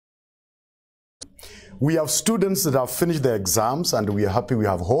We have students that have finished their exams, and we are happy. We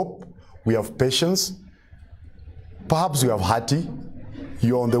have hope. We have patience. Perhaps we have Hattie.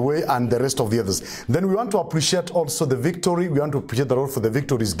 You're on the way, and the rest of the others. Then we want to appreciate also the victory. We want to appreciate the Lord for the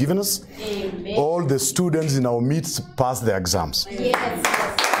victory He's given us. Amen. All the students in our midst passed their exams. Yes.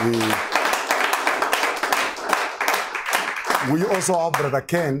 We also have Brother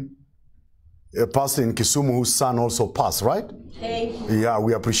Ken, a pastor in Kisumu, whose son also passed, right? Thank you. Yeah,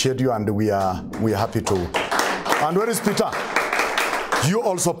 we appreciate you, and we are happy to. And where is Peter? You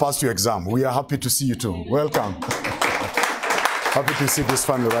also passed your exam. We are happy to see you too. Welcome. Happy to see this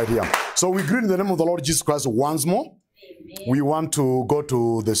family right here. So we greet in the name of the Lord Jesus Christ once more. Amen. We want to go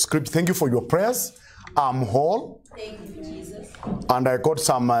to the script. Thank you for your prayers. I'm whole. Thank you, Jesus. And I got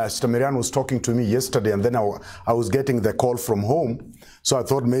some, Sister Marianne was talking to me yesterday, and then I was getting the call from home. So I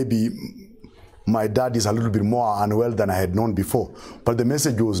thought maybe my dad is a little bit more unwell than I had known before. But the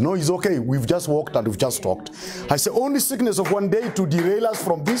message was, no, he's okay. We've just walked and we've just talked. I said, only sickness of one day to derail us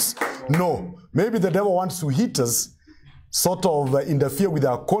from this? No. Maybe the devil wants to hit us, sort of interfere with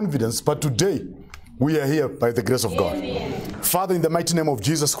our confidence. But today, we are here by the grace of God. Amen. Father, in the mighty name of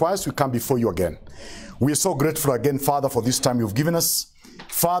Jesus Christ, we come before you again. We are so grateful again, Father, for this time you've given us.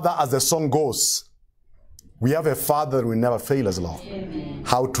 Father, as the song goes, we have a Father who will never fail us, Lord. Amen.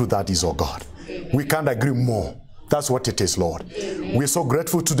 How true that is, oh God. Amen. We can't agree more. That's what it is, Lord. Amen. We're so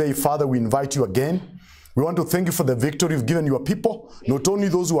grateful today, Father. We invite you again. We want to thank you for the victory you've given your people, not only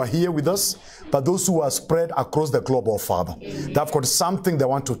those who are here with us, but those who are spread across the globe, oh Father. They've got something they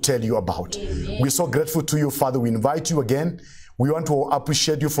want to tell you about. Amen. We're so grateful to you, Father. We invite you again. We want to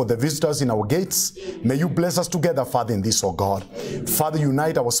appreciate you for the visitors in our gates. May you bless us together, Father, in this, oh God. Father,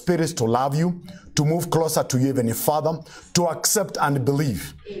 unite our spirits to love you, to move closer to you, Heavenly Father, to accept and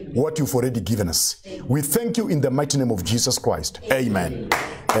believe what you've already given us. We thank you in the mighty name of Jesus Christ. Amen.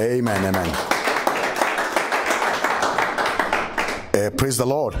 Amen. Amen. Praise the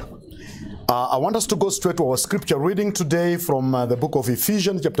Lord. I want us to go straight to our scripture reading today from the book of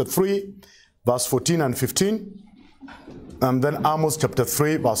Ephesians, chapter 3, verse 14 and 15. And then Amos chapter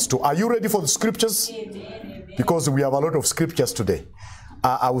 3, verse 2. Are you ready for the scriptures? Amen. Because we have a lot of scriptures today.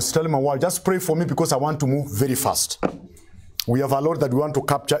 I was telling my wife, just pray for me because I want to move very fast. We have a lot that we want to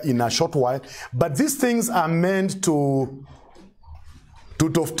capture in a short while. But these things are meant to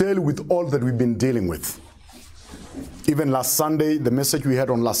dovetail with all that we've been dealing with. Even last Sunday, the message we had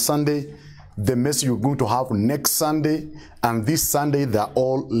on last Sunday, the message we're going to have next Sunday, and this Sunday, they're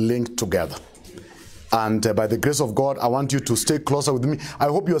all linked together. And by the grace of God, I want you to stay closer with me. I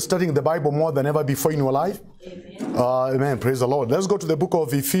hope you're studying the Bible more than ever before in your life. Amen. Amen. Praise the Lord. Let's go to the book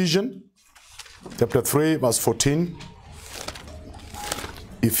of Ephesians, chapter 3, verse 14.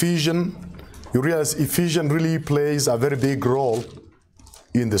 Ephesians, you realize Ephesians really plays a very big role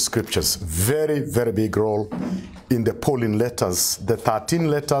in the scriptures. Very, very big role in the Pauline letters. The 13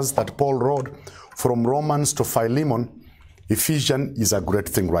 letters that Paul wrote from Romans to Philemon, Ephesians is a great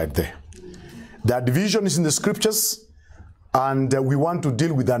thing right there. There are divisions in the scriptures, and we want to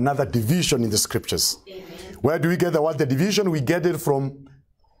deal with another division in the scriptures. Amen. Where do we get the word the division? We get it from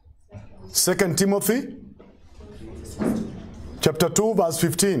 2 Timothy chapter 2, verse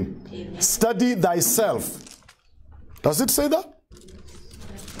 15. Amen. Study thyself. Does it say that?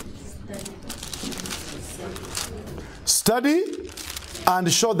 Study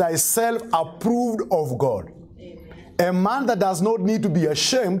and show thyself approved of God. A man that does not need to be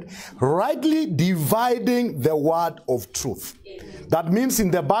ashamed, rightly dividing the word of truth. Amen. That means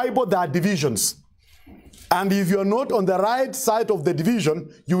in the Bible there are divisions. And if you're not on the right side of the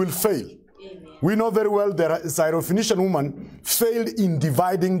division, you will fail. Amen. We know very well the Syrophoenician woman failed in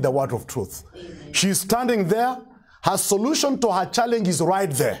dividing the word of truth. Amen. She's standing there. Her solution to her challenge is right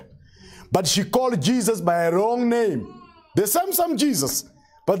there. But she called Jesus by a wrong name. The same Jesus.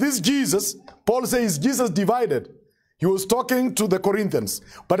 But this Jesus, Paul says, Jesus divided. He was talking to the Corinthians.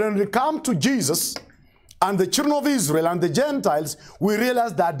 But when we come to Jesus and the children of Israel and the Gentiles, we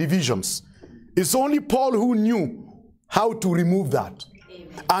realize there are divisions. It's only Paul who knew how to remove that. Amen.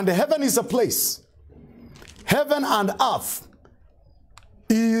 And heaven is a place. Heaven and earth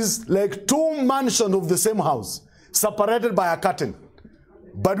is like two mansions of the same house, separated by a curtain.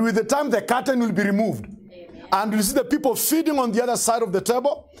 But with the time, the curtain will be removed. Amen. And you see the people feeding on the other side of the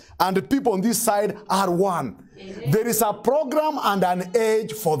table, and the people on this side are one. Amen. There is a program and an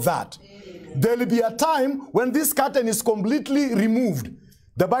age for that. Amen. There will be a time when this curtain is completely removed.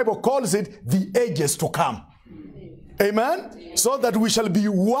 The Bible calls it the ages to come. Amen? So that we shall be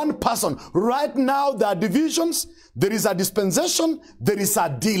one person. Right now, there are divisions, there is a dispensation, there is a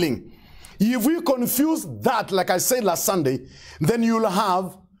dealing. If we confuse that, like I said last Sunday, then you'll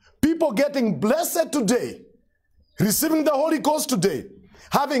have people people getting blessed today, receiving the Holy Ghost today,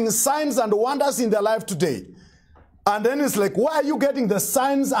 having signs and wonders in their life today. And then it's like, why are you getting the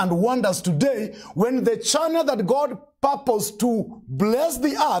signs and wonders today when the channel that God purposed to bless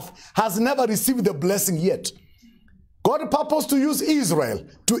the earth has never received the blessing yet? God purposed to use Israel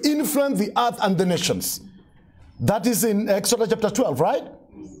to influence the earth and the nations. That is in Exodus chapter 12, right?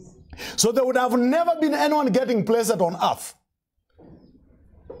 So there would have never been anyone getting blessed on earth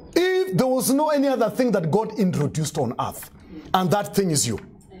if there was no any other thing that God introduced on earth. And that thing is you.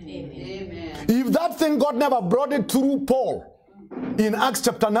 Amen. If that thing God never brought it through Paul in Acts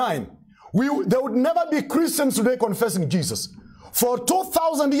chapter 9, there would never be Christians today confessing Jesus. For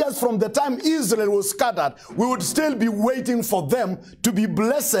 2,000 years from the time Israel was scattered, we would still be waiting for them to be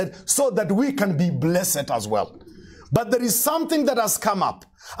blessed so that we can be blessed as well. But there is something that has come up.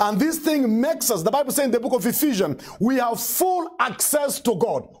 And this thing makes us, the Bible says in the book of Ephesians, we have full access to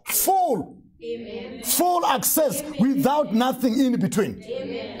God. Full. Amen. Full access. Amen. Without nothing in between.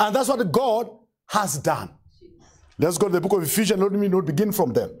 Amen. And that's what God has done. Let's go to the book of Ephesians. Let me not begin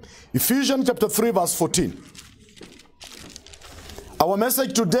from there. Ephesians chapter 3 verse 14. Our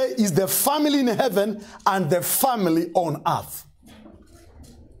message today is the family in heaven and the family on earth.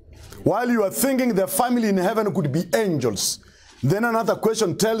 While you are thinking the family in heaven could be angels, then another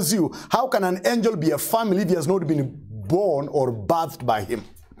question tells you, how can an angel be a family if he has not been born or birthed by him?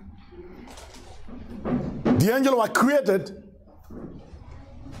 The angels were created.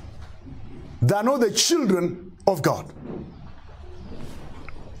 They are not the children of God.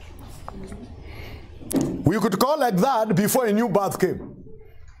 We could call like that before a new birth came.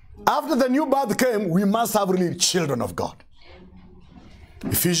 After the new birth came, we must have really children of God.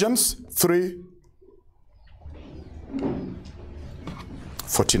 Ephesians 3,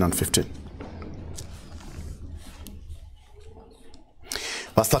 14 and 15.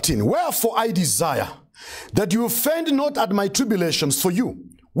 Verse 13. Wherefore I desire that you offend not at my tribulations for you,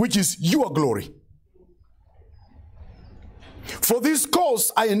 which is your glory. For this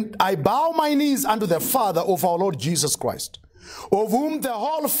cause I bow my knees unto the Father of our Lord Jesus Christ, of whom the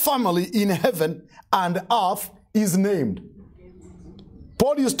whole family in heaven and earth is named.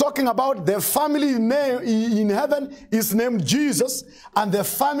 Paul is talking about the family in heaven is named Jesus, and the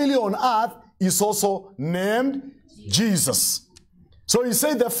family on earth is also named Jesus. So he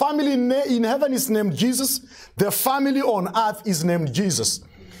said the family in heaven is named Jesus, the family on earth is named Jesus.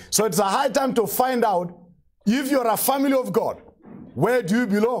 So it's a high time to find out if you're a family of God, where do you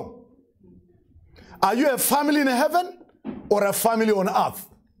belong? Are you a family in heaven or a family on earth?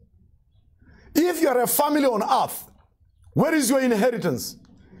 If you're a family on earth, where is your inheritance?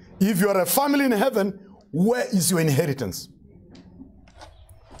 If you are a family in heaven, where is your inheritance?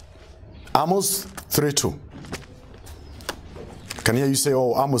 Amos 3:2. Can hear you say,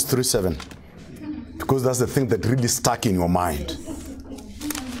 oh, Amos 3:7. Because that's the thing that really stuck in your mind.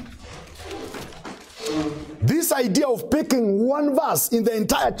 This idea of picking one verse in the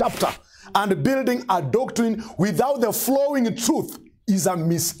entire chapter and building a doctrine without the flowing truth is a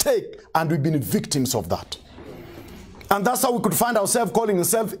mistake, and we've been victims of that. And that's how we could find ourselves calling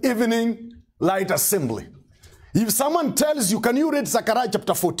ourselves Evening Light Assembly. If someone tells you, can you read Zechariah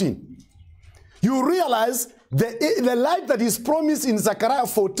chapter 14? You realize the light that is promised in Zechariah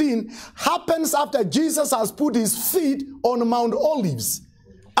 14 happens after Jesus has put his feet on Mount Olives,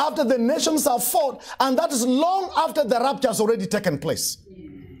 after the nations have fought, and that is long after the rapture has already taken place.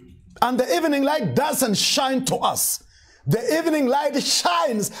 And the evening light doesn't shine to us. The evening light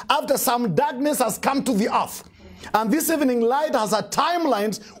shines after some darkness has come to the earth. And this evening light has a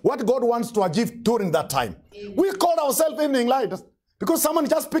timeline, what God wants to achieve during that time. We call ourselves evening light because someone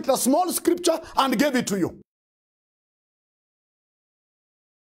just picked a small scripture and gave it to you.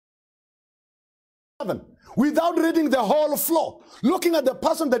 Without reading the whole flow, looking at the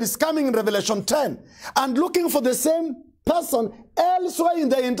person that is coming in Revelation 10 and looking for the same person elsewhere in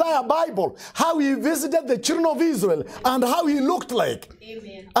the entire Bible, how he visited the children of Israel and how he looked like.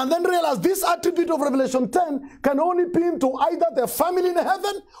 Amen. And then realize this attribute of Revelation 10 can only be into either the family in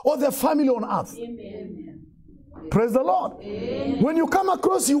heaven or the family on earth. Amen. Praise the Lord. Amen. When you come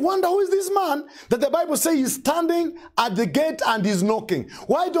across, you wonder, who is this man that the Bible says is standing at the gate and is knocking?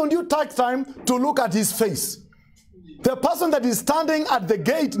 Why don't you take time to look at his face? The person that is standing at the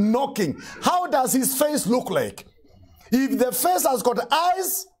gate knocking, how does his face look like? If the face has got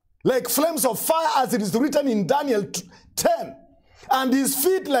eyes like flames of fire, as it is written in Daniel 10, and his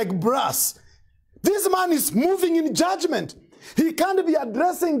feet like brass, this man is moving in judgment. He can't be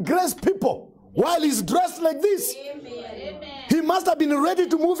addressing grace people while he's dressed like this. Amen. He must have been ready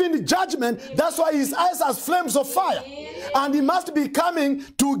to move in judgment. That's why his eyes are flames of fire. And he must be coming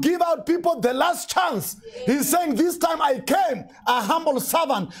to give out people the last chance. He's saying, this time I came, a humble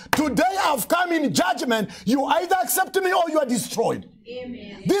servant. Today I've come in judgment. You either accept me or you are destroyed.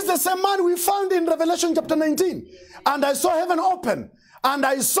 Amen. This is the same man we found in Revelation chapter 19. And I saw heaven open. And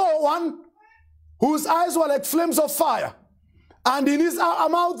I saw one whose eyes were like flames of fire. And in his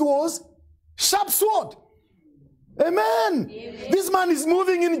mouth was sharp sword. Amen. Amen. This man is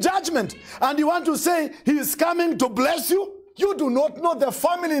moving in judgment. And you want to say he is coming to bless you? You do not know the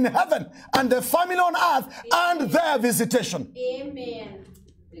family in heaven and the family on earth. Amen. And their visitation. Amen.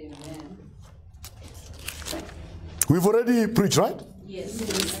 Amen. We've already preached, right?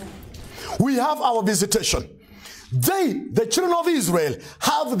 Yes. We have our visitation. They, the children of Israel,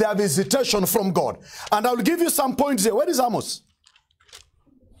 have their visitation from God. And I will give you some points here. Where is Amos?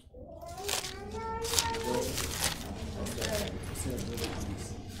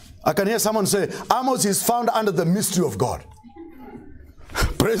 I can hear someone say, Amos is found under the mystery of God.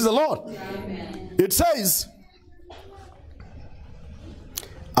 Praise the Lord. Amen. It says,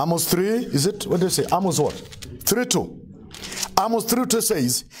 Amos 3, is it? What did it say? Amos what? 3:2. Amos 3:2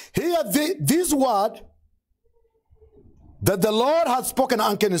 says, hear this word that the Lord hath spoken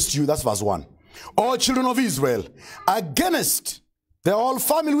against you. That's verse 1. O children of Israel, against the whole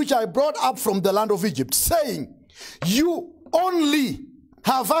family which I brought up from the land of Egypt, saying, you only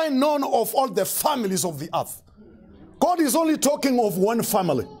have I known of all the families of the earth. God is only talking of one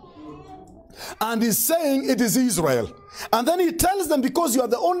family. And he's saying it is Israel. And then he tells them, because you are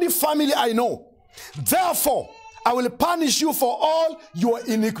the only family I know, therefore I will punish you for all your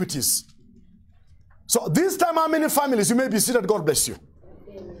iniquities. So this time, how many families? You may be seated. God bless you.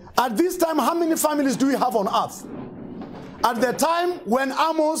 At this time, how many families do we have on earth? At the time when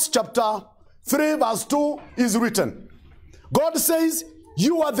Amos chapter 3 verse 2 is written, God says,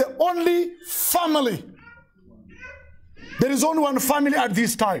 you are the only family. There is only one family at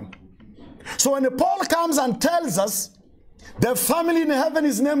this time. So when Paul comes and tells us the family in heaven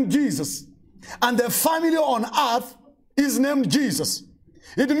is named Jesus and the family on earth is named Jesus,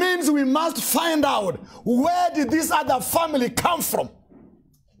 it means we must find out, where did this other family come from?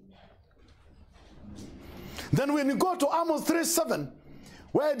 Then when you go to Amos 3:7,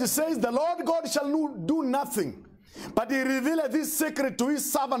 where it says, the Lord God shall do nothing, but he revealed this secret to his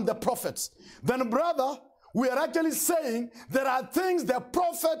servant the prophets. Then, brother, we are actually saying there are things the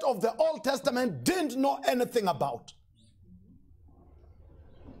prophet of the Old Testament didn't know anything about.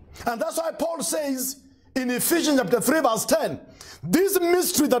 And that's why Paul says in Ephesians chapter 3 verse 10, this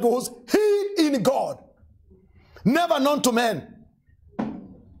mystery that was hid in God, never known to men.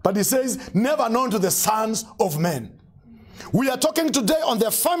 But he says, never known to the sons of men. We are talking today on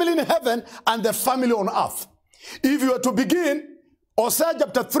the family in heaven and the family on earth. If you are to begin, Hosea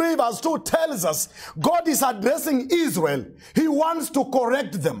chapter 3 verse 2 tells us God is addressing Israel. He wants to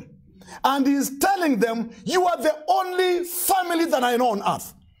correct them. And he is telling them, you are the only family that I know on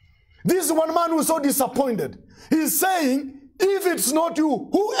earth. This is one man who is so disappointed. He's saying, if it's not you,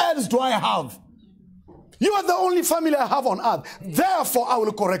 who else do I have? You are the only family I have on earth. Therefore, I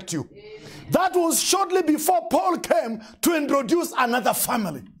will correct you. That was shortly before Paul came to introduce another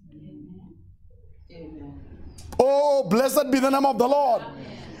family. Oh, blessed be the name of the Lord.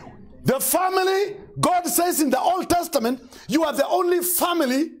 The family, God says in the Old Testament, you are the only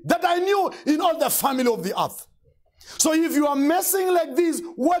family that I knew in all the family of the earth. So if you are messing like this,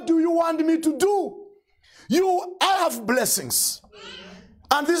 what do you want me to do? I have blessings.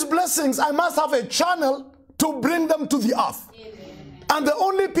 And these blessings, I must have a channel to bring them to the earth. And the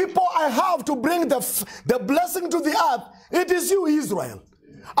only people I have to bring the blessing to the earth, it is you, Israel.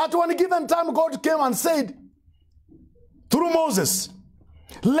 At one given time, God came and said, through Moses,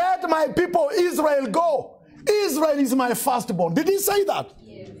 let my people Israel go. Israel is my firstborn. Did he say that?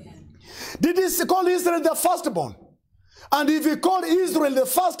 Yeah. Did he call Israel the firstborn? And if he called Israel the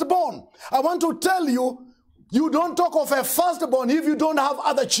firstborn, I want to tell you, you don't talk of a firstborn if you don't have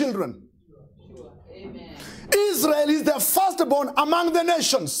other children. Sure. Amen. Israel is the firstborn among the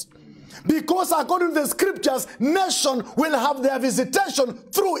nations. Because according to the scriptures, nation will have their visitation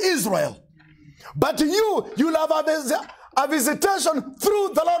through Israel. But you'll have a visitation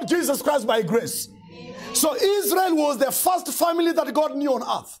through the Lord Jesus Christ by grace. Amen. So Israel was the first family that God knew on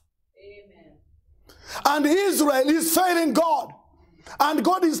earth. Amen. And Israel is failing God. And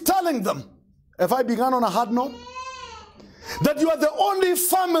God is telling them, if I began on a hard note, that you are the only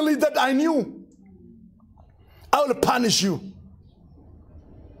family that I knew. I will punish you.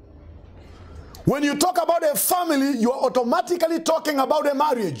 When you talk about a family, you are automatically talking about a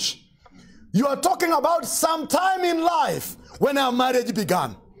marriage. You are talking about some time in life when our marriage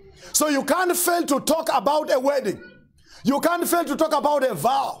began. So you can't fail to talk about a wedding. You can't fail to talk about a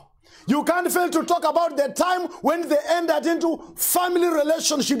vow. You can't fail to talk about the time when they entered into family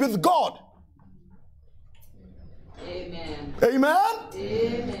relationship with God. Amen. Amen?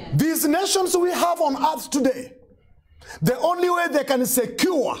 Amen. These nations we have on earth today, the only way they can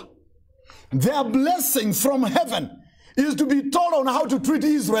secure their blessing from heaven is to be told on how to treat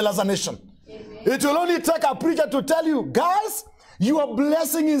Israel as a nation. Amen. It will only take a preacher to tell you, guys, your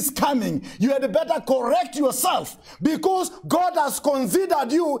blessing is coming. You had better correct yourself because God has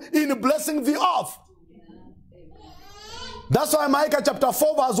considered you in blessing the earth. That's why Micah chapter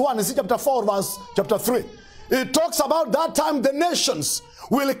 4 verse 1, you see chapter 4 verse chapter 3. It talks about that time the nations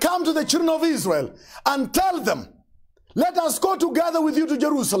will come to the children of Israel and tell them, let us go together with you to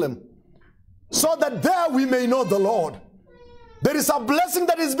Jerusalem so that there we may know the Lord. There is a blessing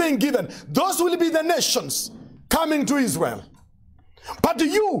that is being given. Those will be the nations coming to Israel. But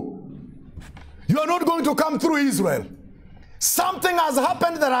you are not going to come through Israel. Something has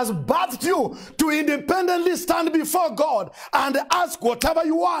happened that has birthed you to independently stand before God and ask whatever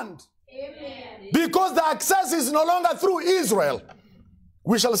you want. Amen. Because the access is no longer through Israel.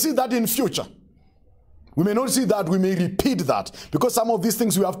 We shall see that in future. We may not see that, we may repeat that. Because some of these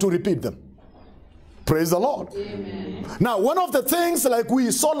things we have to repeat them. Praise the Lord. Amen. Now, one of the things like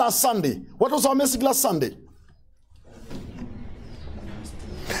we saw last Sunday, what was our message last Sunday?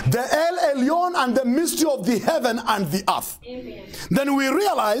 The El Elyon and the mystery of the heaven and the earth. Amen. Then we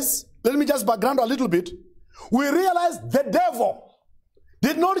realize, let me just background a little bit. We realize the devil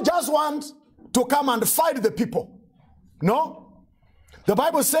did not just want to come and fight the people. No. The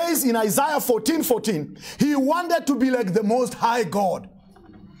Bible says in Isaiah 14:14, he wanted to be like the Most High God.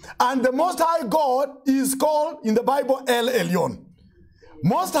 And the Most High God is called in the Bible El Elyon.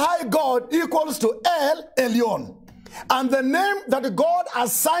 Most High God equals to El Elyon. And the name that God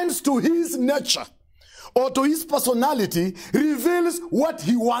assigns to his nature or to his personality reveals what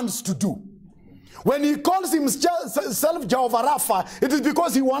he wants to do. When he calls himself Jehovah Rapha, it is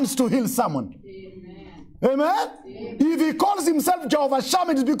because he wants to heal someone. Amen. Amen? Amen. If he calls himself Jehovah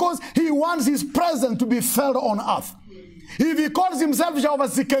Shammah, it is because he wants his presence to be felt on earth. If he calls himself Jehovah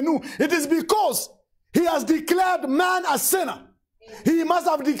Zikenu, it is because he has declared man a sinner. He must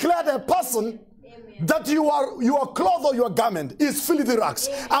have declared a person that your cloth or your garment is filthy rags.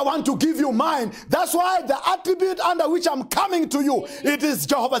 I want to give you mine. That's why the attribute under which I'm coming to you, it is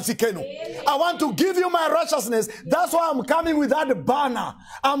Jehovah Zikenu. I want to give you my righteousness. That's why I'm coming with that banner.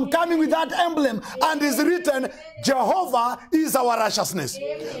 I'm coming with that emblem. And it's written, Jehovah is our righteousness.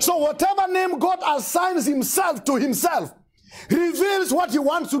 So whatever name God assigns himself to himself, reveals what he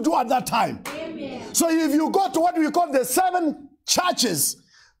wants to do at that time. Amen. So if you go to what we call the 7 churches,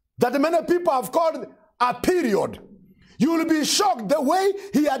 that many people have called a period, you will be shocked. The way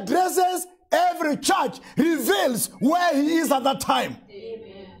he addresses every church reveals where he is at that time.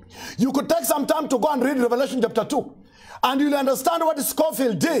 Amen. You could take some time to go and read Revelation chapter 2, and you'll understand what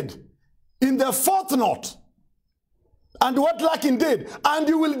Scofield did in the 4th note and what Larkin did, and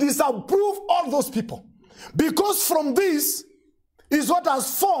you will disapprove all those people. Because from this is what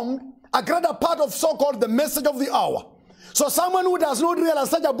has formed a greater part of so-called the message of the hour. So someone who does not realize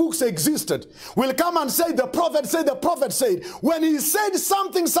such a book existed will come and say, the prophet said, the prophet said. When he said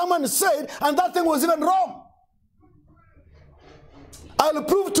something, someone said, and that thing was even wrong. I'll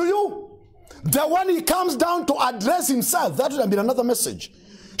prove to you that when he comes down to address himself, that would have been another message.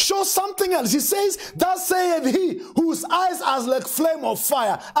 Show something else. He says, thus saith he whose eyes are like flame of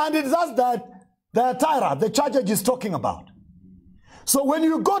fire. And it is that the Tyra, the church is talking about. So when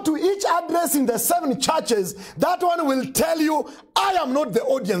you go to each address in the 7 churches, that one will tell you, I am not the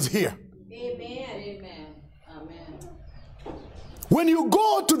audience here. Amen. Amen. Amen. When you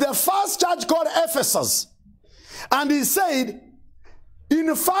go to the first church called Ephesus, and he said,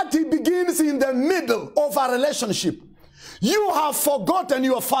 in fact, he begins in the middle of a relationship. You have forgotten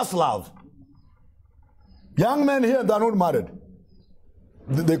your first love. Young men here, they are not married.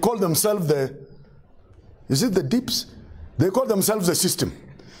 They call themselves the, is it the deeps? They call themselves the system.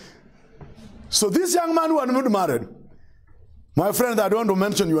 So this young man who are not married, my friend, I don't want to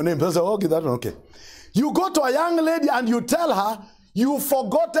mention your name. They say, okay, that's okay. You go to a young lady and you tell her, you've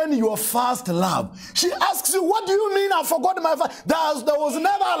forgotten your first love. She asks you, what do you mean I've forgotten my first? There was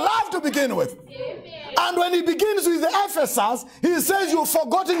never a love to begin with. Amen. And when he begins with the Ephesus, he says, you've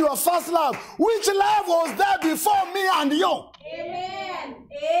forgotten your first love. Which love was there before me and you? Amen.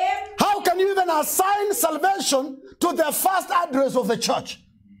 Amen. How can you even assign salvation to the first address of the church?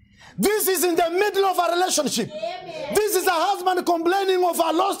 This is in the middle of a relationship. Amen. This is a husband complaining of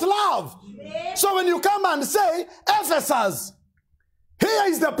a lost love. Amen. So when you come and say, Ephesus, here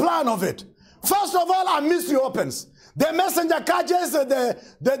is the plan of it. First of all, a mystery opens. The messenger catches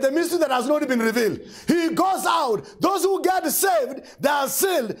the mystery that has not been revealed. He goes out. Those who get saved, they are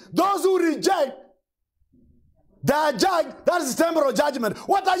sealed. Those who reject, they are judged. That is temporal judgment.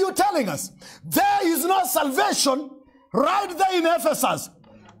 What are you telling us? There is no salvation right there in Ephesus.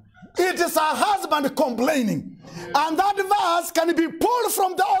 It is her husband complaining. And that verse can be pulled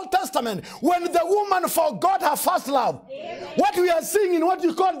from the Old Testament when the woman forgot her first love. Amen. What we are seeing in what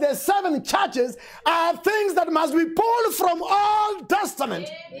you call the 7 churches are things that must be pulled from Old Testament.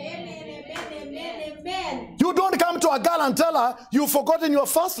 Amen. Amen. Amen. You don't come to a girl and tell her you've forgotten your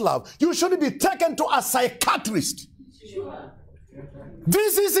first love. You should be taken to a psychiatrist. Sure.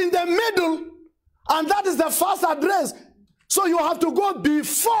 This is in the middle, and that is the first address. So you have to go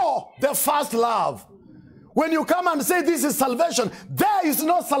before the first love. When you come and say this is salvation, there is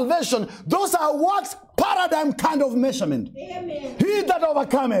no salvation. Those are works paradigm kind of measurement. Amen. He that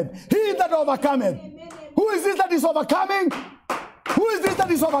overcometh, he that overcometh. Amen. Who is this that is overcoming? Who is this that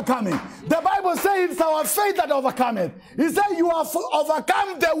is overcoming? The Bible says it's our faith that overcometh. It says you have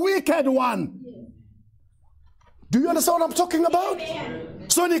overcome the wicked one. Do you understand what I'm talking about? Amen.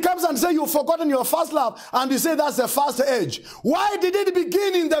 So when he comes and says you've forgotten your first love, and you say that's the first age, why did it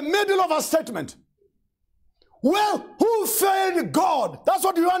begin in the middle of a statement? Well, who failed God? That's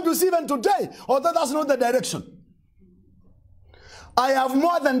what we want to see even today. Although that's not the direction. I have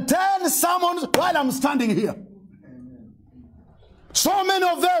more than 10 sermons while I'm standing here. So many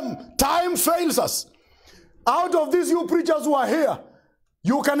of them, time fails us. Out of these you preachers who are here,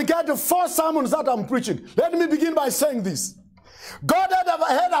 you can get 4 sermons that I'm preaching. Let me begin by saying this. God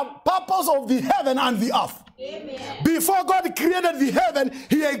had a purpose of the heaven and the earth. Amen. Before God created the heaven,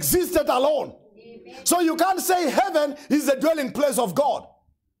 he existed alone. So you can't say heaven is the dwelling place of God.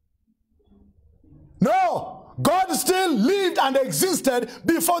 No, God still lived and existed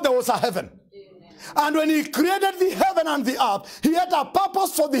before there was a heaven. Amen. And when he created the heaven and the earth, he had a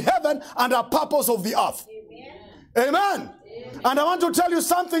purpose for the heaven and a purpose of the earth. Amen. Amen. Amen. And I want to tell you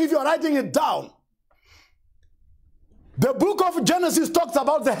something if you're writing it down. The book of Genesis talks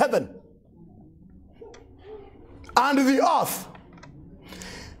about the heaven and the earth.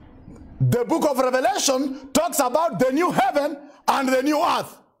 The book of Revelation talks about the new heaven and the new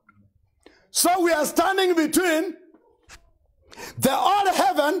earth. So we are standing between the old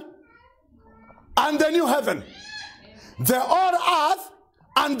heaven and the new heaven. The old earth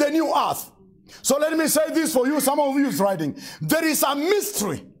and the new earth. So let me say this for you, some of you is writing. There is a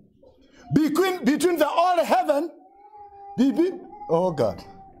mystery between the old heaven. Oh God.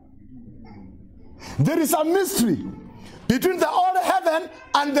 There is a mystery between the old heaven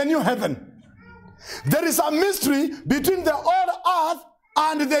and the new heaven. There is a mystery between the old earth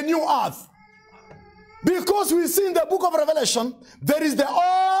and the new earth. Because we see in the book of Revelation, there is the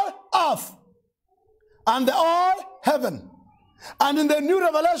old earth and the old heaven. And in the new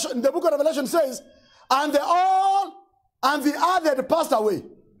Revelation, the book of Revelation says, and the old and the earth had passed away.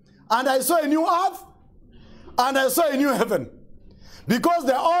 And I saw a new earth and I saw a new heaven. Because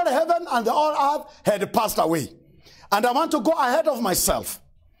the old heaven and the old earth had passed away. And I want to go ahead of myself.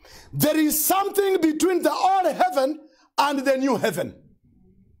 There is something between the old heaven and the new heaven.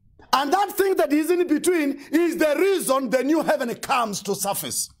 And that thing that is in between is the reason the new heaven comes to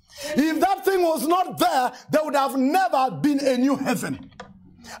surface. If that thing was not there, there would have never been a new heaven.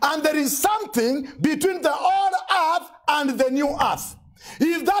 And there is something between the old earth and the new earth.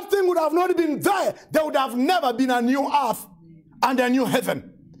 If that thing would have not been there, there would have never been a new earth and a new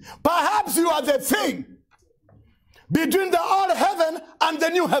heaven. Perhaps you are the thing between the old heaven and the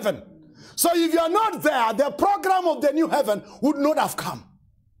new heaven. So if you are not there, the program of the new heaven would not have come.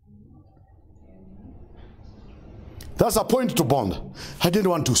 That's a point to bond. I didn't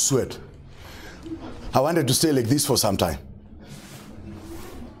want to sweat. I wanted to stay like this for some time.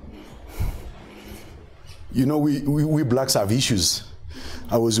 You know, we blacks have issues.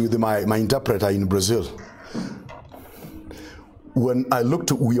 I was with my interpreter in Brazil. When I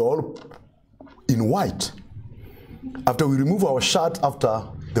looked, we all in white. After we remove our shirt after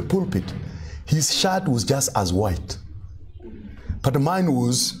the pulpit, his shirt was just as white. But mine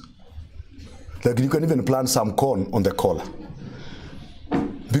was, like you can even plant some corn on the collar.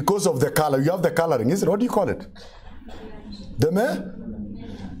 Because of the color, you have the coloring, is it? What do you call it? The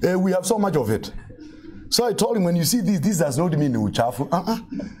meh? We have so much of it. So I told him, when you see this does not mean uchafu.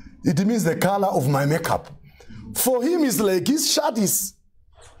 It means the color of my makeup. For him, it's like his shirt is.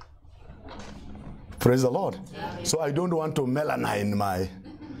 Praise the Lord. So I don't want to melanine my.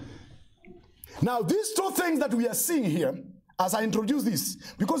 Now, these 2 things that we are seeing here, as I introduce this,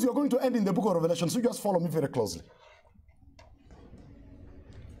 because you're going to end in the book of Revelation, so just follow me very closely.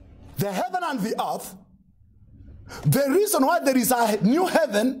 The heaven and the earth The reason why there is a new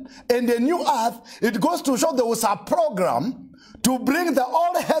heaven and a new earth, it goes to show there was a program to bring the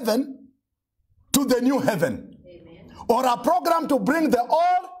old heaven to the new heaven. Amen. Or a program to bring the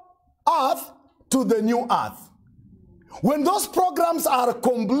old earth to the new earth. When those programs are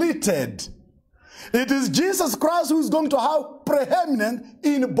completed, it is Jesus Christ who is going to have preeminence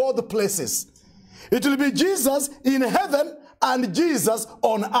in both places. It will be Jesus in heaven and Jesus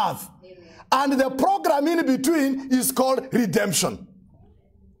on earth. Amen. And the program in between is called redemption.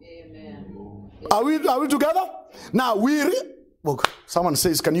 Amen. Are we together? Now, someone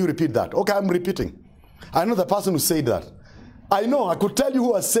says, can you repeat that? Okay, I'm repeating. I know the person who said that. I know, I could tell you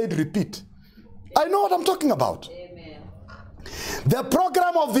who has said repeat. I know what I'm talking about. Amen. The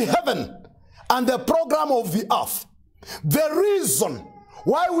program of the heaven and the program of the earth. The reason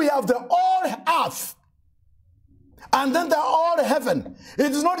why we have the old earth and then the old heaven,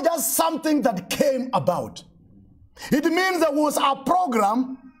 it is not just something that came about. It means there was a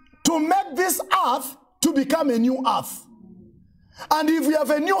program to make this earth to become a new earth. And if we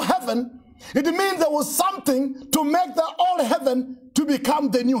have a new heaven, it means there was something to make the old heaven to become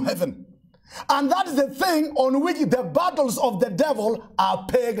the new heaven. And that is the thing on which the battles of the devil are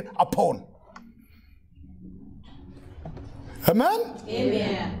pegged upon. Amen?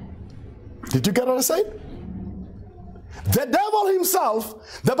 Amen. Did you get what I said? The devil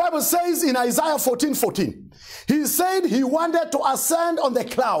himself, the Bible says in Isaiah 14:14, he said he wanted to ascend on the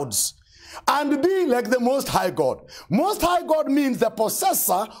clouds and be like the Most High God. Most High God means the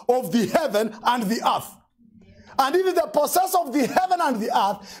possessor of the heaven and the earth. And if the possessor of the heaven and the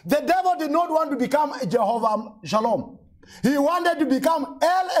earth, the devil did not want to become Jehovah Shalom. He wanted to become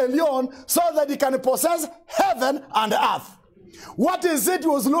El Elyon so that he can possess heaven and earth. What is it he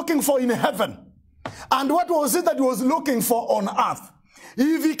was looking for in heaven? And what was it that he was looking for on earth?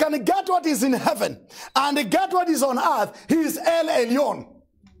 If he can get what is in heaven and get what is on earth, he is El Elyon.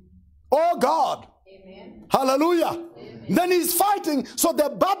 Oh God. Amen. Hallelujah. Amen. Then he's fighting. So the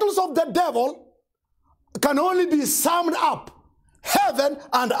battles of the devil can only be summed up. Heaven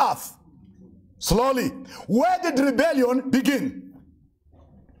and earth. Slowly. Where did rebellion begin?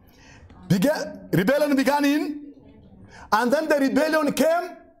 Rebellion began in, and then the rebellion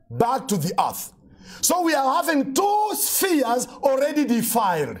came back to the earth. So we are having two spheres already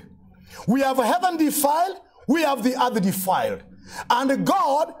defiled. We have heaven defiled, we have the earth defiled. And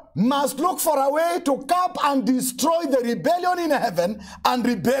God must look for a way to cap and destroy the rebellion in heaven and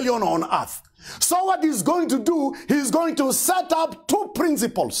rebellion on earth. So what he's going to do, he's going to set up two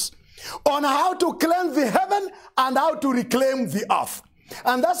principles on how to cleanse the heaven and how to reclaim the earth.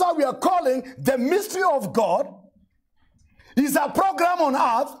 And that's why we are calling the mystery of God is a program on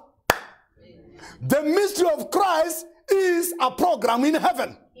earth. The mystery of Christ is a program in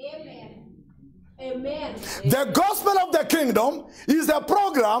heaven. Amen. Amen. The gospel of the kingdom is a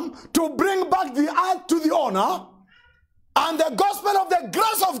program to bring back the earth to the honor. And the gospel of the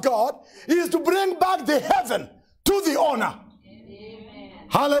grace of God is to bring back the heaven to the honor. Amen.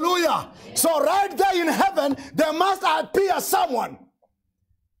 Hallelujah. So right there in heaven, there must appear someone.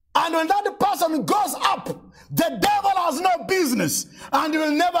 And when that person goes up, the devil has no business and he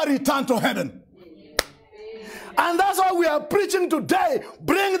will never return to heaven. And that's why we are preaching today.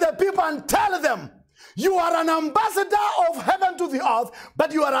 Bring the people and tell them, you are an ambassador of heaven to the earth,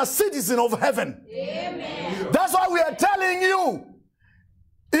 but you are a citizen of heaven. Amen. That's why we are telling you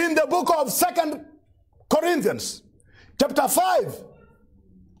in the book of 2 Corinthians, chapter 5,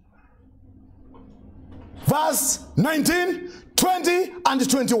 verse 19, 20, and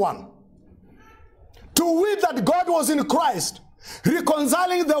 21. To wit that God was in Christ,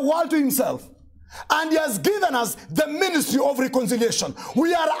 reconciling the world to himself, and he has given us the ministry of reconciliation.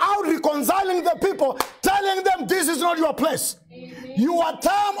 We are out reconciling the people, telling them this is not your place. Amen. Your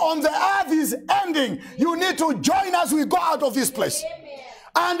time on the earth is ending. You need to join us. We go out of this place. Amen.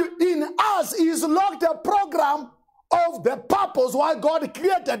 And in us is locked a program of the purpose why God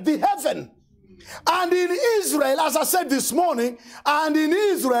created the heaven. And in Israel, as I said this morning, and in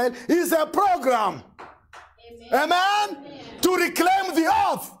Israel is a program. Amen. Amen? Amen. To reclaim the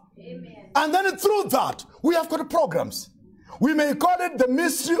earth. Amen. And then through that, we have got programs. We may call it the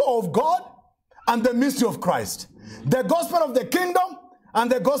mystery of God and the mystery of Christ. The gospel of the kingdom and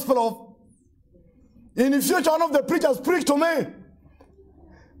the gospel of... In the future, one of the preachers preached to me.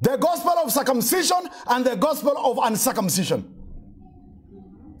 The gospel of circumcision and the gospel of uncircumcision.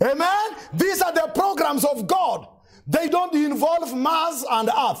 Amen? These are the programs of God. They don't involve Mars and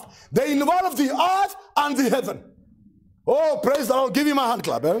earth. They involve the earth and the heaven. Oh, praise the Lord. Give him a hand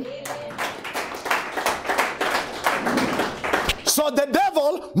clap. Eh? So the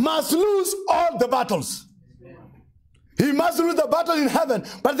devil must lose all the battles. He must lose the battle in heaven.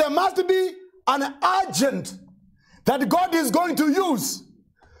 But there must be an agent that God is going to use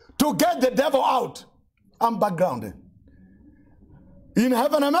to get the devil out. I'm backgrounded. In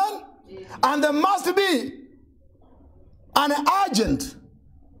heaven, amen? And there must be an agent.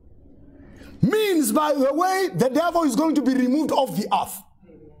 Means, by the way, the devil is going to be removed off the earth.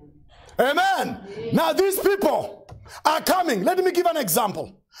 Amen. Now these people are coming. Let me give an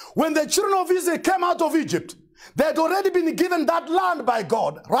example. When the children of Israel came out of Egypt, they had already been given that land by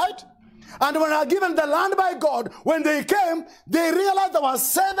God, right? And when they are given the land by God, when they came, they realized there were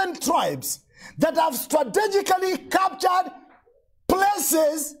 7 tribes that have strategically captured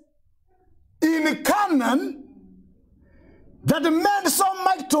places in Canaan that meant so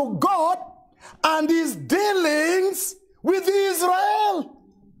much to God and his dealings with Israel.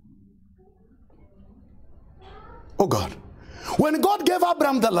 Oh God. When God gave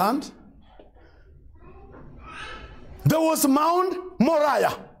Abraham the land, there was Mount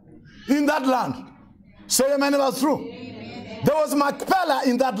Moriah in that land. Say amen, that's true. Amen. There was Machpelah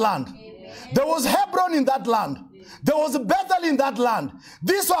in that land. Amen. There was Hebron in that land. There was Bethel in that land.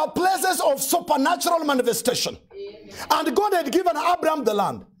 These were places of supernatural manifestation. Amen. And God had given Abraham the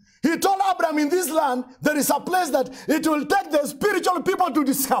land. He told Abraham, in this land, there is a place that it will take the spiritual people to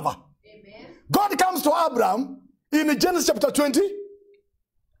discover. Amen. God comes to Abraham in Genesis chapter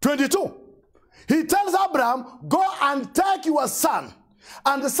 22. He tells Abraham, go and take your son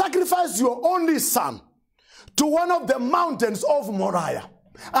and sacrifice your only son to one of the mountains of Moriah.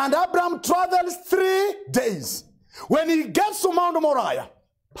 And Abraham travels 3 days. When he gets to Mount Moriah,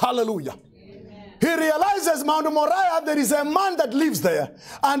 hallelujah, amen, he realizes Mount Moriah, there is a man that lives there,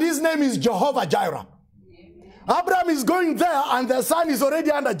 and his name is Jehovah Jireh. Amen. Abraham is going there, and the son is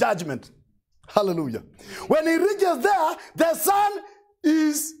already under judgment. Hallelujah. When he reaches there, the son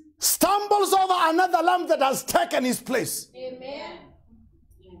stumbles over another lamb that has taken his place. Amen.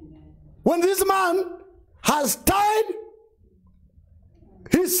 When this man has tied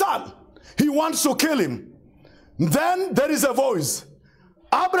his son, he wants to kill him. Then there is a voice.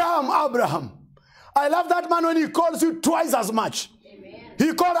 Abraham, Abraham. I love that man when he calls you twice as much. Amen.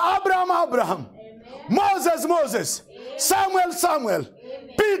 He called Abraham, Abraham. Amen. Moses, Moses. Amen. Samuel, Samuel.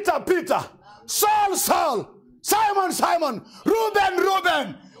 Amen. Peter, Peter. Saul, Saul. Simon, Simon. Reuben,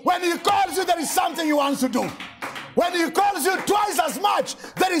 Reuben. When he calls you, there is something he wants to do. When he calls you twice as much,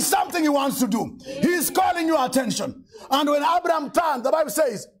 there is something he wants to do. He is calling your attention. And when Abraham turned, the Bible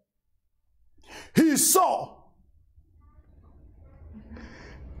says, he saw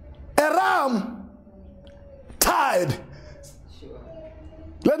a ram tied.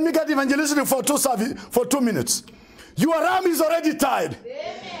 Let me get evangelistic for 2 minutes. Your ram is already tied.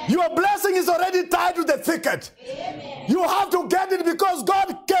 Amen. Your blessing is already tied to the thicket. Amen. You have to get it because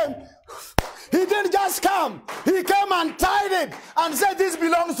God came. He didn't just come. He came and tied it and said, this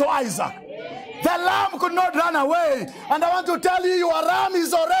belongs to Isaac. Amen. The lamb could not run away. And I want to tell you, your ram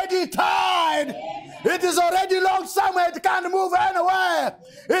is already tied. Amen. It is already locked somewhere. It can't move anywhere.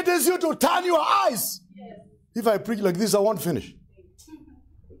 It is you to turn your eyes. Yes. If I preach like this, I won't finish.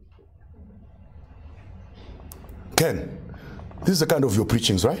 Ken, this is the kind of your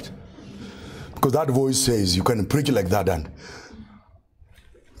preachings, right? Because that voice says you can preach like that. And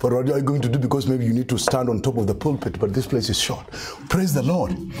but what are you going to do? Because maybe you need to stand on top of the pulpit, but this place is short. Praise the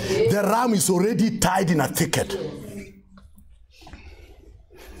Lord. The ram is already tied in a thicket.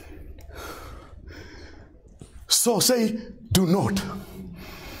 So say, do not.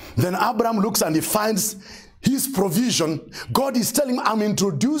 Then Abraham looks and he finds his provision. God is telling him, I'm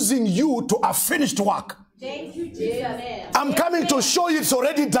introducing you to a finished work. Thank you, Jesus. I'm coming to show you it's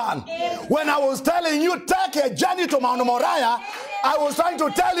already done. When I was telling you, take a journey to Mount Moriah, I was trying to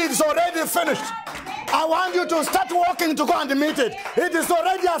tell you it's already finished. I want you to start walking to go and meet it. It is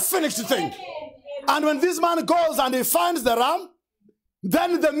already a finished thing. And when this man goes and he finds the ram,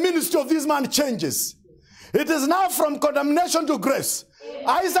 then the ministry of this man changes. It is now from condemnation to grace.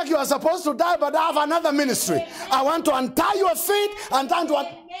 Isaac, you are supposed to die, but I have another ministry. I want to untie your feet and turn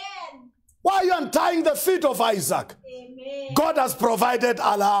to... Why are you untying the feet of Isaac? Amen. God has provided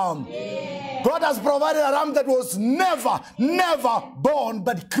a lamb. Amen. God has provided a lamb that was never born,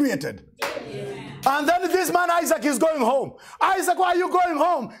 but created. Amen. And then this man Isaac is going home. Isaac, why are you going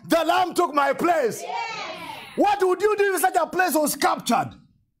home? The lamb took my place. Yeah. What would you do if such a place was captured?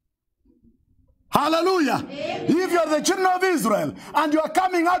 Hallelujah. Amen. If you're the children of Israel and you are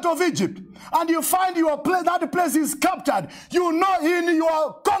coming out of Egypt and you find your place, that place is captured, you know in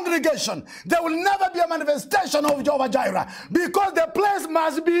your congregation there will never be a manifestation of Jehovah Jireh because the place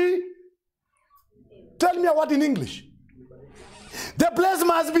must be, tell me what in English? The place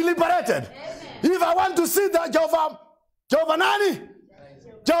must be liberated. Amen. If I want to see the Jehovah Jehovah Nani?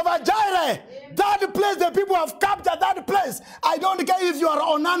 Jehovah Jireh. That place, the people have captured that place. I don't care if you are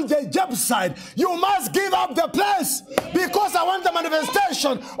on the Jebusite. You must give up the place. Because I want the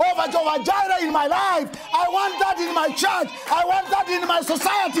manifestation of Jehovah Jireh in my life. I want that in my church. I want that in my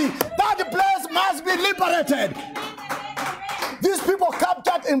society. That place must be liberated. These people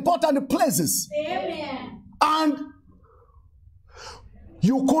captured important places. Amen. And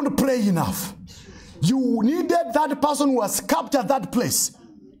you couldn't pray enough. You needed that person who has captured that place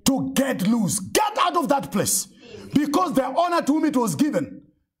to get loose. Get out of that place. Because the honor to whom it was given.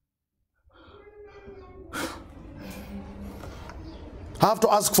 I have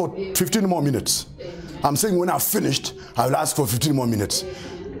to ask for 15 more minutes. I'm saying when I've finished, I will ask for 15 more minutes.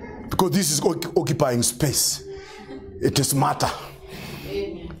 Because this is occupying space. It is matter.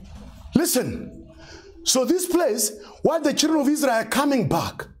 Listen. So this place, while the children of Israel are coming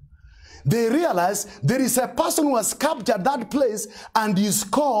back, they realize there is a person who has captured that place and is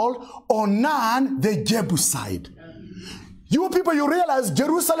called Onan the Jebusite. You people, you realize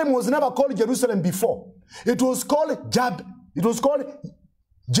Jerusalem was never called Jerusalem before. It was called Jebus.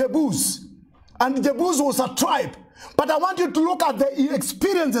 And Jebus was a tribe. But I want you to look at the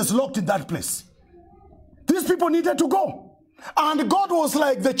experiences locked in that place. These people needed to go. And God was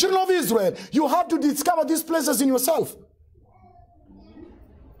like, the children of Israel, you have to discover these places in yourself.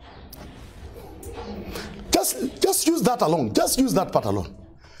 Just use that alone. Just use that part alone.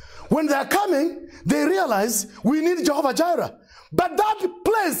 When they are coming, they realize we need Jehovah Jireh. But that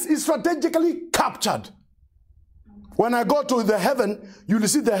place is strategically captured. When I go to the heaven, you will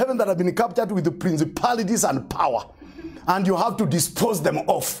see the heaven that have been captured with the principalities and power. And you have to dispose them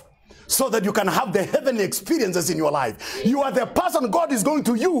off so that you can have the heavenly experiences in your life. You are the person God is going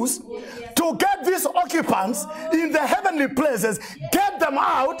to use to get these occupants in the heavenly places, get them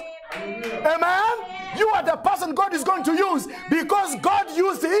out. Amen? You are the person God is going to use, because God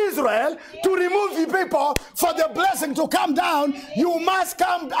used Israel to remove the people for the blessing to come down. You must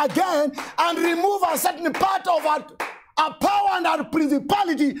come again and remove a certain part of a power and a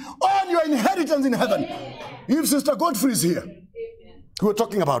principality on your inheritance in heaven. If Sister Godfrey is here, we were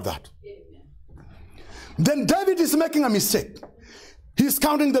talking about that. Then David is making a mistake. He's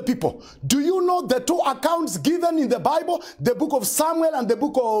counting the people. Do you know the two accounts given in the Bible, the book of Samuel and the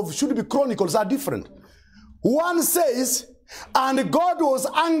book of, should it be Chronicles, are different. One says, and God was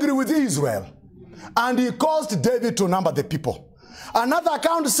angry with Israel, and he caused David to number the people. Another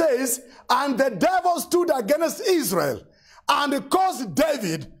account says, and the devil stood against Israel, and caused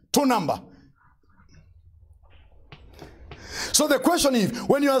David to number. So the question is,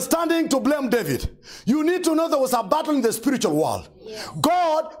 when you are standing to blame David, you need to know there was a battle in the spiritual world. Yes.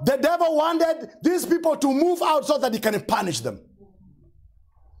 God, the devil wanted these people to move out so that he can punish them.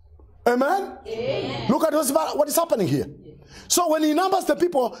 Amen? Amen. Look at what is happening here. So when he numbers the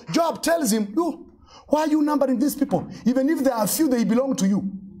people, Joab tells him, why are you numbering these people? Even if they are few, they belong to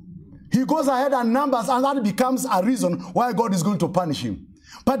you. He goes ahead and numbers, and that becomes a reason why God is going to punish him.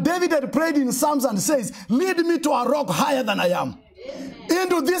 But David had prayed in Psalms and says, lead me to a rock higher than I am. Amen.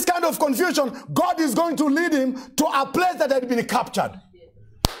 Into this kind of confusion, God is going to lead him to a place that had been captured.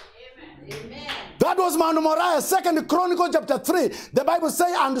 Amen. That was Mount Moriah. 2 Chronicles chapter 3. The Bible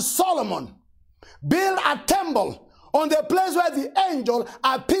says, and Solomon built a temple on the place where the angel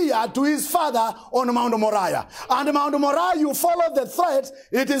appeared to his father on Mount Moriah. And Mount Moriah, you follow the thread,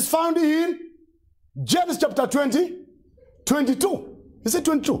 it is found in Genesis chapter 22. Is it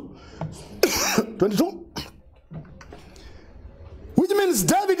 22? 22? Which means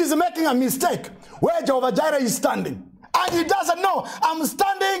David is making a mistake where Jehovah Jireh is standing. And he doesn't know. I'm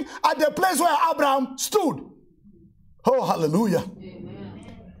standing at the place where Abraham stood. Oh, hallelujah.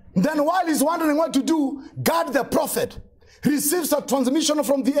 Amen. Then while he's wondering what to do, God the prophet receives a transmission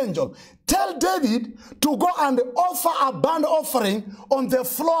from the angel. Tell David to go and offer a burnt offering on the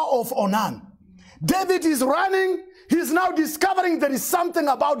floor of Onan. David is running. He's now discovering there is something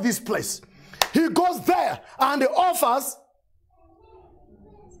about this place. He goes there and he offers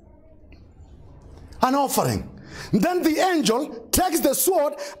an offering. Then the angel takes the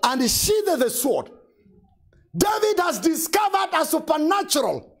sword and sheathes the sword. David has discovered a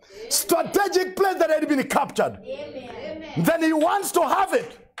supernatural, strategic place that had been captured. Amen. Then he wants to have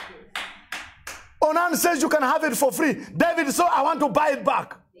it. Onan says you can have it for free. David says, I want to buy it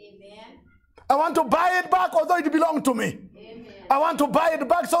back. I want to buy it back, although it belonged to me. Amen. I want to buy it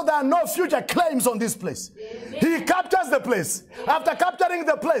back so there are no future claims on this place. Amen. He captures the place. Amen. After capturing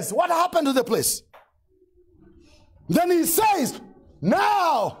the place, what happened to the place? Then he says,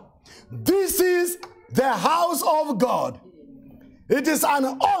 now, this is the house of God. It is an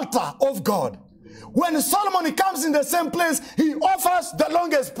altar of God. When Solomon comes in the same place, he offers the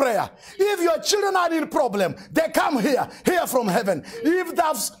longest prayer. If your children are in problem, they come here, hear from heaven. If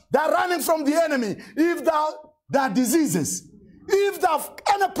they're running from the enemy, if there are diseases, if they have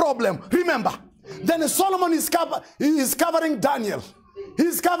any problem, remember. Then Solomon is covering Daniel.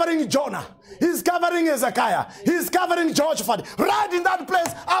 He's covering Jonah. He's covering Hezekiah. He's covering Jehoshaphat. Right in that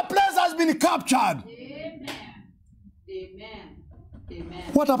place, our place has been captured. Amen. Amen. Amen.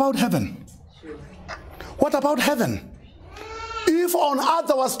 What about heaven? Sure. What about heaven? If on earth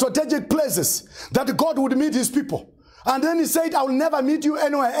there were strategic places that God would meet his people, and then he said, I will never meet you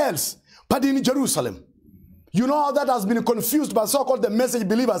anywhere else but in Jerusalem. You know how that has been confused by so-called the message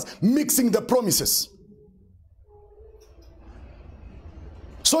believers, mixing the promises.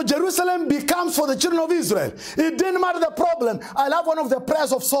 So Jerusalem becomes for the children of Israel. It didn't matter the problem. I love one of the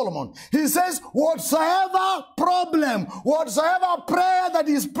prayers of Solomon. He says, whatsoever problem, whatsoever prayer that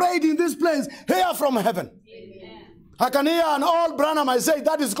is prayed in this place, hear from heaven. Amen. I can hear an old Branham, I say,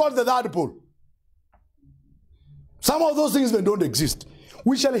 that is called the third pole. Some of those things, they don't exist.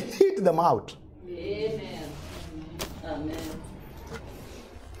 We shall hit them out. Amen. Amen.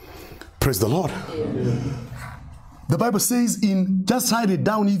 Praise the Lord. Amen. The Bible says just write it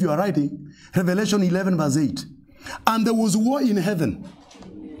down if you are writing, Revelation 11 verse 8. And there was war in heaven.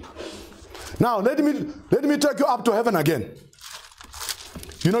 Now, let me take you up to heaven again.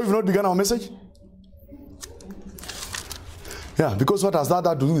 You know we've not begun our message? Yeah, because what has that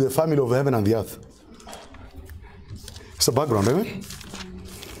to do with the family of heaven and the earth? It's a background, amen?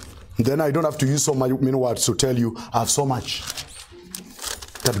 Then I don't have to use so many words to tell you I have so much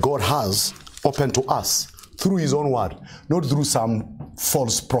that God has opened to us through his own word, not through some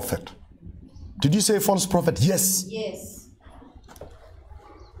false prophet. Did you say false prophet? Yes. Yes.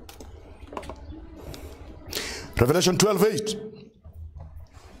 Revelation 12:8.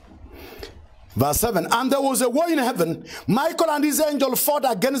 Verse 7. And there was a war in heaven. Michael and his angel fought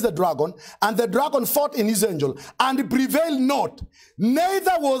against the dragon, and the dragon fought in his angel, and prevailed not.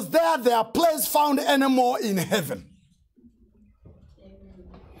 Neither was there their place found anymore in heaven.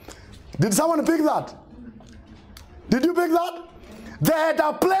 Did someone pick that? Did you pick that? They had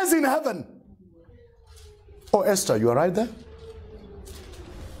a place in heaven. Oh, Esther, you are right there?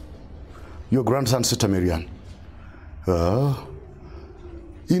 Your grandson, Sister Marianne.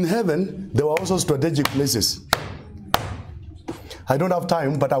 In heaven, there were also strategic places. I don't have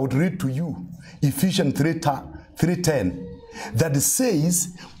time, but I would read to you Ephesians 3:10 that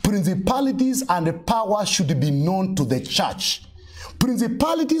says, principalities and power should be known to the church.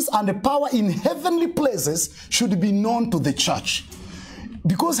 Principalities and power in heavenly places should be known to the church.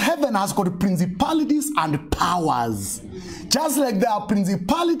 Because heaven has got principalities and powers. Just like there are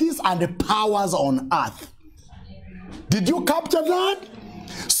principalities and powers on earth. Did you capture that?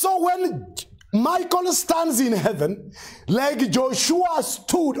 So when Michael stands in heaven, like Joshua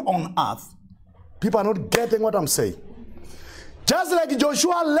stood on earth, people are not getting what I'm saying. Just like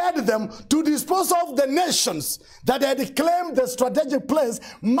Joshua led them to dispose of the nations that had claimed the strategic place,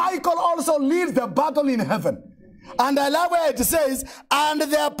 Michael also leads the battle in heaven. And I love where it says, and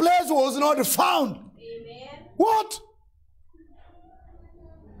their place was not found. Amen. What?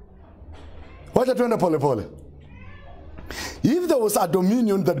 What are you doing, Pole? If there was a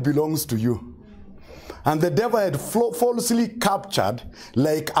dominion that belongs to you, and the devil had falsely captured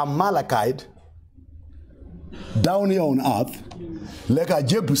like a Amalekite down here on earth, like a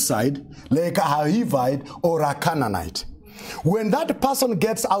Jebusite, like a Hivite, or a Canaanite, when that person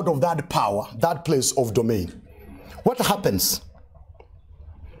gets out of that power, that place of domain, what happens?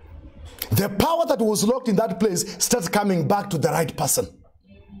 The power that was locked in that place starts coming back to the right person.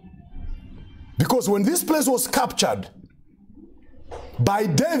 Because when this place was captured by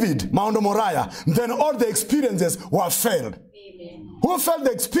David, Mount Moriah, then all the experiences were failed. Amen. Who felt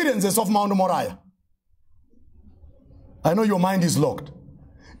the experiences of Mount Moriah? I know your mind is locked.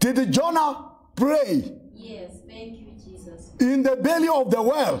 Did Jonah pray? Yes, thank you, Jesus. In the belly of the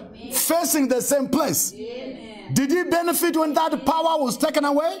well, Amen. Facing the same place? Amen. Did he benefit when that power was taken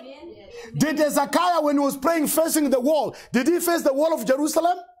away? Amen. Did Hezekiah, when he was praying facing the wall, did he face the wall of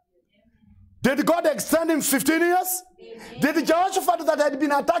Jerusalem? Did God extend him 15 years? Amen. Did Jehoshaphat, that had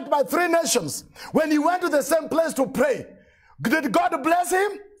been attacked by 3 nations, when he went to the same place to pray, did God bless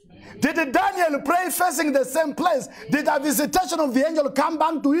him? Did Daniel pray facing the same place? Did a visitation of the angel come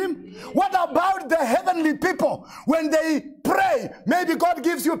back to him? What about the heavenly people? When they pray, maybe God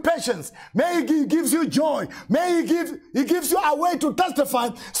gives you patience. Maybe he gives you joy. Maybe he gives you a way to testify,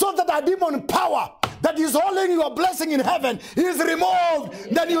 so that a demon power that is holding your blessing in heaven is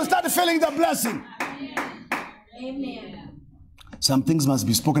removed. Then you start feeling the blessing. Amen. Some things must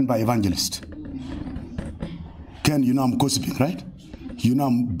be spoken by evangelists. Ken, you know I'm gossiping, right? You know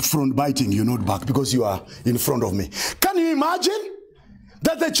I'm front biting, you not back, because you are in front of me. Can you imagine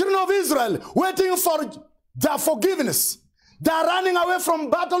that the children of Israel waiting for their forgiveness? They are running away from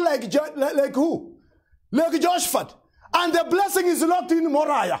battle like who? Like Joshua. And the blessing is locked in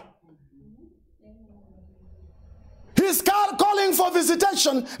Moriah. He's calling for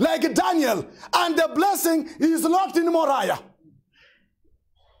visitation like Daniel. And the blessing is locked in Moriah.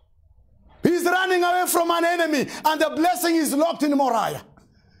 He's running away from an enemy, and the blessing is locked in Moriah.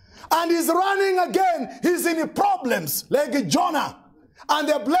 And he's running again. He's in problems like Jonah, and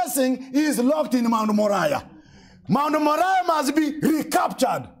the blessing is locked in Mount Moriah. Mount Moriah must be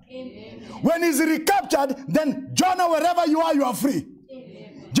recaptured. Amen. When he's recaptured, then Jonah, wherever you are free.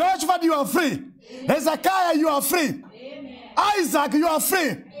 Amen. Joshua, you are free. Amen. Hezekiah, you are free. Amen. Isaac, you are free.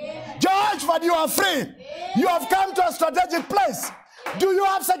 Amen. Joshua, you are free. Amen. You have come to a strategic place. Do you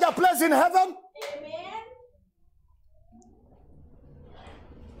have such a place in heaven? Amen.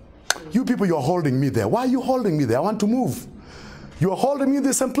 You people, you are holding me there. Why are you holding me there? I want to move. You are holding me in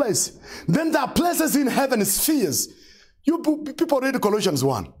the same place. Then there are places in heaven, spheres. You people read Colossians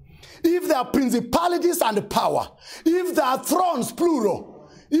 1. If there are principalities and power, if there are thrones, plural,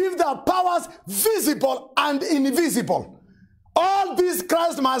 if there are powers visible and invisible, all these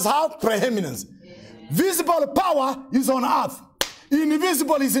Christ must have preeminence. Amen. Visible power is on earth.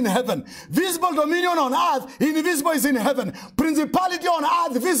 Invisible is in heaven. Visible dominion on earth, invisible is in heaven. Principality on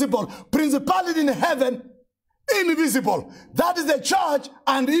earth, visible. Principality in heaven, invisible. That is the church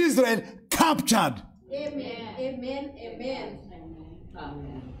and Israel captured. Amen. Amen. Amen.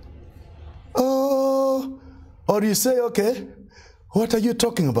 Amen. Oh, or you say, okay, what are you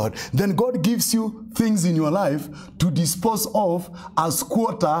talking about? Then God gives you things in your life to dispose of as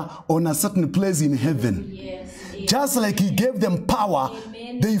quota on a certain place in heaven. Yes. Just like he gave them power,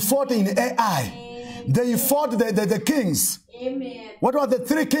 amen. They fought in AI. Amen. They fought the kings. Amen. What were the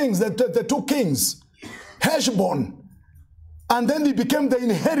three kings, the two kings? Heshbon. And then they became the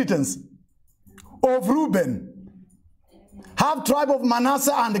inheritance of Reuben. Half tribe of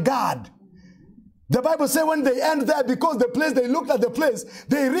Manasseh and Gad. The Bible says when they end there, because the place, they looked at the place,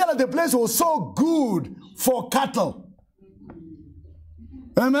 they realized the place was so good for cattle.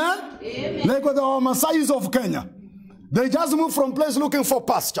 Amen? Amen. Like with the Maasais of Kenya. They just moved from place looking for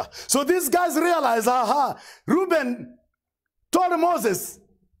pasture. So these guys realized, aha, Reuben told Moses,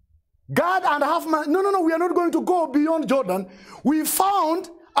 God and half man, no, we are not going to go beyond Jordan. We found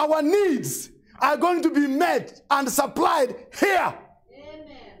our needs are going to be met and supplied here.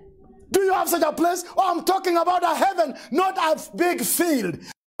 Do you have such a place? Oh, I'm talking about a heaven, not a big field.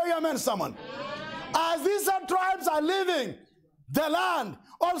 Amen, someone. As these tribes are living, the land,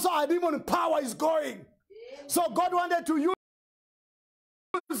 also a demon power is going. So God wanted to use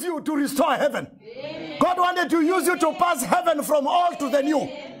you to restore heaven. God wanted to use you to pass heaven from old to the new.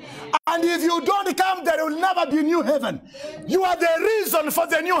 And if you don't come, there will never be new heaven. You are the reason for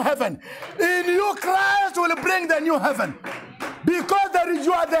the new heaven. In you, Christ will bring the new heaven. Because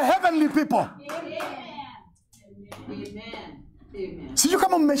you are the heavenly people. Amen. Amen. So you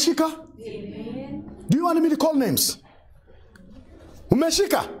come on, Meshika. Amen. Do you want me to call names?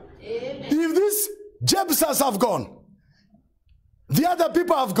 Meshika. Amen. If these Jebusites have gone, the other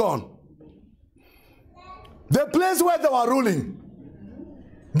people have gone, the place where they were ruling,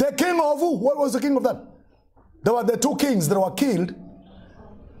 the king of who? What was the king of that? There were the two kings that were killed.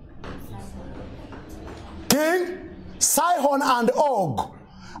 King Sihon and Og,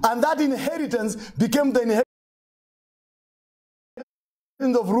 and that inheritance became the inheritance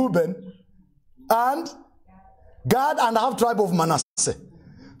of Reuben and Gad and half tribe of Manasseh.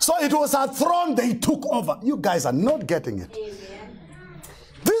 So it was a throne they took over. You guys are not getting it. Amen.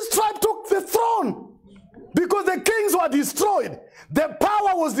 This tribe took the throne because the kings were destroyed. The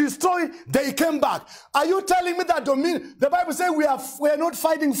power was destroyed. They came back. Are you telling me that the Bible says we are not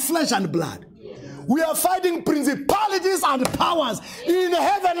fighting flesh and blood? We are fighting principalities and powers in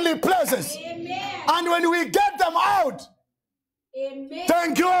heavenly places. Amen. And when we get them out, amen.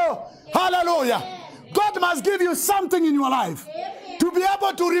 Thank you. Amen. Hallelujah. Amen. God must give you something in your life. Amen. To be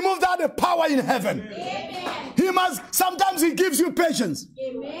able to remove that power in heaven. Amen. He must, sometimes he gives you patience.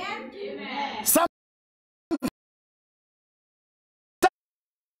 Amen. Amen.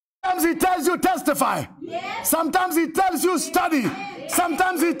 Sometimes he tells you testify. Yes. Sometimes he tells you study. Yes.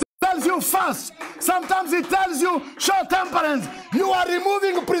 Sometimes he tells you fast. Sometimes he tells you show temperance. You are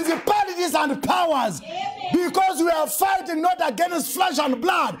removing principalities and powers. Because we are fighting not against flesh and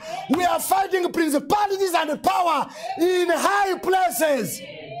blood. We are fighting principalities and power in high places.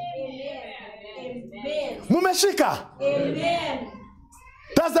 Mumeshika. Amen.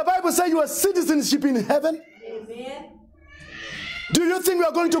 Does the Bible say your citizenship in heaven? Amen. Do you think we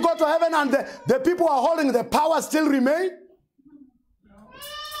are going to go to heaven and the people who are holding the power still remain?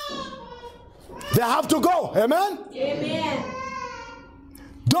 They have to go. Amen? Amen.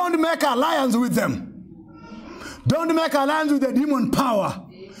 Don't make alliance with them. Don't make alliance with the demon power.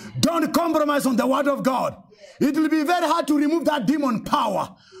 Don't compromise on the word of God. It will be very hard to remove that demon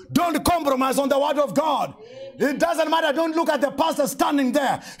power. Don't compromise on the word of God. It doesn't matter. Don't look at the pastor standing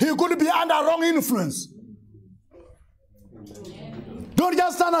there. He could be under wrong influence. Don't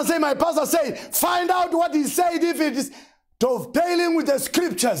just stand and say, my pastor say, find out what he said if it is dealing with the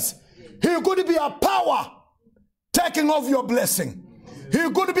scriptures. He could be a power taking off your blessing. He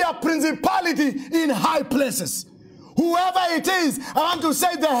could be a principality in high places. Whoever it is, I want to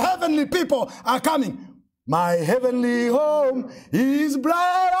say the heavenly people are coming. My heavenly home is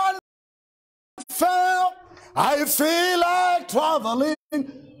bright and fair. I feel like traveling.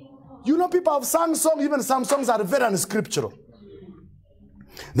 You know, people have sung songs, even some songs are very unscriptural.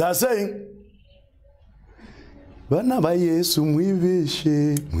 They are saying, Vana va Yesu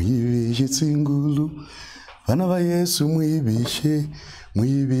muibishe, muibishe tsingulu. Vana va Yesu muibishe,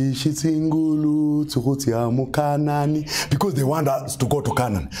 muibishe tsingulu. Tsukutia mu Kanani. Because they want us to go to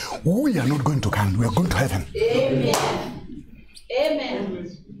Canaan. We are not going to Canaan. We are going to heaven. Amen.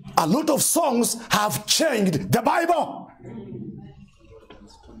 Amen. A lot of songs have changed the Bible.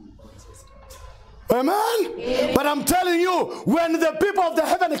 Amen? Amen. But I'm telling you, when the people of the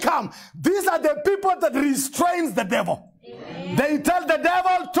heaven come, these are the people that restrains the devil. Amen. They tell the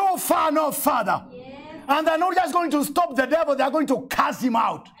devil, too far, no further. Yes. And they're not just going to stop the devil, they're going to cast him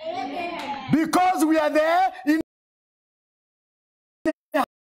out. Amen. Because we are there in the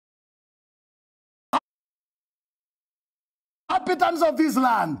inhabitants of this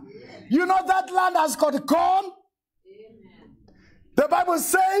land. You know that land has got corn. The Bible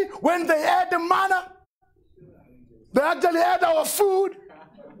says when they ate the manna, they actually ate our food.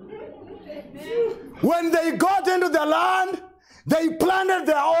 When they got into the land, they planted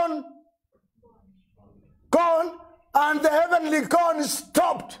their own corn, and the heavenly corn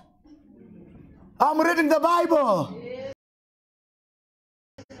stopped. I'm reading the Bible.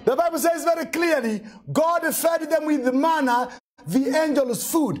 The Bible says very clearly, God fed them with the manna, the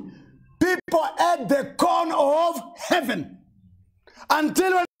angels' food. People ate the corn of heaven.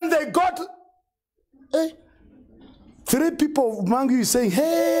 Until when they got, three people among you saying,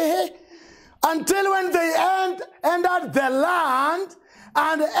 hey, until when they entered the land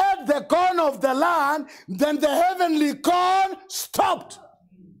and ate the corn of the land, then the heavenly corn stopped.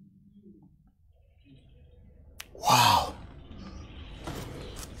 Wow.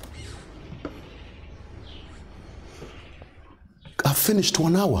 I finished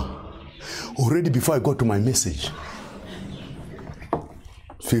 1 hour already before I got to my message.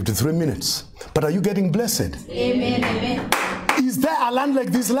 53 minutes. But are you getting blessed? Amen. Amen. Is there a land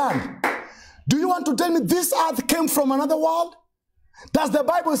like this land? Do you want to tell me this earth came from another world? Does the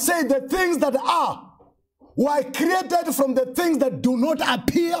Bible say the things that are were created from the things that do not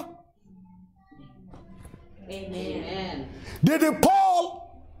appear? Amen. Did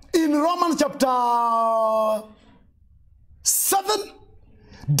Paul in Romans chapter 7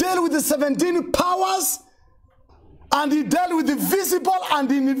 deal with the 17 powers? And he dealt with the visible and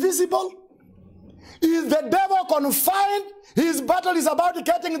the invisible? Is the devil confined? His battle is about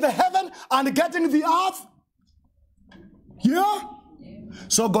getting the heaven and getting the earth? Yeah?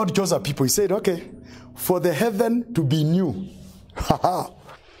 So God chose a people. He said, okay, for the heaven to be new,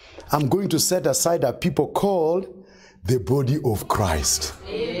 I'm going to set aside a people called the body of Christ.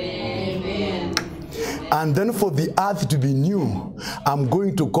 Amen. And then for the earth to be new, I'm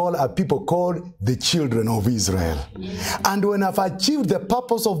going to call a people called the children of Israel. And when I've achieved the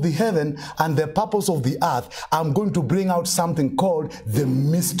purpose of the heaven and the purpose of the earth, I'm going to bring out something called the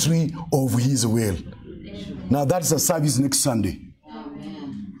mystery of his will. Now that's a service next Sunday.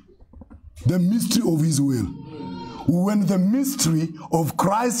 The mystery of his will. When the mystery of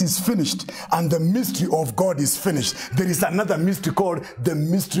Christ is finished and the mystery of God is finished, there is another mystery called the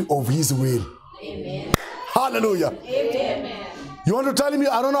mystery of his will. Amen. Hallelujah. Amen. You want to tell me,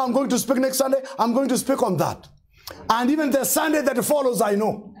 I don't know, I'm going to speak next Sunday? I'm going to speak on that. And even the Sunday that follows, I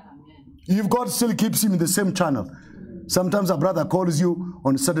know. If God still keeps him in the same channel. Sometimes a brother calls you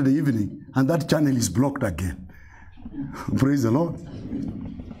on Saturday evening and that channel is blocked again. Praise the Lord.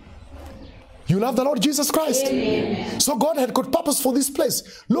 You love the Lord Jesus Christ. Amen. So God had got purpose for this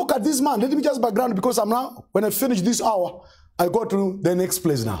place. Look at this man. Let me just background because I'm now, when I finish this hour, I go to the next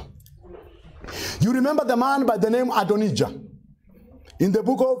place now. You remember the man by the name Adonijah. In the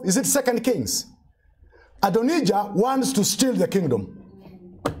book of, is it 2 Kings? Adonijah wants to steal the kingdom.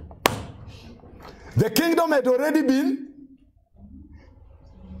 The kingdom had already been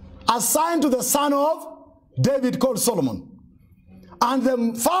assigned to the son of David called Solomon. And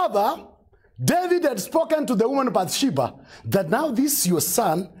the father, David, had spoken to the woman Bathsheba that now this your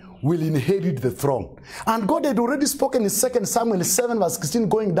son will inherit the throne. And God had already spoken in 2 Samuel 7 verse 16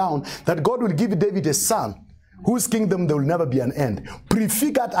 going down that God will give David a son whose kingdom there will never be an end.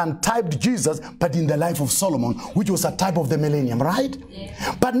 Prefigured and typed Jesus, but in the life of Solomon, which was a type of the millennium, right?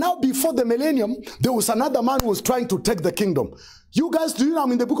 Yeah. But now before the millennium, there was another man who was trying to take the kingdom. You guys, do you know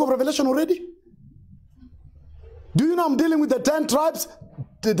I'm in the book of Revelation already? Do you know I'm dealing with the 10 tribes,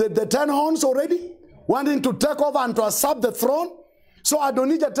 the 10 horns already? Wanting to take over and to usurp the throne? So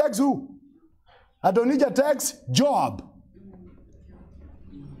Adonijah takes who? Adonijah takes Joab.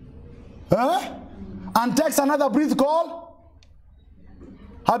 Huh? And takes another priest called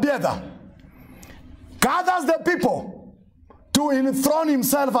Abiathar. Gathers the people to enthrone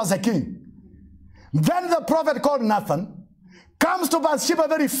himself as a king. Then the prophet called Nathan comes to Bathsheba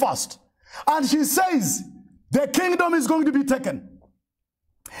very fast. And she says, the kingdom is going to be taken.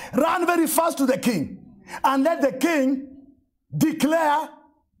 Run very fast to the king. And let the king declare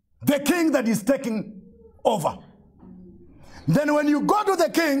the king that is taking over. Then when you go to the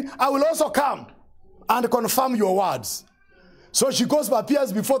king, I will also come and confirm your words. So she goes,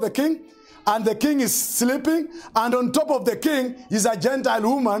 appears before the king, and the king is sleeping, and on top of the king is a Gentile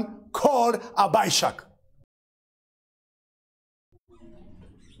woman called Abishag.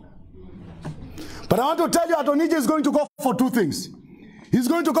 But I want to tell you, Adonijah is going to go for two things. He's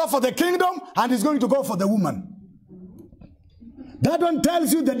going to go for the kingdom, and he's going to go for the woman. That one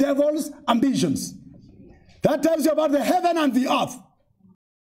tells you the devil's ambitions. That tells you about the heaven and the earth.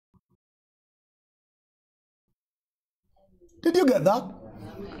 Did you get that?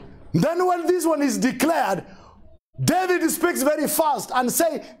 Then when this one is declared, David speaks very fast and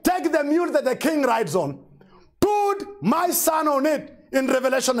say, take the mule that the king rides on. Put my son on it in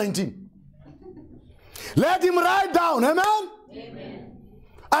Revelation 19. Let him ride down. Amen? Amen.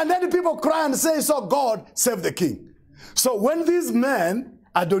 And then the people cry and say, so God save the king. So when this man,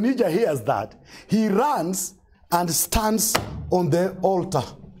 Adonijah, hears that, he runs and stands on the altar.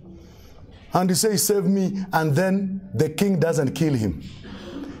 And he says, save me. And then the king doesn't kill him.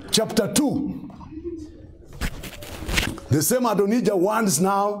 Chapter 2. The same Adonijah wants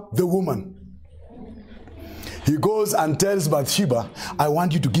now the woman. He goes and tells Bathsheba, I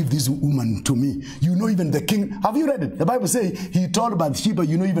want you to give this woman to me. You know even the king. Have you read it? The Bible says he told Bathsheba,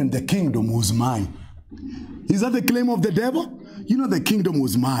 you know even the kingdom was mine. Is that the claim of the devil? You know the kingdom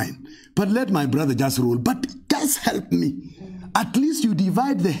was mine. But let my brother just rule. But just help me. At least you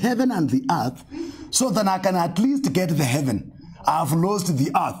divide the heaven and the earth so that I can at least get the heaven. I've lost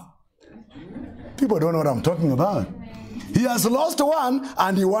the earth. People don't know what I'm talking about. He has lost one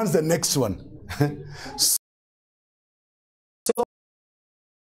and he wants the next one.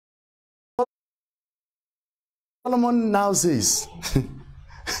 Solomon now says,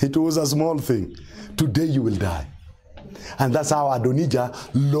 it was a small thing. Today you will die. And that's how Adonijah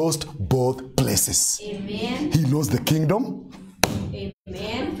lost both places. Amen. He lost the kingdom.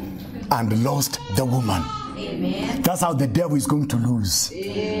 Amen. And lost the woman. Amen. That's how the devil is going to lose.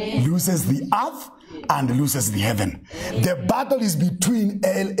 Amen. Loses the earth and loses the heaven. Amen. The battle is between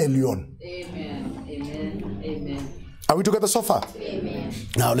El Elyon. Amen. Amen. Amen. Are we together so far? Amen.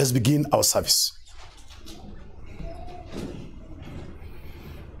 Now let's begin our service.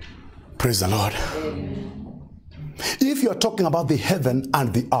 Praise the Lord. Amen. If you're talking about the heaven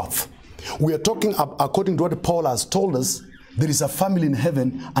and the earth, we are talking according to what Paul has told us, there is a family in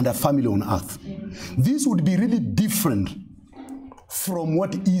heaven and a family on earth. This would be really different from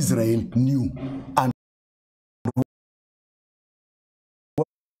what Israel knew and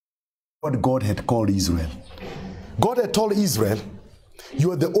what God had called Israel. God had told Israel,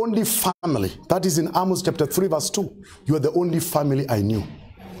 you are the only family. That is in Amos chapter 3 verse 2. You are the only family I knew.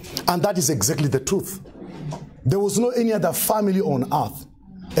 And that is exactly the truth. There was no any other family on earth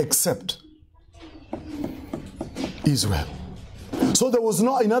except Israel. So there was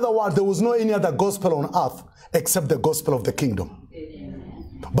no, in other words, there was no any other gospel on earth except the gospel of the kingdom.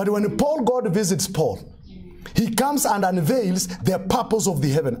 But when God visits Paul, he comes and unveils the purpose of the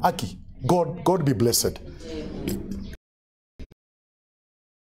heaven. Aki, God be blessed.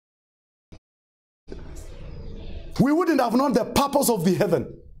 We wouldn't have known the purpose of the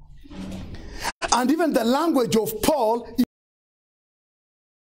heaven. And even the language of Paul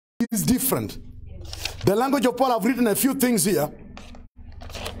is different. The language of Paul, I've written a few things here.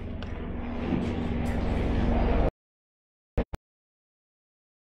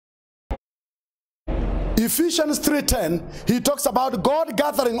 Ephesians 3:10, he talks about God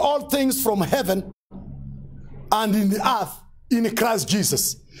gathering all things from heaven and in the earth in Christ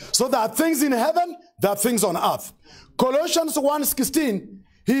Jesus. So there are things in heaven, there are things on earth. Colossians 1:16,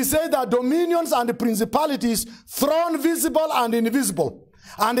 he said that dominions and principalities, thrones visible and invisible,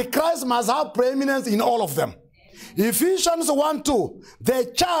 and Christ must have preeminence in all of them. Ephesians 1:2,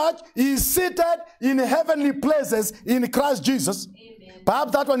 the church is seated in heavenly places in Christ Jesus. Amen.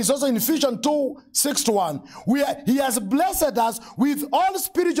 Perhaps that one is also in Ephesians 2:6-1, where he has blessed us with all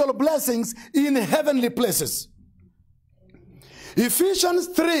spiritual blessings in heavenly places. Ephesians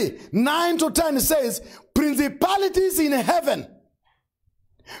 3:9-10 says, principalities in heaven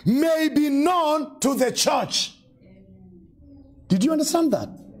may be known to the church. Did you understand that?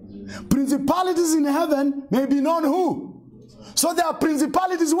 Principalities in heaven may be known who? So there are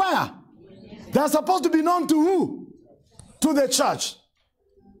principalities where? They are supposed to be known to who? To the church.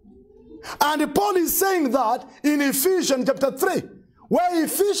 And Paul is saying that in Ephesians chapter 3, where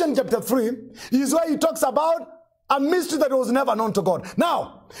Ephesians chapter 3 is where he talks about a mystery that was never known to God.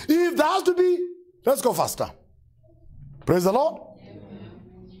 Now, if there has to be, let's go faster. Praise the Lord.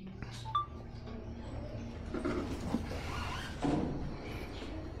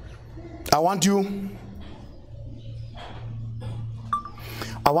 I want you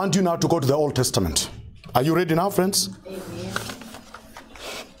now to go to the Old Testament. Are you ready now, friends? Amen.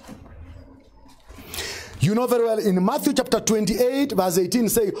 You know very well in Matthew chapter 28 verse 18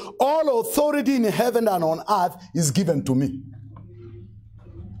 say, all authority in heaven and on earth is given to me.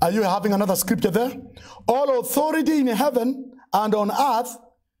 Are you having another scripture there? All authority in heaven and on earth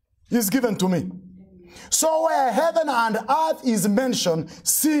is given to me. So where heaven and earth is mentioned,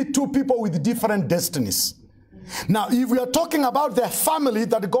 see two people with different destinies. Now, if we are talking about the family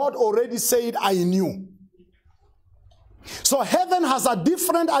that God already said, I knew. So heaven has a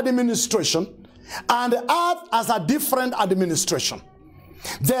different administration and earth has a different administration.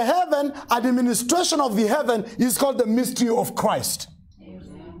 The heaven, administration of the heaven is called the mystery of Christ.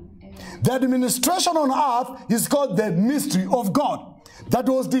 The administration on earth is called the mystery of God that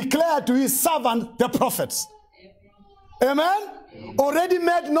was declared to his servant, the prophets. Amen? Already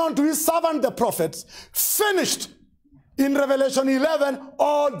made known to his servant, the prophets, finished in Revelation 11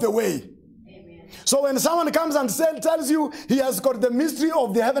 all the way. Amen. So when someone comes and tells you he has got the mystery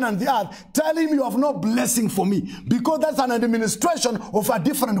of the heaven and the earth, tell him you have no blessing for me, because that's an administration of a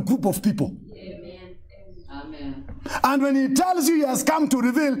different group of people. Amen. Amen. And when he tells you he has come to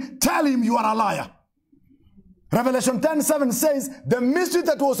reveal, tell him you are a liar. Revelation 10:7 says, the mystery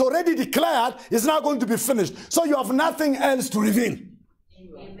that was already declared is now going to be finished. So you have nothing else to reveal.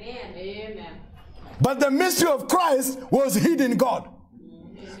 Amen. Amen. But the mystery of Christ was hid in God.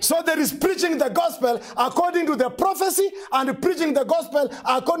 So there is preaching the gospel according to the prophecy and preaching the gospel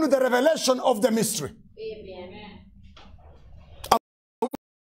according to the revelation of the mystery. Amen. Are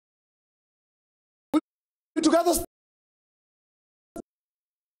we together?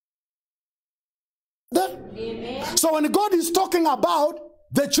 Amen. So when God is talking about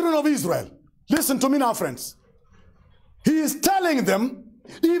the children of Israel, listen to me now, friends. He is telling them,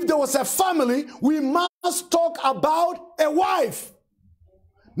 if there was a family, we must talk about a wife.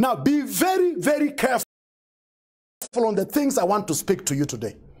 Now be very, very careful on the things I want to speak to you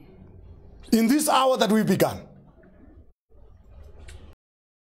today. In this hour that we began.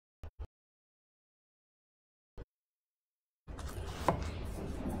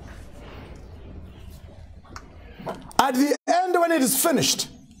 At the end, when it is finished,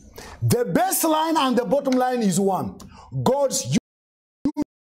 the baseline and the bottom line is one. God's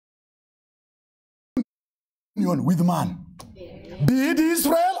union with man. Be it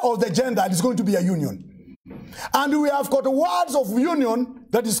Israel or the Gentile, it's going to be a union. And we have got words of union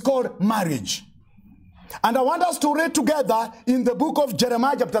that is called marriage. And I want us to read together in the book of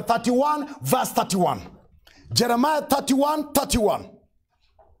Jeremiah chapter 31, verse 31. Jeremiah 31:31.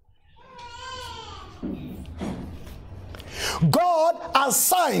 God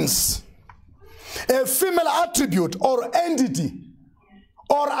assigns a female attribute or entity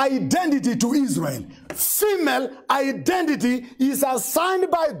or identity to Israel. Female identity is assigned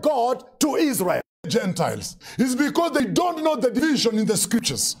by God to Israel. Gentiles. It's because they don't know the division in the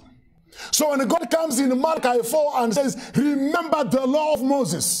scriptures. So when God comes in Malachi 4 and says, remember the law of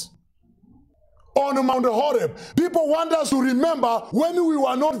Moses on Mount Horeb, people want us to remember when we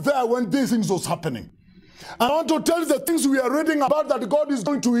were not there when these things was happening. I want to tell you the things we are reading about that God is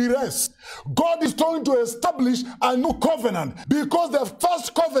going to erase. God is going to establish a new covenant because the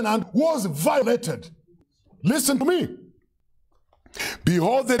first covenant was violated. Listen to me.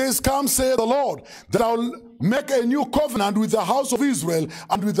 Behold, the days come, saith the Lord, that I will make a new covenant with the house of Israel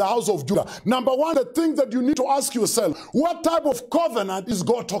and with the house of Judah. Number one, the thing that you need to ask yourself, what type of covenant is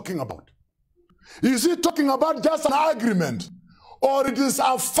God talking about? Is he talking about just an agreement? Or it is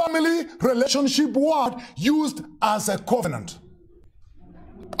a family relationship word used as a covenant?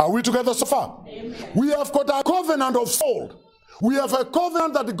 Are we together so far? Amen. We have got a covenant of salt. We have a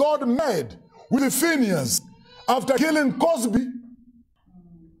covenant that God made with Phineas after killing Cosby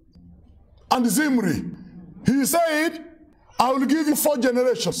and Zimri. He said, I will give you 4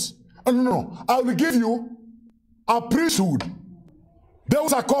 generations. No, I will give you a priesthood. There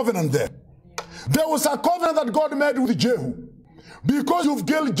was a covenant there. There was a covenant that God made with Jehu. Because you've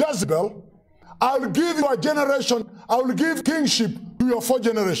killed Jezebel, I will give you a generation, I will give kingship to your 4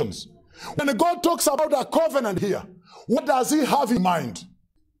 generations. When God talks about a covenant here, what does he have in mind?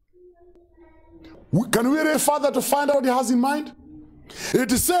 Can we read further to find out what he has in mind?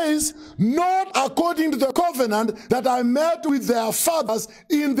 It says, not according to the covenant that I made with their fathers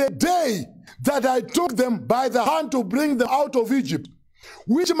in the day that I took them by the hand to bring them out of Egypt,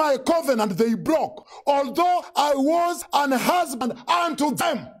 which my covenant they broke, although I was an husband unto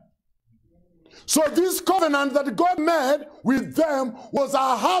them. So this covenant that God made with them was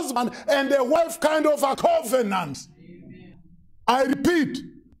a husband and a wife kind of a covenant. Amen. I repeat,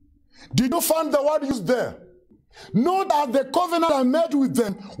 did you find the word used there? Not that the covenant I made with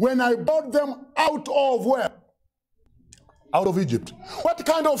them when I brought them out of where? Out of Egypt. What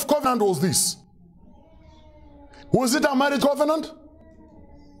kind of covenant was this? Was it a marriage covenant?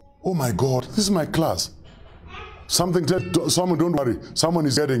 Oh my God, this is my class. Someone, don't worry, someone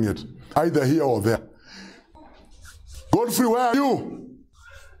is getting it. Either here or there. Godfrey, where are you?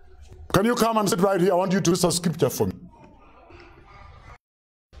 Can you come and sit right here? I want you to read a scripture for me.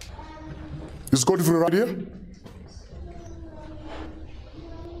 Is Godfrey right here?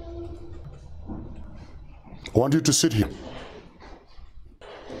 I want you to sit here.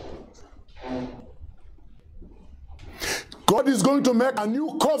 God is going to make a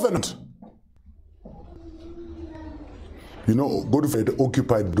new covenant. You know, Godfrey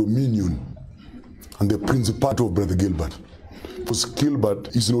occupied dominion and the principality of Brother Gilbert. Because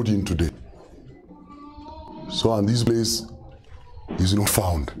Gilbert is not in today. So, and this place is not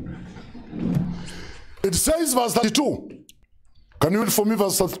found. It says, verse 32. Can you read for me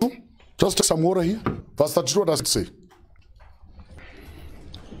verse 32? Just take some water here. Verse 32, what does it say?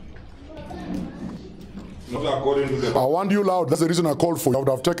 Not according to the... I want you loud. That's the reason I called for you. I would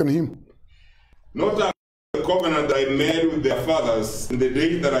have taken him. Not according to the covenant that I made with their fathers in the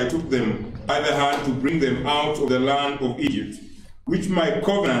day that I took them by the hand to bring them out of the land of Egypt, which my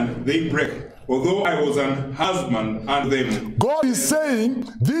covenant they break, although I was an husband unto them. God is saying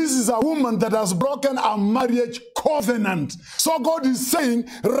this is a woman that has broken a marriage covenant. So God is saying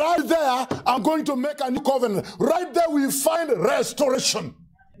right there, I'm going to make a new covenant. Right there we find restoration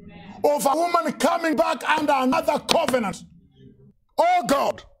of a woman coming back under another covenant. Oh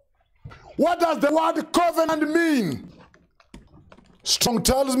God, what does the word covenant mean? Strong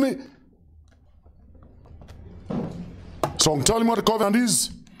tells me. Strong, tell me what a covenant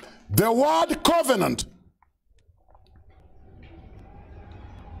is. The word covenant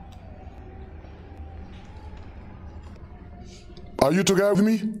are you together with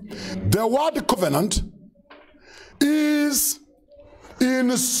me? The word covenant is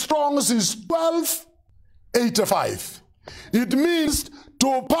in Strong's is 1285. It means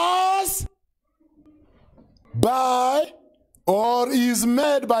to pass by or is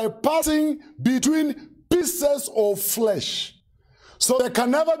made by passing between pieces of flesh. So there can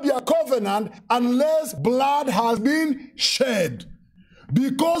never be a covenant unless blood has been shed.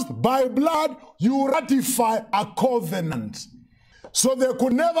 Because by blood you ratify a covenant. So there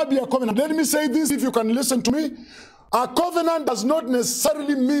could never be a covenant. Let me say this if you can listen to me. A covenant does not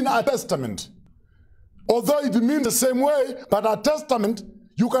necessarily mean a testament. Although it means the same way, but a testament,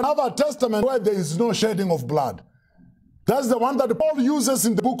 you can have a testament where there is no shedding of blood. That's the one that Paul uses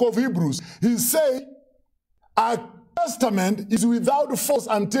in the book of Hebrews. He says, a testament is without force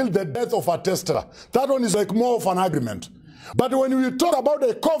until the death of a testator. That one is like more of an agreement. But when we talk about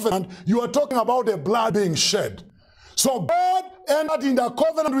a covenant, you are talking about the blood being shed. So God entered in the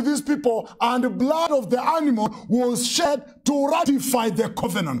covenant with these people, and the blood of the animal was shed to ratify the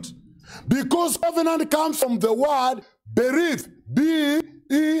covenant. Because covenant comes from the word berith,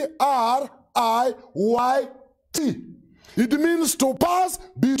 B-E-R-I-Y-T. It means to pass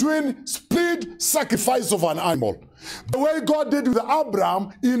between split sacrifice of an animal. The way God did with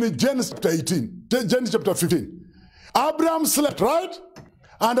Abraham in Genesis chapter 18, Genesis chapter 15. Abraham slept, right?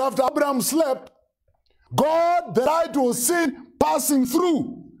 And after Abraham slept, God, the light was seen passing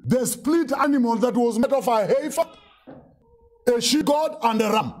through the split animal that was made of a heifer, a she-goat, and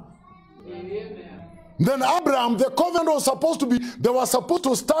a ram. Then Abraham, the covenant was supposed to be, they were supposed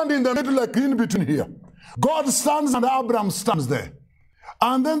to stand in the middle, like in between here. God stands and Abraham stands there.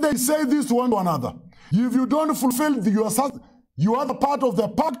 And then they say this one to another. If you don't fulfill your other part of the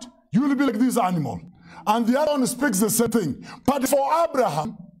pact, you will be like this animal. And the other one speaks the same thing. But for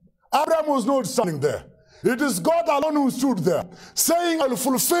Abraham, Abraham was not standing there. It is God alone who stood there, saying, I will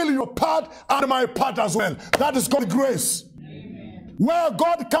fulfill your part and my part as well. That is God's grace. Amen. Where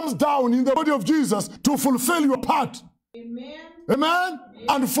God comes down in the body of Jesus to fulfill your part. Amen. Amen?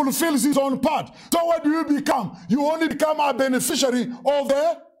 And fulfills his own part. So what do you become? You only become a beneficiary of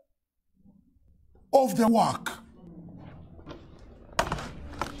the work.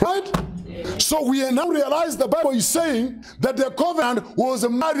 Right? So we now realize the Bible is saying that the covenant was a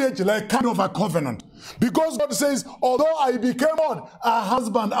marriage, like kind of a covenant. Because God says, although I became a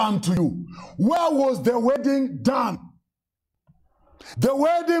husband unto you. Where was the wedding done? The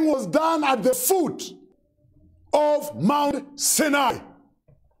wedding was done at the foot of Mount Sinai.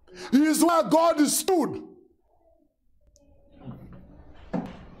 It is where God stood.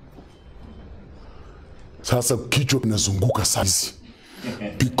 Sasa kichwa kinazunguka saizi.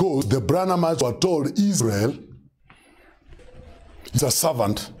 Because the Branhamites were told Israel is a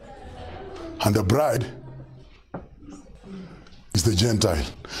servant and the bride is the Gentile.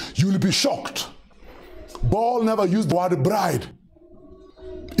 You will be shocked. Paul never used the word bride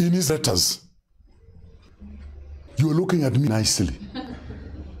in his letters. You are looking at me nicely.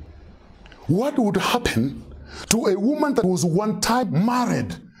 What would happen to a woman that was one time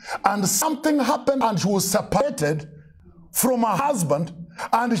married and something happened and she was separated from her husband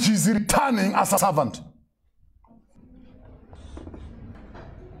and she's returning as a servant?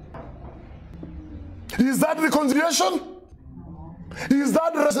 Is that reconciliation? Is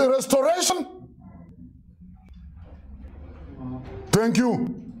that restoration? Thank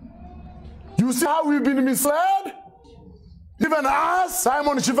you. You see how we've been misled? Even us,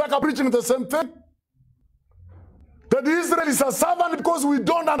 Simon Shiveka preaching the same thing. That Israel is a servant because we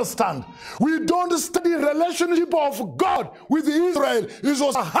don't understand. We don't study the relationship of God with Israel. It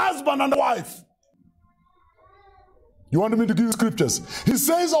was a husband and a wife. You want me to give you scriptures? He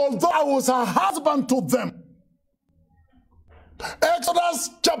says, although I was a husband to them. Exodus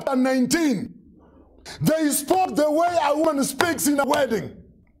chapter 19. They spoke the way a woman speaks in a wedding.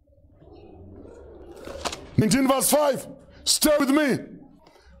 19 verse 5. Stay with me.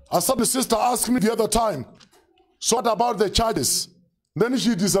 A certain sister asked me the other time, so what about the charges? Then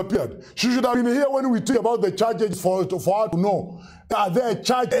she disappeared. She should have been here when we talk about the charges for her to know. Are there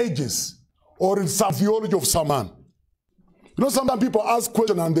charge ages? Or is some theology of some man? You know, sometimes people ask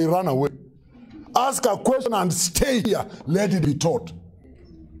questions and they run away. Ask a question and stay here. Let it be taught.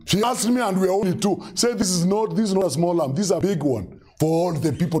 She asked me and we are only two. Say this is not a small lamb. This is a big one for all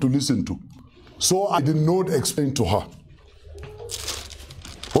the people to listen to. So I did not explain to her.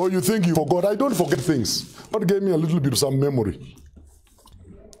 Oh, you think you forgot? I don't forget things. God gave me a little bit of some memory.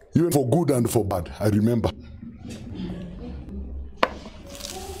 Even for good and for bad, I remember.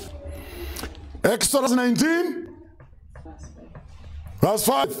 Exodus 19, verse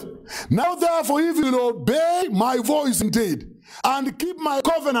 5. Now therefore, if you will obey my voice indeed, and keep my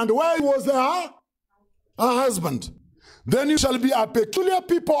covenant, where he was there, a husband, then you shall be a peculiar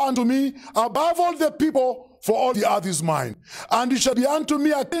people unto me, above all the people, for all the earth is mine. And you shall be unto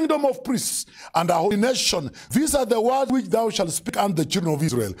me a kingdom of priests and a holy nation. These are the words which thou shalt speak unto the children of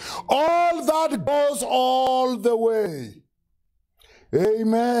Israel. All that goes all the way.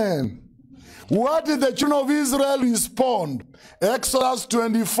 Amen. What did the children of Israel respond? Exodus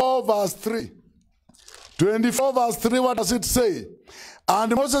 24 verse 3. 24 verse 3, what does it say?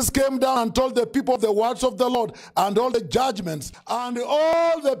 And Moses came down and told the people the words of the Lord and all the judgments. And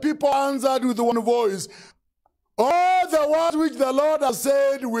all the people answered with one voice, all the words which the Lord has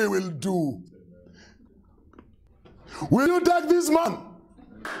said we will do. Will you take this man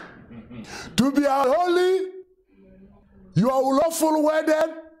to be a holy, your lawful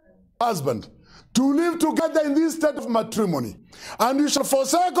wedded husband, to live together in this state of matrimony, and you shall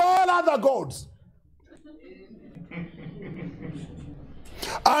forsake all other gods?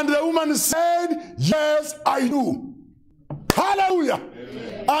 And the woman said, yes, I do. Hallelujah.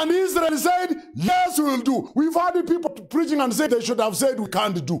 Amen. And Israel said, yes, we will do. We've heard people preaching and say they should have said we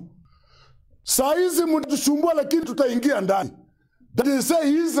can't do. Saizi mtusumbua lakini tutaingia ndani. That they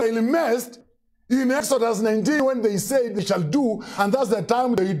say Israel messed in Exodus 19 when they said they shall do, and that's the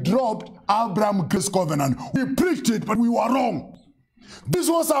time they dropped Abraham's covenant. We preached it, but we were wrong. This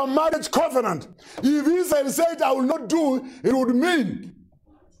was a marriage covenant. If Israel said, I will not do, it would mean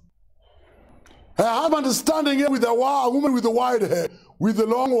a husband standing here with a woman with the white hair, with the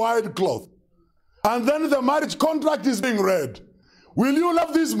long white cloth. And then the marriage contract is being read. Will you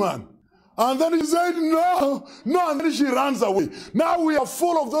love this man? And then he said, no, no, and then she runs away. Now we are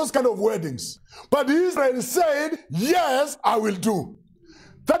full of those kind of weddings. But Israel said, yes, I will do.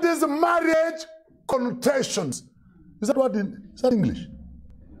 That is marriage connotations. Is that English?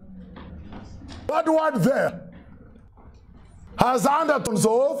 That word there has undertones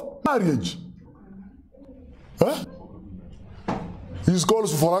of marriage. Huh? He's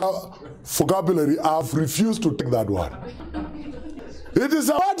called for vocabulary. I've refused to take that word. It is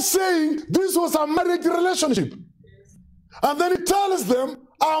about saying this was a marriage relationship. And then he tells them,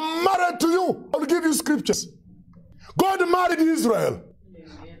 I'm married to you. I'll give you scriptures. God married Israel.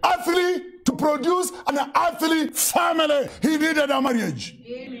 Earthly, to produce an earthly family, he needed a marriage.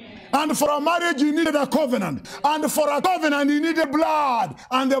 And for a marriage, he needed a covenant. And for a covenant, he needed blood.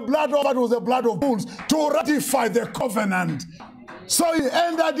 And the blood of that was the blood of bulls to ratify the covenant. So he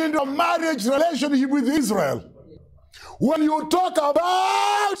entered into a marriage relationship with Israel. When you talk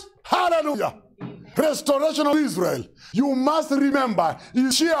about, hallelujah, restoration of Israel, you must remember,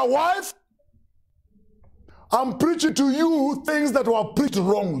 is she a wife? I'm preaching to you things that were preached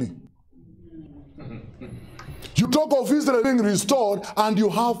wrongly. You talk of Israel being restored, and you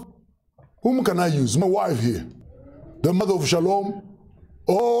have, whom can I use? My wife here, the mother of Shalom,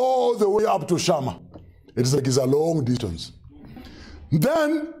 all the way up to Shammah. It's like it's a long distance.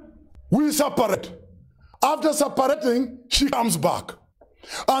 Then we separate. After separating, she comes back.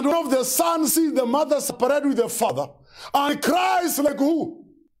 And one of the sons sees the mother separate with the father and cries like who?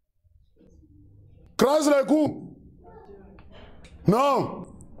 Cries like who?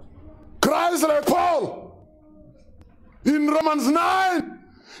 No. Cries like Paul. In Romans 9,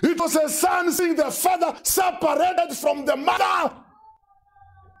 it was a son seeing the father separated from the mother.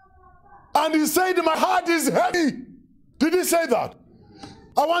 And he said, my heart is heavy. Did he say that?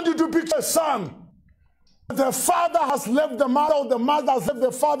 I want you to picture a son. The father has left the mother, or the mother has left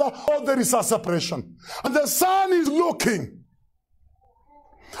the father, or there is a separation. And the son is looking.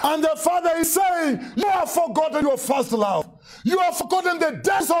 And the father is saying, you have forgotten your first love. You have forgotten the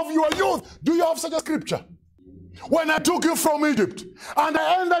days of your youth. Do you have such a scripture? When I took you from Egypt, and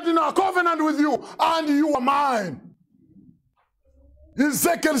I entered in a covenant with you, and you were mine.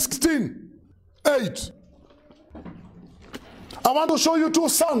 Ezekiel 16:8. I want to show you two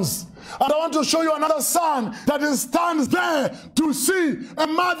sons. And I want to show you another son that stands there to see a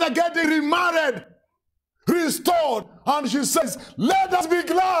mother getting remarried, restored. And she says, let us be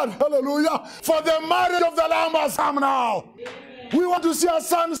glad, hallelujah, for the marriage of the Lamb has come now. Amen. We want to see a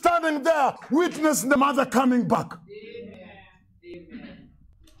son standing there, witnessing the mother coming back. Amen.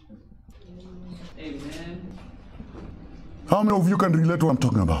 Amen. How many of you can relate to what I'm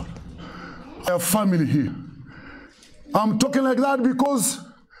talking about? I have family here. I'm talking like that because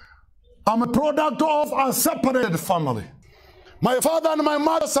I'm a product of a separated family. My father and my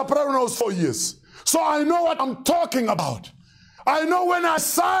mother separated when I was 4 years. So I know what I'm talking about. I know when a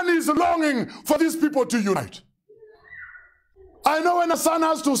son is longing for these people to unite. I know when a son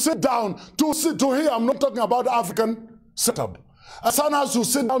has to sit down to hear, I'm not talking about African setup. A son has to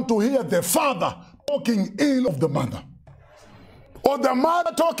sit down to hear the father talking ill of the mother. Or the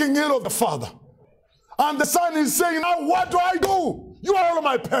mother talking ill of the father. And the son is saying, now what do I do? You are all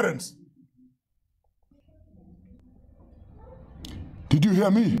my parents. Did you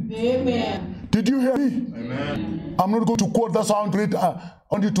hear me? Amen. Did you hear me? Amen. I'm not going to quote, that's how I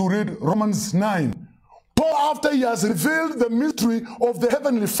want you to read Romans 9. Paul, after he has revealed the mystery of the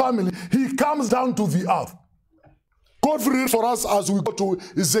heavenly family, he comes down to the earth. God read for us as we go to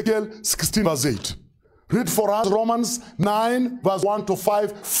Ezekiel 16 verse 8. Read for us Romans 9 verse 1 to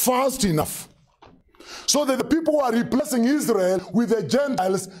 5 fast enough. So that the people who are replacing Israel with the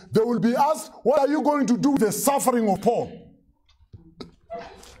Gentiles, they will be asked, what are you going to do with the suffering of Paul?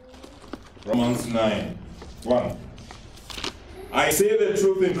 Romans 9, 1. I say the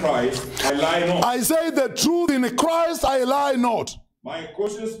truth in Christ, I lie not. I say the truth in Christ, I lie not. My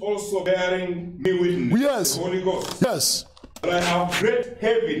conscience also bearing me witness. Yes. The Holy Ghost. Yes. But I have great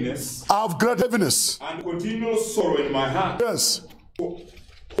heaviness. I have great heaviness. And continual sorrow in my heart. Yes.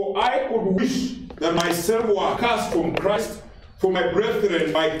 For I could wish that myself were cast from Christ for my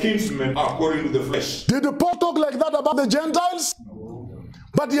brethren, my kinsmen, according to the flesh. Did Paul talk like that about the Gentiles? No.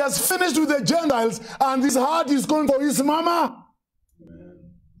 But he has finished with the Gentiles, and his heart is going for his mama.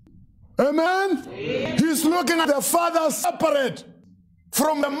 Amen? Amen? He's looking at the father separate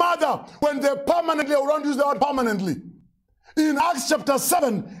from the mother when they permanently, I don't use the word permanently. In Acts chapter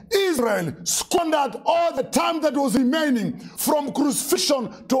 7, Israel squandered all the time that was remaining from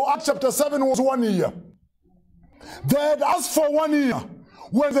crucifixion to Acts chapter 7 was 1 year. They had asked for 1 year.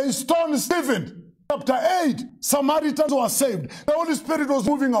 When they stoned Stephen, chapter 8, Samaritans were saved. The Holy Spirit was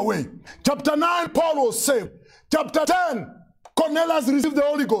moving away. Chapter 9, Paul was saved. Chapter 10, Cornelius received the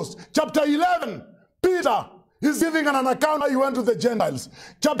Holy Ghost. Chapter 11, Peter is giving an account how he went to the Gentiles.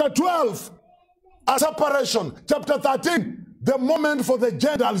 Chapter 12, a separation. Chapter 13, the moment for the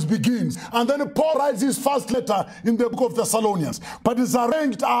Gentiles begins. And then Paul writes his first letter in the book of Thessalonians. But it's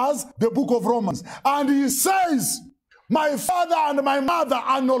arranged as the book of Romans. And he says, my father and my mother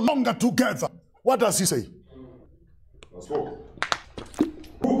are no longer together. What does he say? Verse 4.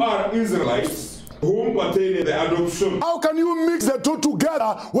 Who are Israelites, whom pertain the adoption? How can you mix the two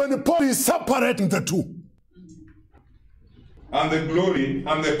together when Paul is separating the two? And the glory,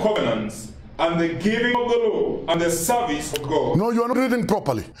 and the covenants, and the giving of the law, and the service of God. No, you are not reading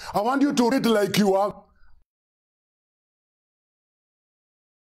properly. I want you to read like you are.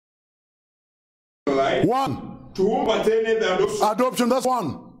 Like, 1. To whom pertain the adoption? Adoption, that's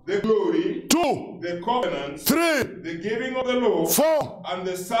 1. The glory, 2. the covenants, 3. the giving of the law, 4. and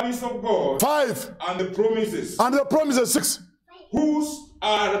the service of God, 5. and the promises. And the promises, 6. Whose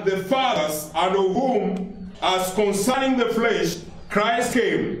are the fathers, and of whom, as concerning the flesh, Christ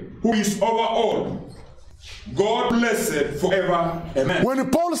came, who is over all. God blessed forever. Amen. When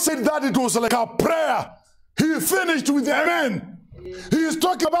Paul said that, it was like a prayer. He finished with amen. He is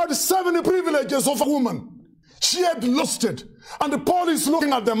talking about 7 privileges of a woman. She had lost it. And Paul is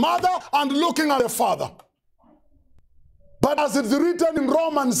looking at the mother and looking at the father. But as it's written in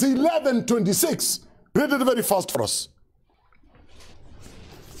Romans 11:26, read it very fast for us.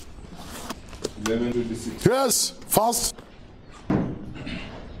 11:26. Yes, fast.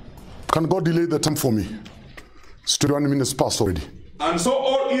 Can God delay the time for me? It's 21 minutes past already. And so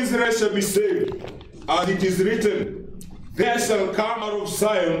all Israel shall be saved, as it is written, there shall come out of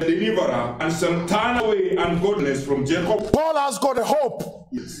Zion a deliverer, and shall turn away ungodliness from Jacob. Paul has got a hope.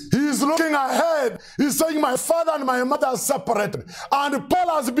 Yes. He is looking ahead. He's saying, my father and my mother are separated. And Paul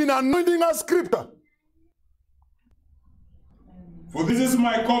has been anointing a scripture. For this is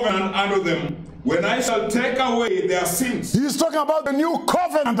my covenant unto them, when I shall take away their sins. He's talking about the new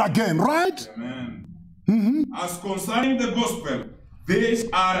covenant again, right? Amen. As concerning the gospel, these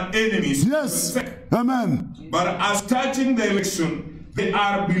are enemies. Yes. Amen. But as touching the election, they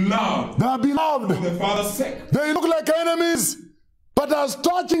are beloved. They are beloved. For the Father's sake. They look like enemies, but as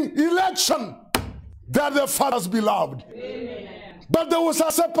touching election, they are the Father's beloved. Amen. But there was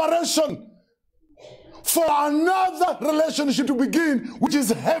a separation for another relationship to begin, which is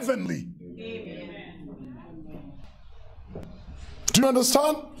heavenly. Amen. Do you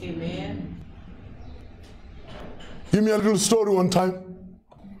understand? Amen. Give me a little story one time.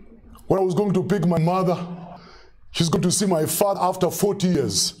 When I was going to pick my mother, she's going to see my father after 40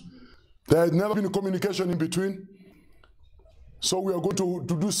 years. There had never been a communication in between. So we are going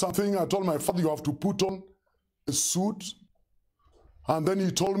to do something. I told my father, you have to put on a suit. And then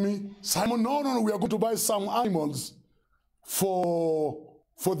he told me, Simon, no, we are going to buy some animals for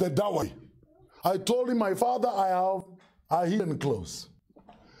the dowry. I told him, my father, I have a hidden clothes.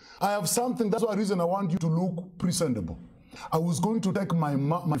 I have something, that's the reason I want you to look presentable. I was going to take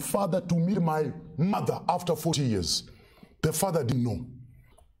my father to meet my mother after 40 years. The father didn't know.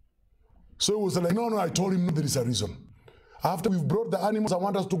 So he was like, no, I told him, no, there is a reason. After we've brought the animals, I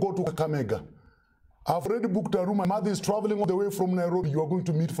want us to go to Kakamega. I've already booked a room. My mother is traveling all the way from Nairobi. You are going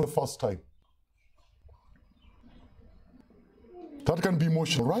to meet for the first time. That can be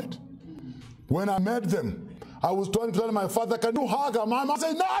emotional, right? When I met them, I was trying to tell my father, can you hug her? My mom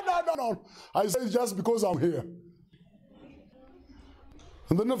said, no. I said, just because I'm here.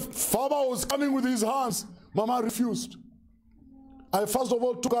 And then the father was coming with his hands. Mama refused. I first of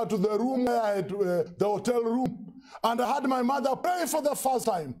all took her to the room where I had the hotel room. And I had my mother pray for the first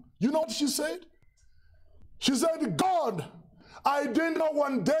time. You know what she said? She said, God, I didn't know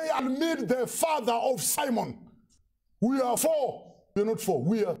one day I'll meet the father of Simon. We are 4. We're not 4.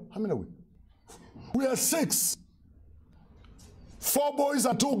 We are, how many are we? We are 6. 4 boys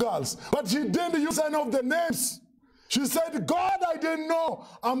and 2 girls. But she didn't use any of the names. She said, God, I didn't know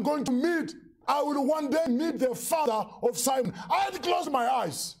I'm going to meet. I will one day meet the father of Simon. I had to close my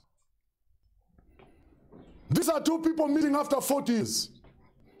eyes. These are 2 people meeting after 40 years.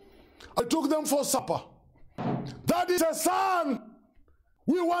 I took them for supper. That is a son.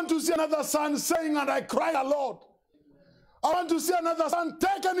 We want to see another son saying, and I cried a lot. I want to see another son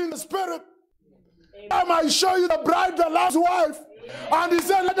taken in the spirit. I might show you the bride, the last wife. And he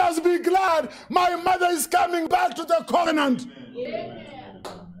said, let us be glad my mother is coming back to the covenant.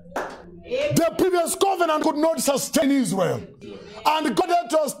 The previous covenant could not sustain Israel. And God had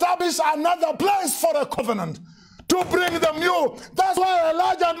to establish another place for a covenant to bring them new. That's why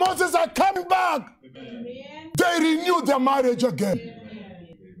Elijah and Moses are coming back. Amen. They renew their marriage again.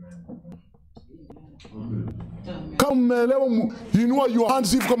 Come, you know your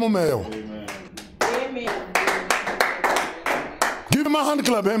hands if come on. Amen. Give him a hand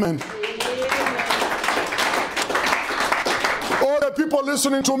clap, amen. All the people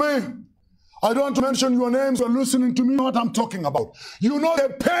listening to me, I don't want to mention your names, you're listening to me, what I'm talking about. You know the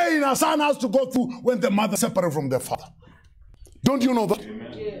pain a son has to go through when the mother separates from their father. Don't you know that?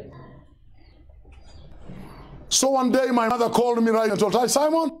 Amen. So one day my mother called me right and told me,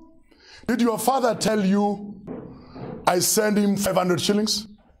 Simon, did your father tell you I sent him 500 shillings?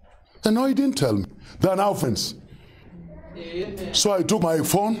 And no, he didn't tell me. They are now friends. Amen. So I took my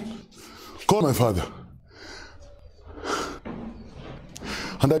phone, called my father.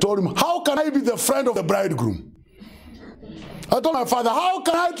 And I told him, how can I be the friend of the bridegroom? I told my father, how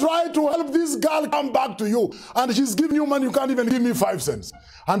can I try to help this girl come back to you? And she's giving you money, you can't even give me 5 cents.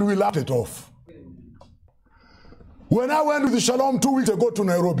 And we laughed it off. When I went with the Shalom 2 weeks ago to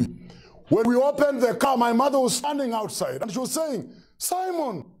Nairobi, when we opened the car, my mother was standing outside. And she was saying,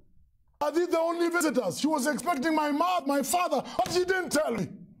 Simon, are these the only visitors? She was expecting my mom, my father, but she didn't tell me.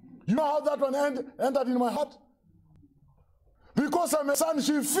 You know how that one entered in my heart? Because I'm a son,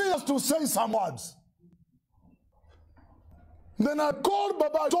 she fears to say some words. Then I called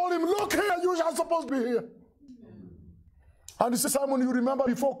Baba, I told him, look here, you are supposed to be here. And he said, Simon, you remember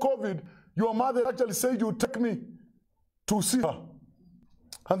before COVID, your mother actually said you take me to see her.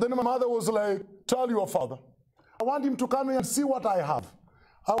 And then my mother was like, tell your father, I want him to come here and see what I have.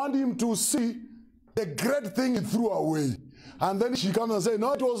 I want him to see the great thing he threw away. And then she comes and says,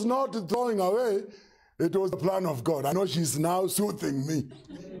 no, it was not throwing away. It was the plan of God. I know she's now soothing me.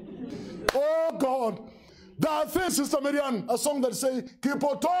 Oh God. There are things, Sister Marianne, a song that says,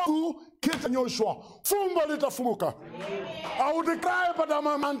 Kipotoku kitanyoshwa, fumba litafumuka. I would cry, but I'm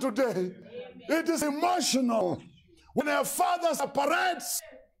a man today. Amen. It is emotional when a father separates.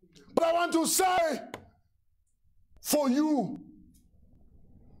 But I want to say, for you,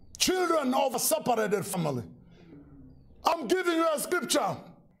 children of a separated family, I'm giving you a scripture.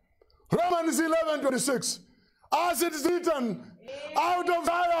 Romans 11:26. As it is written, out of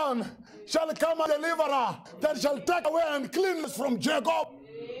Zion shall come a deliverer that shall take away uncleanness from Jacob.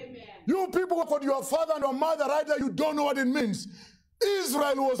 Amen. You people who called your father and your mother right there, you don't know what it means.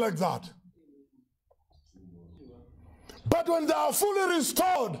 Israel was like that. But when they are fully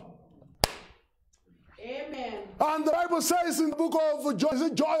restored, amen. And the Bible says in the book of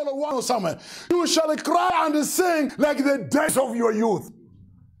Joel or 1 or somewhere, you shall cry and sing like the days of your youth.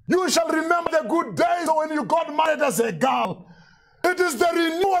 You shall remember the good days when you got married as a girl. It is the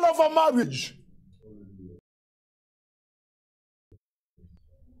renewal of a marriage.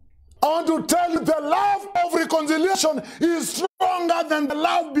 I want to tell you, the love of reconciliation is stronger than the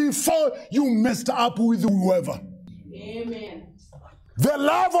love before you messed up with whoever. Amen. The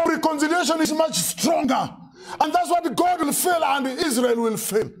love of reconciliation is much stronger. And that's what God will feel and Israel will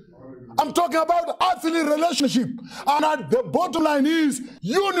feel. I'm talking about earthly relationship. And at the bottom line is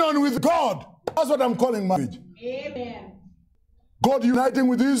union with God. That's what I'm calling marriage. Amen. God uniting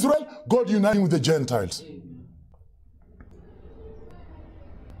with Israel, God uniting with the Gentiles.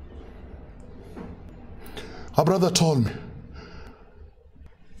 A brother told me,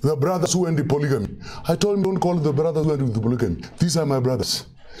 the brothers who went into polygamy. I told him, don't call the brothers who went into polygamy. These are my brothers.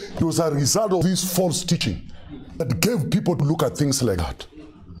 It was a result of this false teaching that gave people to look at things like that.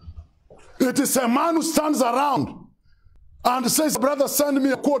 It is a man who stands around and says, brother, send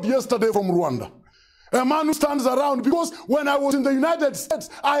me a quote yesterday from Rwanda. A man who stands around, because when I was in the United States,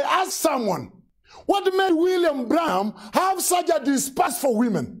 I asked someone, what made William Branham have such a disgust for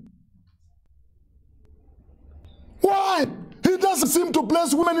women? Why? He doesn't seem to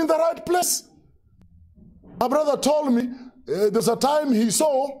place women in the right place. A brother told me, there's a time he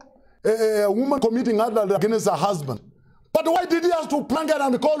saw a woman committing adultery against her husband. But why did he have to plank it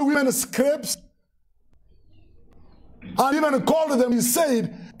and call women scrapes? And even called them, he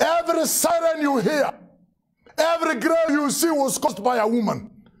said, every siren you hear, every grave you see was caused by a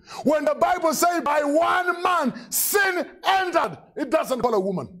woman. When the Bible says by one man sin entered, it doesn't call a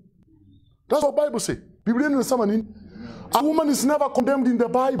woman. That's what the Bible says. A woman is never condemned in the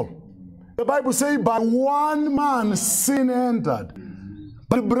Bible. The Bible says by one man sin entered.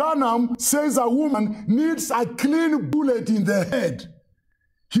 But Branham says a woman needs a clean bullet in the head.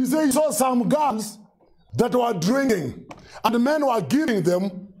 He says he saw some girls that were drinking, and the men were giving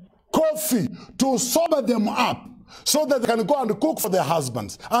them coffee to sober them up so that they can go and cook for their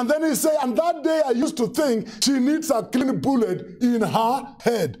husbands. And then he said, and that day I used to think she needs a clean bullet in her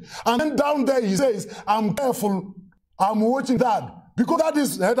head. And then down there he says, I'm careful, I'm watching that, because that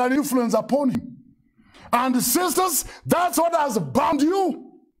has had an influence upon him. And sisters, that's what has bound you.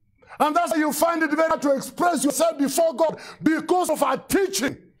 And that's why you find it very hard to express yourself before God, because of our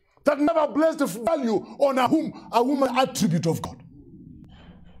teaching that never placed the value on a woman attribute of God.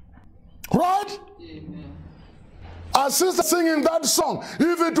 Right? Amen. Our sister singing that song,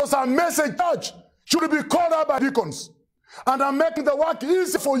 if it was a message church, should be called out by deacons. And I'm making the work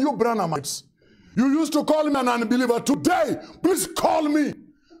easy for you, Branhamites. You used to call me an unbeliever. Today, please call me.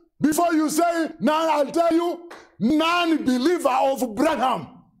 Before you say, now I'll tell you, non-believer of Branham.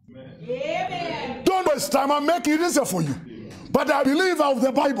 Amen. Don't waste time. I'm making it easier for you. But a believer of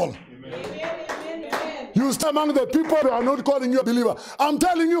the Bible. Amen. You stay among the people who are not calling you a believer. I'm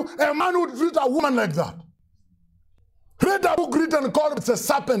telling you, a man would treat a woman like that. Read a book written called "It's a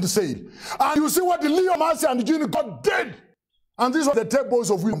Serpent Said." And you see what Leo Massey and Eugene God did. And these are the tape boys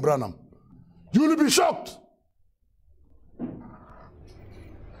of William Branham. You will be shocked.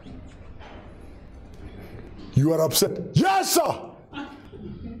 You are upset. Yes, sir.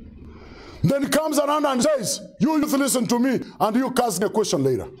 Then he comes around and says, you youth listen to me, and you ask me a question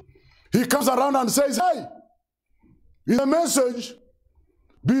later. He comes around and says, hey, in the message,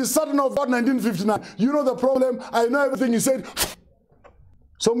 be certain of God 1959. You know the problem? I know everything he said.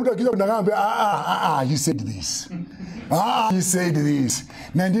 Somebody he said this. He said this.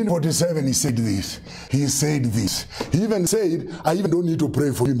 1947, he said this. He said this. He even said, I even don't need to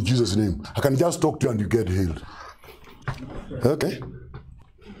pray for you in Jesus' name. I can just talk to you and you get healed. Okay?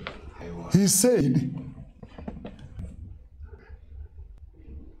 He said,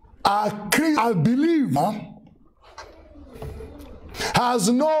 a believer has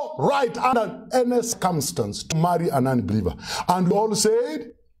no right under any circumstance to marry an unbeliever. And we all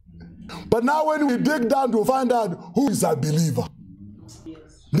said, but now when we dig down to find out who is a believer,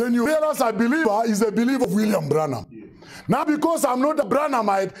 then you realize a believer is a believer of William Branham. Now because I'm not a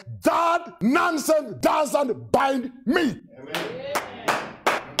Branhamite, that nonsense doesn't bind me. Amen.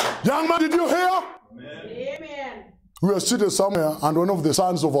 Young man, did you hear? Amen. We were sitting somewhere and one of the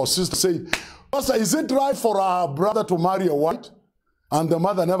sons of our sister said, Pastor, is it right for our brother to marry a white? And the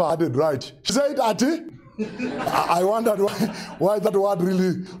mother never had it right. She said, Ati? I wondered why that word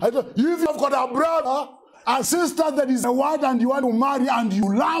really. I thought, if you've got a brother, a sister that is a white and you want to marry and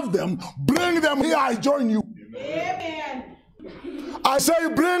you love them, bring them here, I join you. Amen. I say,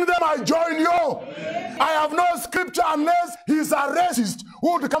 bring them, I join you. Amen. I have no scripture unless he's a racist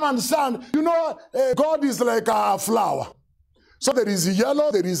who would come and stand. You know, God is like a flower. So there is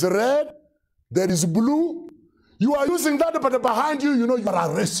yellow, there is red, there is blue. You are using that, but behind you, you know you are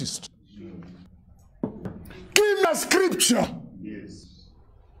a racist. Give me a scripture. Yes.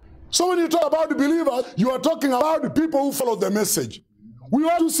 So when you talk about the believers, you are talking about the people who follow the message. We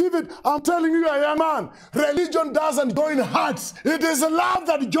want to see it. I'm telling you, a young man, religion doesn't join hearts. It is love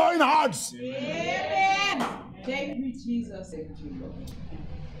that joins hearts. Amen. Thank you, Jesus. Thank you, Lord.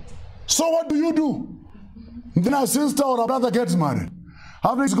 So what do? Then a sister or a brother gets married.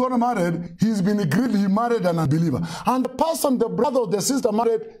 After he's gotten married, he's been agreed, he married an unbeliever. And the person, the brother or the sister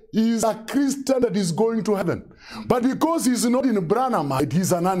married, is a Christian that is going to heaven. But because he's not in Branhamite,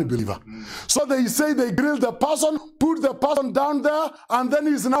 he's an unbeliever. So they say they grill the person, put the person down there, and then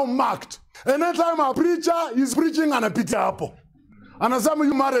he's now marked. And anytime a preacher is preaching on a pity apple. And some of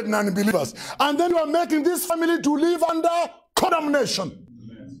you married non-believers. And then you are making this family to live under condemnation.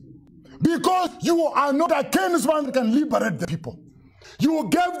 Because you are not a kinsman that can liberate the people. You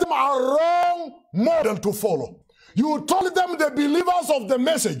gave them a wrong model to follow. You told them the believers of the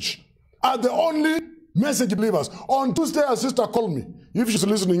message are the only message believers. On Tuesday, a sister called me, if she's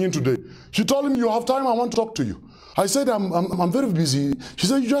listening in today. She told me, you have time, I want to talk to you. I said, I'm very busy. She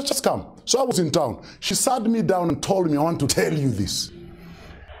said, you just come. So I was in town. She sat me down and told me, I want to tell you this.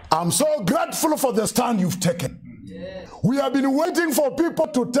 I'm so grateful for the stand you've taken. Yes. We have been waiting for people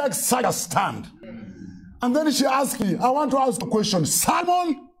to take such a stand. And then she asked me, I want to ask a question.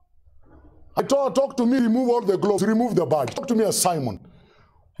 Simon? I told her, talk to me, remove all the gloves, remove the badge. Talk to me as Simon.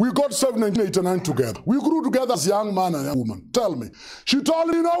 We got saved in 1989 together. We grew together as a young man and a woman. Tell me. She told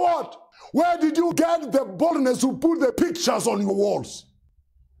me, you know what? Where did you get the boldness to put the pictures on your walls?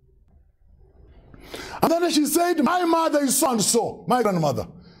 And then she said, my mother is so and so, my grandmother.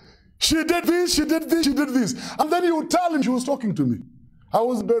 She did this, she did this, she did this. And then you tell him she was talking to me. I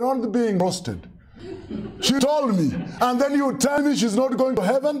was beyond being roasted. She told me. And then you tell me she's not going to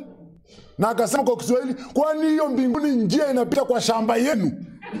heaven? Na akasema kwa Kiswahili, kwani hiyo mbinguni njia inapita kwa shamba yenu?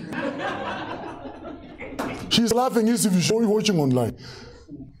 She's laughing if you're watching online.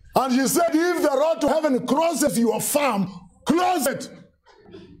 And she said, if the road to heaven crosses your farm, close it.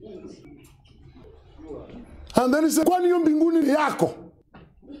 And then he said, kwani hiyo mbinguni yako?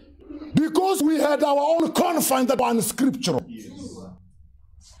 Because we had our own confines that were unscriptural.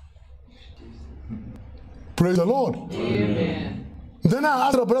 Praise the Lord. Amen. Then I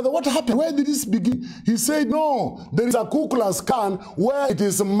asked her brother, what happened? Where did this begin? He said, no, there is a Ku Klux Klan where it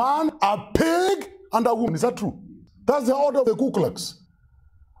is a man, a pig, and a woman. Is that true? That's the order of the Ku Klux.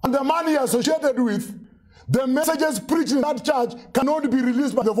 And the man he associated with, the messages preached in that church cannot be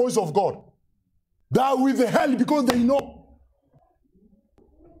released by the voice of God. They are withheld because they know.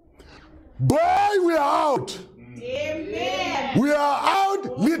 Boy, we are out. Amen. We are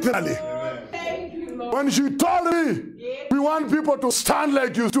out literally. Thank you, Lord. When she told me, we want people to stand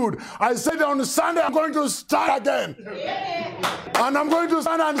like you stood, I said on Sunday, I'm going to stand again. And I'm going to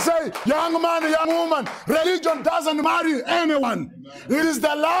stand and say, young man, young woman, religion doesn't marry anyone. It is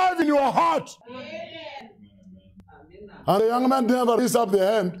the love in your heart. And the young man never raised up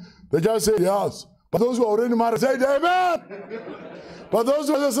their hand. They just said yes. But those who are already married said amen. But those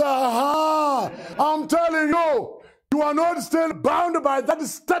who say, aha, I'm telling you, you are not still bound by that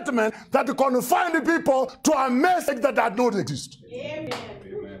statement that confined people to a message that does not exist. Amen.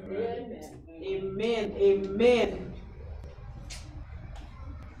 Amen. Amen.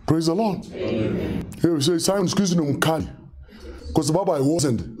 Praise the Lord. Amen. Here we say, Simon squeezing him Mkali. Because the Bible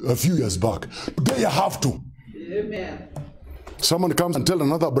wasn't a few years back. Today you have to. Amen. Someone comes and tells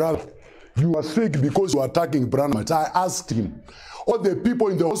another brother, you are sick because you are attacking Branham. I asked him, all the people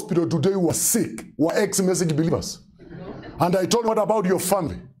in the hospital today who are sick were ex-message believers. And I told him, what about your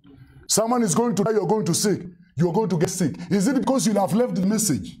family? Someone is going to die, you're going to sick. You're going to get sick. Is it because you have left the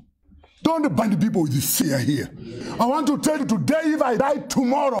message? Don't bind people with fear here. I want to tell you today, if I die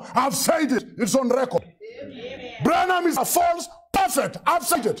tomorrow, I've said it. It's on record. Amen. Branham is a false prophet. I've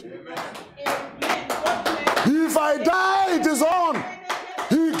said it. Amen. If I die, it is on.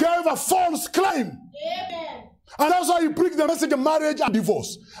 He gave a false claim. Amen. And that's why he preached the message of marriage and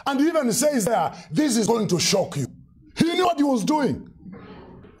divorce. And he even says there, this is going to shock you. He knew what he was doing.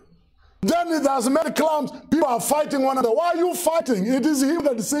 Then there's many claims. People are fighting one another. Why are you fighting? It is him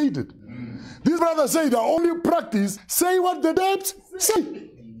that said it. These brothers say the only practice, say what the dead say.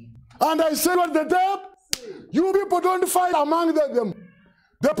 And I say what the dead. You people don't fight among them.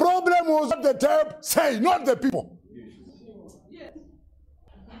 The problem was what the dead say, not the people.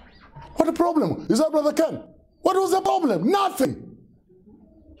 What the problem? Is that Brother Ken? What was the problem? Nothing.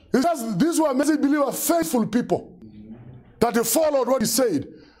 It's just these were message believer, faithful people that followed what he said.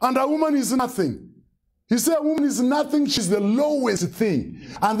 And a woman is nothing. He said a woman is nothing, she's the lowest thing.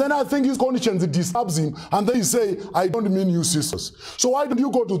 And then I think his conscience disturbs him. And then he say, I don't mean you sisters. So why don't you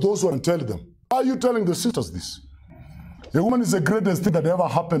go to those one and tell them? Why are you telling the sisters this? A woman is the greatest thing that ever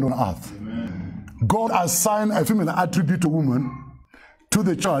happened on earth. Amen. God assigned a female attribute to woman, to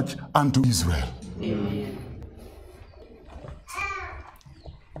the church, and to Israel. Amen.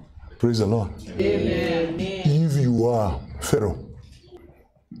 Praise the Lord. Amen. If you are Pharaoh,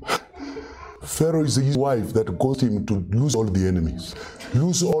 Pharaoh is his wife that caused him to lose all the enemies,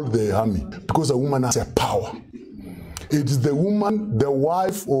 lose all the army, because a woman has a power. It is the woman, the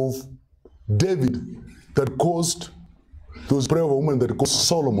wife of David, that caused those brave women that caused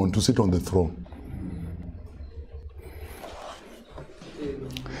Solomon to sit on the throne.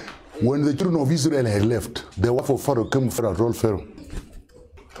 When the children of Israel had left, the wife of Pharaoh came for a roll Pharaoh.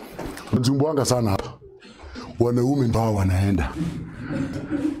 Mzumbuanga sana hapa. Wanaume ambao wanaenda.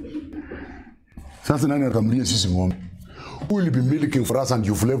 Sasa nani atamlia sisi ng'ombe? Who will be milking for us and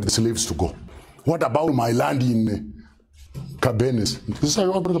you've left the slaves to go? What about my land in Cabenes? Is this how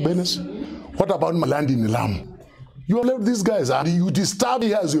you operate Cabenes? What about my land in Lamu? You have left these guys and you disturb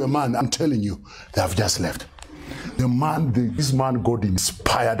me as your man. I'm telling you, they have just left. This man got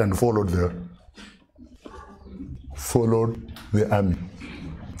inspired and followed the army,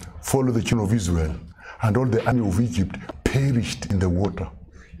 followed the children of Israel, and all the army of Egypt perished in the water,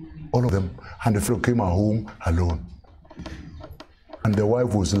 all of them. And the Pharaoh came home alone. And the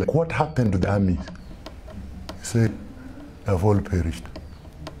wife was like, what happened to the army? He said, they have all perished.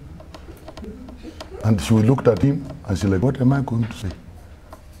 And she looked at him and she like, what am I going to say?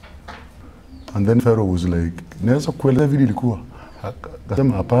 And then Pharaoh was like, naweza kueleza vile ilikuwa.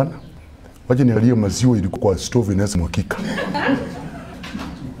 Akasema hapana. Wacha niangalie maziwa ilikuwa kwa stove inaweza mwakika.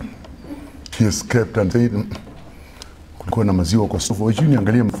 He escaped and said, kulikuwa na maziwa kwa stove. Wacha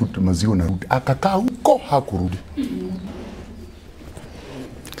niangalie maziwa na rudi. Akakaa huko hakurudi.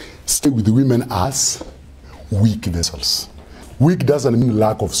 stay with the women as weak vessels. Weak doesn't mean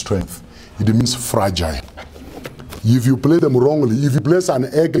lack of strength. It means fragile. If you place them wrongly, if you place an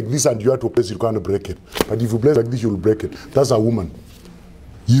egg like this and you have to place it, you can't break it. But if you place like this, you'll break it. That's a woman.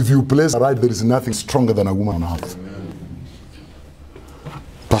 If you place right, there is nothing stronger than a woman on earth. Amen.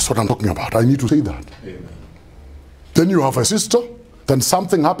 That's what I'm talking about. I need to say that. Amen. Then you have a sister, then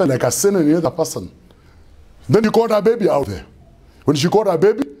something happened like a sin in the other person. Then you got her baby out there. When she got her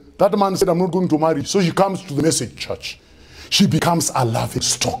baby, that man said, I'm not going to marry. So she comes to the message church. She becomes a laughing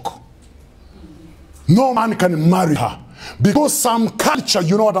stock. No man can marry her. Because some culture,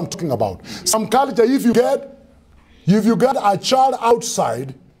 you know what I'm talking about. Some culture, if you get a child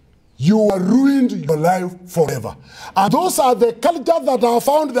outside, you are ruined your life forever. And those are the cultures that have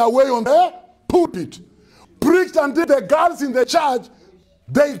found their way on the pulpit. Preached until the girls in the church,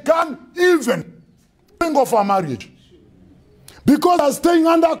 they can't even think of a marriage. Because they're staying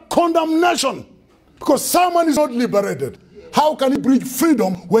under condemnation. Because someone is not liberated. How can he preach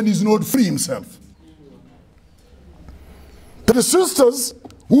freedom when he's not free himself? The sisters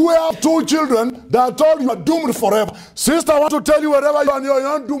who have 2 children, they are told you are doomed forever. Sister, I want to tell you wherever you are, you're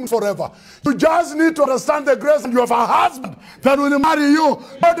not doomed forever. You just need to understand the grace and you have a husband that will marry you,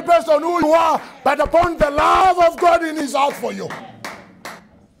 not based on who you are, but upon the love of God in his heart for you.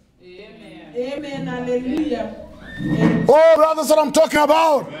 Amen. Amen. Hallelujah. Oh, brothers, what I'm talking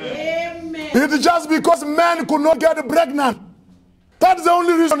about. Amen. It's just because men could not get pregnant. That's the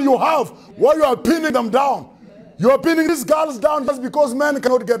only reason you have why you are pinning them down. You are pinning these girls down just because men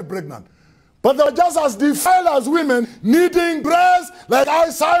cannot get pregnant. But they're just as defiled as women, needing breasts like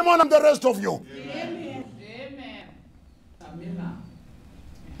I, Simon, and the rest of you. Amen. Amen. Amen.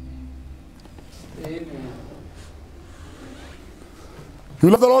 Amen. You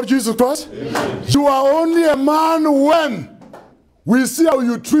love the Lord Jesus Christ? Amen. You are only a man when we see how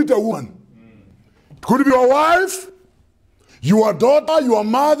you treat a woman. It could be your wife, your daughter, your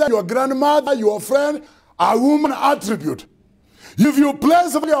mother, your grandmother, your friend, a woman attribute. If you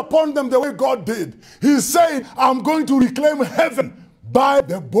place upon them the way God did, he's saying, I'm going to reclaim heaven by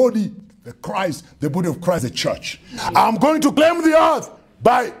the body, the Christ, the body of Christ, the church. I'm going to claim the earth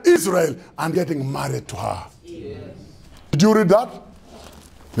by Israel and getting married to her. Yes. Did you read that?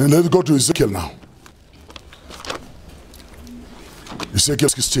 Then let's go to Ezekiel now. Ezekiel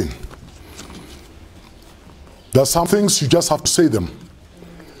 16. There are some things you just have to say them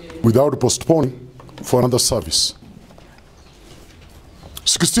without postponing for another service.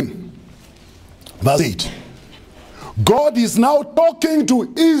 16 verse 8. God is now talking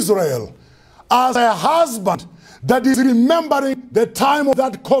to Israel as a husband that is remembering the time of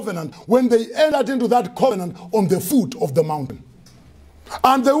that covenant when they entered into that covenant on the foot of the mountain.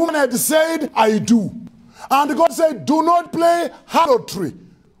 And the woman had said, I do. And God said, do not play harlotry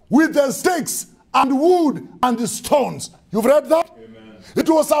with the sticks and wood and the stones. You've read that? Amen. It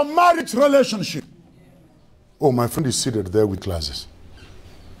was a marriage relationship. Oh, my friend is seated there with glasses.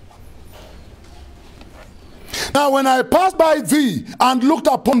 Now when I passed by thee and looked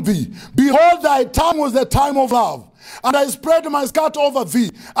upon thee, behold, thy time was the time of love. And I spread my skirt over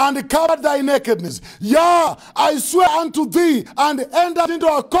thee, and covered thy nakedness. Yea, I swear unto thee, and entered into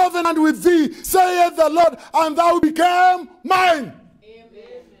a covenant with thee, saith the Lord, and thou became mine.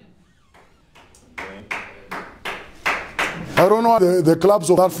 I don't know, the clubs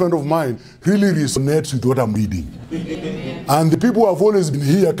of that friend of mine really resonates with what I'm reading. Amen. And the people who have always been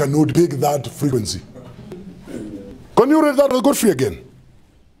here cannot take that frequency. Can you read that with Godfrey again?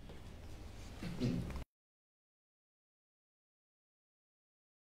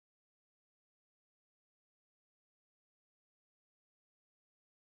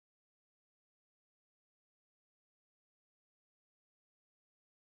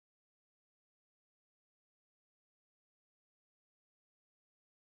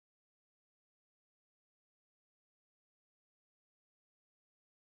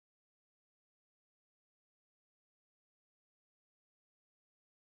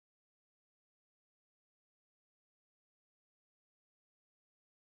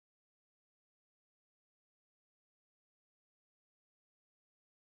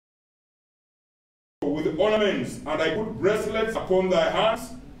 With ornaments, and I put bracelets upon thy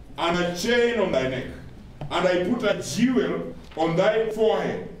hands, and a chain on thy neck, and I put a jewel on thy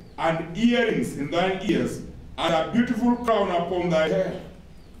forehead, and earrings in thine ears, and a beautiful crown upon thy head.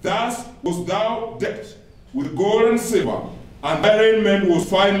 Thus wast thou decked with gold and silver, and thy raiment was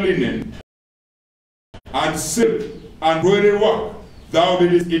fine linen, and silk, and broidered work. Thou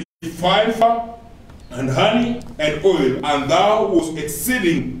didst eat fine flour, and honey, and oil, and thou wast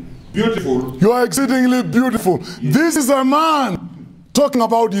exceeding beautiful. You are exceedingly beautiful. Yes. This is a man Talking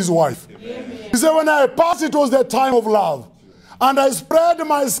about his wife. Amen. He said, when I passed, it was the time of love. And I spread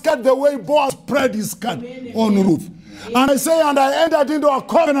my skirt the way Boaz spread his skirt on Ruth. And I say, and I entered into a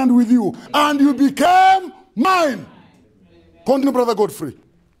covenant with you, and you became mine. Continue, Brother Godfrey.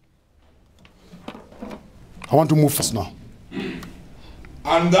 I want to move fast now.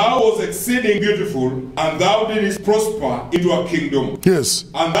 And thou was exceeding beautiful, and thou didst prosper into a kingdom. Yes.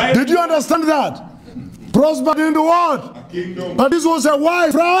 And thy did you understand that? Prospered into what? A kingdom. But this was a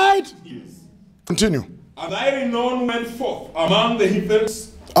wife, right? Yes. Continue. And thy renown went forth among the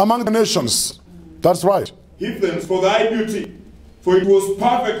heathens. Among the nations. That's right. Heathens for thy beauty, for it was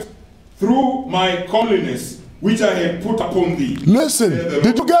perfect through my comeliness, which I had put upon thee. Listen,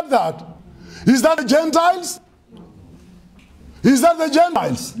 did you get that? Is that the Gentiles? Is that the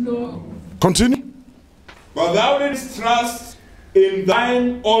Gentiles? No. Continue. But thou didst trust in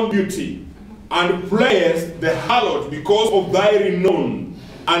thine own beauty, and playest the harlot because of thy renown,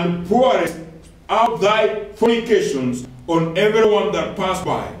 and pourest out thy fornications on everyone that passed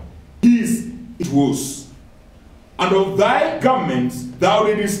by. His it was. And of thy garments thou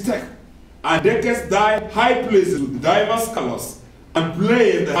didst take, and deckest thy high places with divers colors, and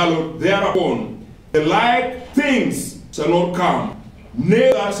playest the harlot thereupon. The like things shall not come,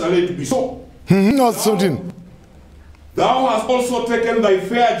 neither shall it be so. Thou hast also taken thy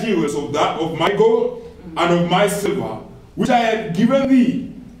fair jewels of that of my gold and of my silver, which I had given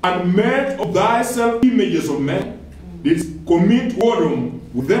thee, and made of thyself images of men, didst commit whoredom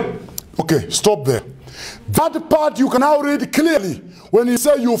with them. Okay, stop there. That part you can now read clearly when he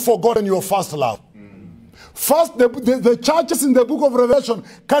says you've forgotten your first love. First, the churches in the book of Revelation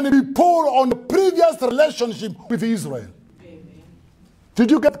can be pulled on the previous relationship with Israel. Amen.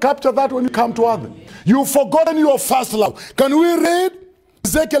 Did you capture that when you come to others? You've forgotten your first love. Can we read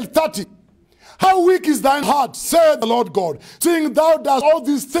Ezekiel 30? How weak is thine heart, saith the Lord God, seeing thou dost all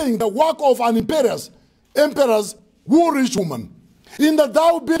these things, the work of an emperor's whorish woman, in that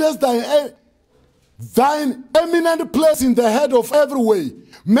thou buildest thine eminent place in the head of every way,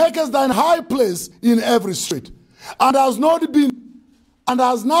 makest thine high place in every street, and has not been an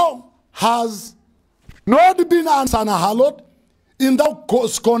harlot, in thou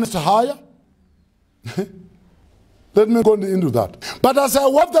scornest higher. Let me go into that. But as a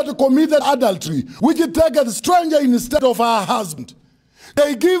wife that committed adultery, which taketh a stranger instead of her husband,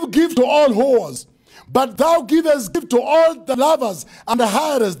 they give gift to all whores, but thou givest gift to all the lovers, and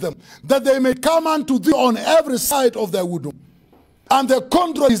hirest them, that they may come unto thee on every side of their widowdom. And the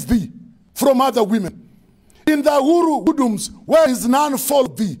contrary is thee from other women. In thy whoredoms, where is none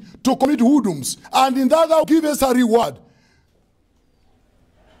fault thee to commit whoredoms, and in that thou givest a reward.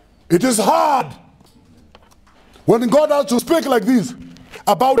 It is hard when God has to speak like this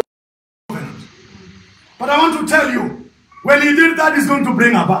about the covenant. But I want to tell you, when he did that, he's going to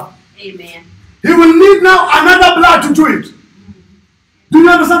bring about. Amen. He will need now another blood to do it. Do you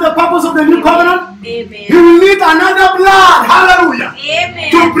understand the purpose of the new covenant? Amen. He will need another blood, hallelujah,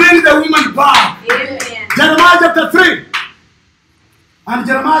 Amen, to bring the woman back. Amen. Jeremiah chapter 3. And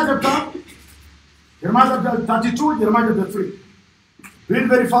Jeremiah chapter 32, Jeremiah chapter 3. Read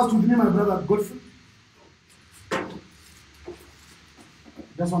very fast with me, my brother Godfrey.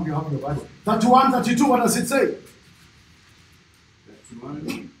 That's one you have in your Bible. 31, 32, what does it say?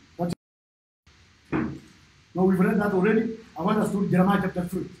 31. No, we've read that already. I want us to read Jeremiah chapter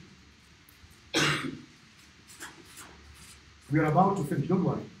 3. We are about to finish, don't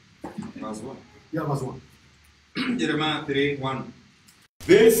worry. Verse 1. Yeah, verse 1. Jeremiah 3:1.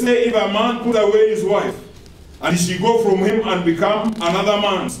 They say, if a man put away his wife, and she go from him and become another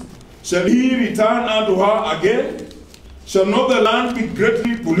man's, shall he return unto her again? Shall not the land be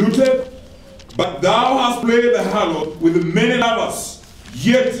greatly polluted? But thou hast played the harlot with many lovers,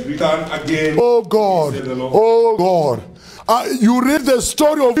 yet return again. Oh God, oh God. You read the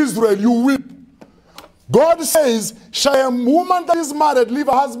story of Israel, you weep. God says, shall a woman that is married leave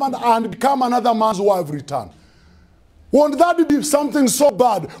her husband and become another man's wife return? Won't that be something so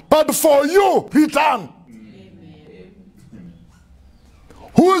bad? But for you, return. Amen.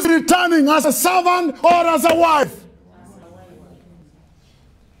 Who is returning, as a servant or as a wife?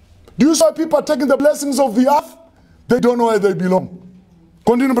 Do you see people taking the blessings of the earth? They don't know where they belong.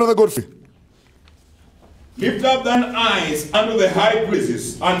 Continue, Brother Godfrey. Lift up thine eyes unto the high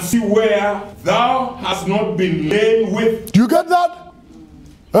places, and see where thou hast not been lain with. Do you get that?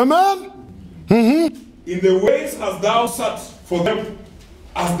 Amen? Mm-hmm. In the ways hast thou sat for them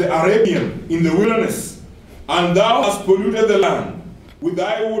as the Arabian in the wilderness, and thou hast polluted the land with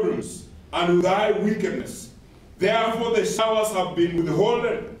thy whoredoms and with thy wickedness. Therefore the showers have been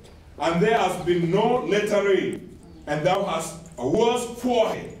withholden, and there has been no latter rain, and thou hast a worse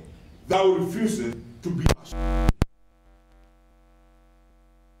forehead, thou refusest to be ashamed.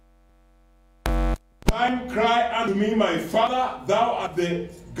 Time cry unto me, my father, thou art the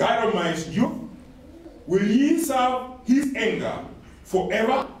guide of my youth. Will he serve his anger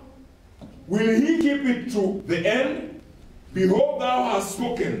forever? Will he keep it to the end? Behold, thou hast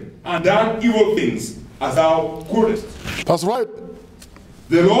spoken and done evil things as thou couldest. That's right.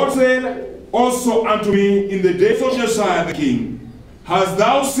 The Lord said also unto me in the days of Josiah the king, hast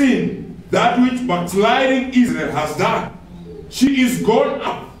thou seen that which backsliding Israel has done? She is gone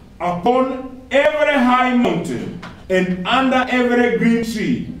up upon every high mountain and under every green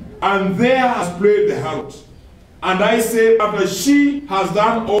tree, and there has played the harlot. And I say, after she has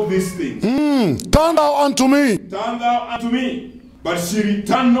done all these things, Turn thou unto me. turn thou unto me. But she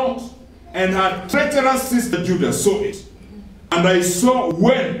returned not, and her treacherous sister Judah saw it. And I saw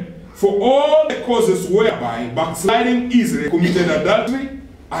when, for all the causes whereby backsliding Israel committed adultery,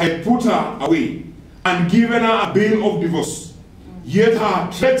 I had put her away, and given her a bill of divorce. Yet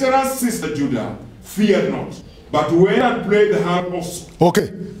her treacherous sister Judah feared not, but went and played the harlot also.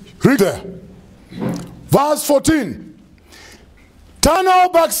 Okay, read there. Verse 14. Turn now,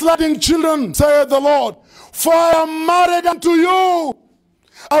 backsliding children, saith the Lord, for I am married unto you.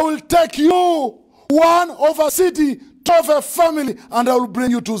 I will take you, one of a city, two of a family, and I will bring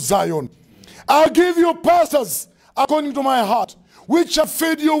you to Zion. I'll give you pastors according to my heart, which shall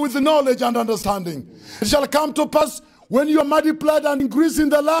feed you with knowledge and understanding. It shall come to pass, when you are multiplied and increase in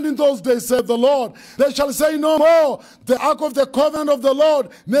the land in those days, saith the Lord, they shall say no more, the ark of the covenant of the Lord,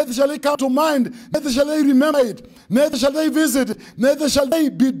 neither shall it come to mind, neither shall they remember it, neither shall they visit, neither shall they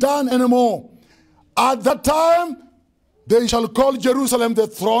be done anymore. At that time, they shall call Jerusalem the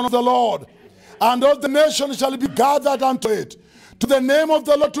throne of the Lord, and all the nations shall be gathered unto it. To the name of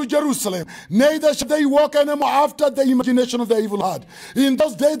the Lord to Jerusalem, neither shall they walk anymore after the imagination of their evil heart. In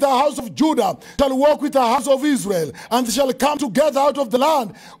those days the house of Judah shall walk with the house of Israel, and they shall come together out of the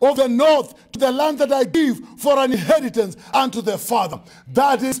land of the north to the land that I give for an inheritance unto their father.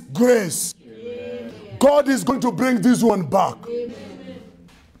 That is grace. Amen. God is going to bring this one back. Amen.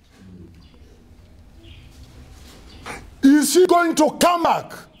 Is she going to come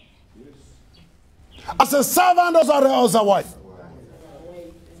back as a servant or as a wife?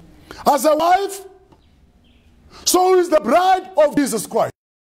 As a wife, so is the bride of Jesus Christ.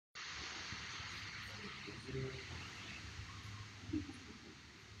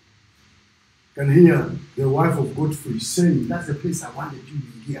 Can hear the wife of Godfrey saying, that's the place I wanted you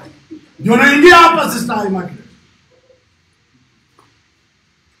to hear. You unaingia hapa sister Immaculate.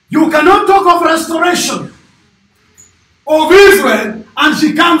 You cannot talk of restoration of Israel and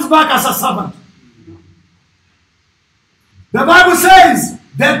she comes back as a servant. The Bible says,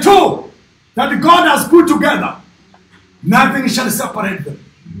 the two that God has put together, nothing shall separate them.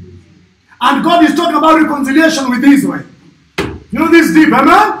 And God is talking about reconciliation with Israel. You know this deep,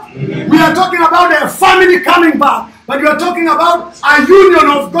 amen? We are talking about a family coming back, but we are talking about a union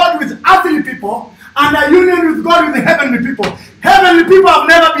of God with earthly people and a union with God with the heavenly people. Heavenly people have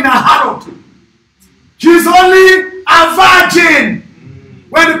never been a harlot. She's only a virgin.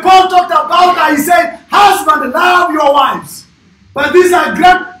 When Paul talked about her, he said, husband, love your wives. But these are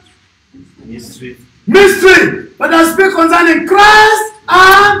great mystery. But I speak concerning Christ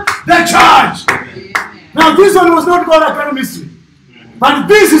and the church. Amen. Now this one was not called a great mystery. But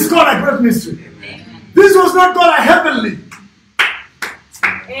this is called a great mystery. Amen. This was not called a heavenly.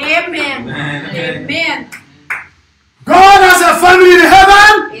 Amen. Amen. God has a family in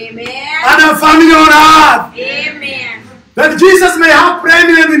heaven. Amen. And a family on earth. Amen. That Jesus may have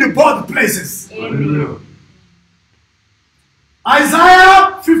preeminence in both places. Amen.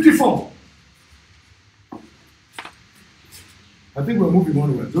 Isaiah 54. I think we're moving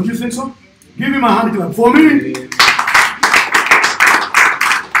onward. Don't you think so? Give him a hand clap for me.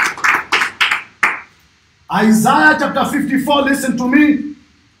 Isaiah chapter 54, listen to me.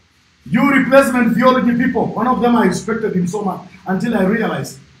 You replacement theology people. One of them I respected him so much until I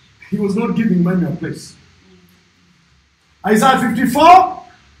realized he was not giving money a place. Isaiah 54,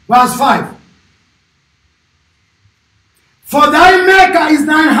 verse 5. For thy maker is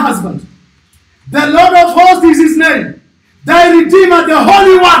thine husband. The Lord of hosts is his name. Thy Redeemer, the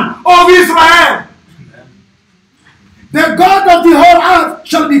Holy One of Israel. The God of the whole earth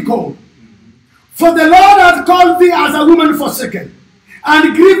shall be called. For the Lord hath called thee as a woman forsaken,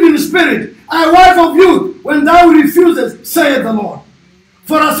 and grieved in spirit, a wife of youth, when thou refusest, saith the Lord.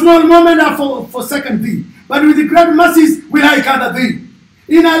 For a small moment I have forsaken thee, but with the great mercies will I gather thee.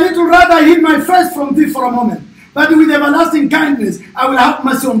 In a little rather I hid my face from thee for a moment, but with everlasting kindness I will have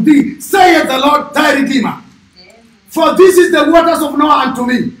mercy on thee, saith the Lord thy Redeemer. For this is the waters of Noah unto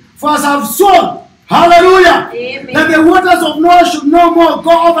me. For as I have sown, hallelujah, Amen. that the waters of Noah should no more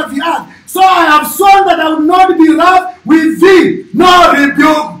go over the earth. So I have sworn that I will not be wroth with thee, nor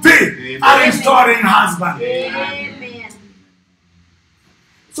rebuke thee, a restoring husband. Amen.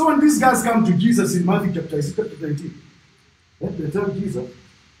 So when these guys come to Jesus in Matthew chapter 19, they tell Jesus,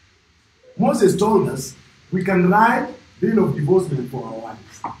 Moses told us we can write bill of divorcement for our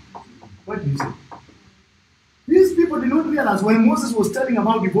wives. What do you say? These people did not realize when Moses was telling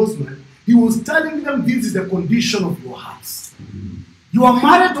about divorcement, he was telling them this is the condition of your hearts. You are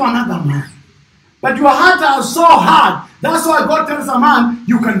married to another man, but your heart is so hard. That's why God tells a man,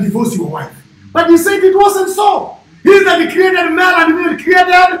 you can divorce your wife. But he said it wasn't so. He that he created male and female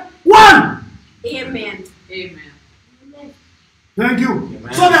created one. Amen. Amen. Thank you.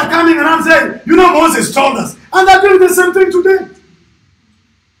 Amen. So they're coming around saying, you know, Moses told us. And they're doing the same thing today.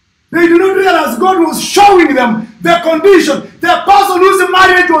 They do not realize God was showing them the condition. The person whose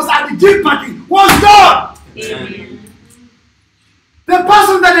marriage was at the gift party was God. Amen. The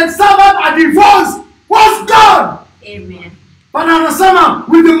person that had suffered a divorce was God. Amen. But Anasama,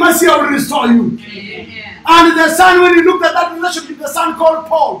 with the mercy I will restore you. Amen. And the son, when he looked at that relationship, the son called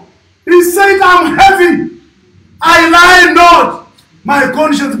Paul, he said, I'm heavy. I lie not. My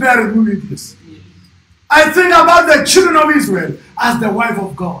conscience beareth me witness. I think about the children of Israel as the wife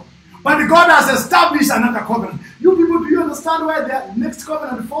of God. But God has established another covenant. You people, do you understand where the next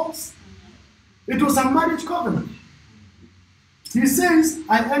covenant falls? It was a marriage covenant. He says,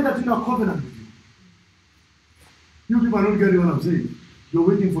 I entered into a covenant with you. You people are not getting what I'm saying. You're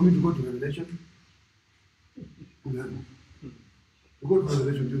waiting for me to go to Revelation. You go to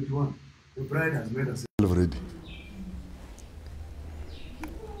Revelation 21. The bride has made herself Ready.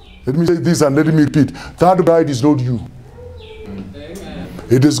 Let me say this and let me repeat. That bride is not you. Amen.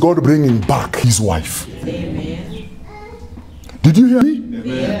 It is God bringing back his wife. Amen. Did you hear me?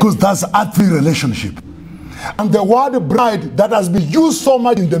 Because that's earthly relationship. And the word bride that has been used so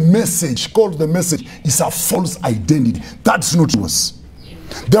much in the message, called the message, is a false identity. That's not yours.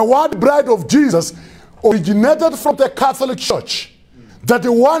 The word bride of Jesus originated from the Catholic Church. That they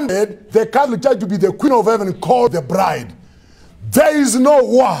wanted the Catholic Church to be the Queen of Heaven called the bride. There is no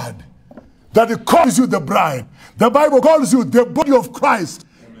word that it calls you the bride. The Bible calls you the body of Christ,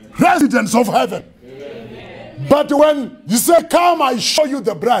 residents of heaven. Amen. But when you say, come, I show you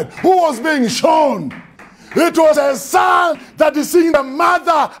the bride, who was being shown? It was a son that is seeing the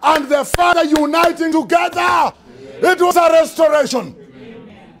mother and the father uniting together. Amen. It was a restoration.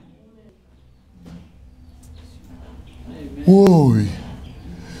 Amen.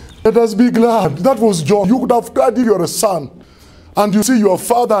 Let us be glad. That was joy. You could have cried if you're a son and you see your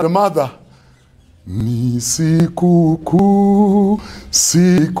father and mother. Ni siku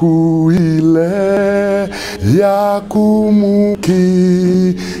ile ya kumkiri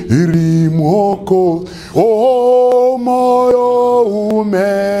Mwokozi, o moyo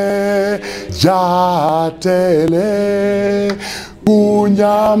umejaa tele,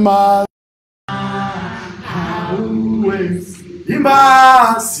 kunyamaza hauwezi.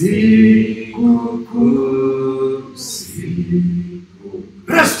 Imba siku.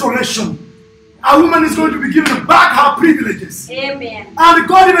 Restoration. A woman is going to be given back her privileges. Amen. And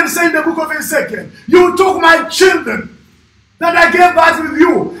God even said in the book of Ezekiel, you took my children that I gave birth with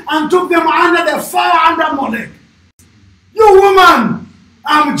you and took them under the fire under Molech. You woman,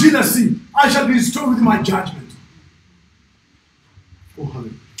 I'm jealousy. I shall be restored with my judgment. Oh,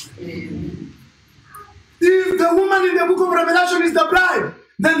 hallelujah. If the woman in the book of Revelation is the bride,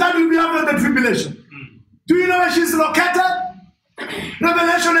 then that will be after the tribulation. Do you know where she's located?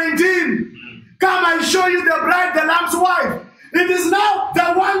 Revelation 19. Come, I show you the bride, the Lamb's wife. It is now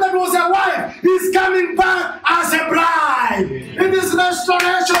the one that was a wife is coming back as a bride. It is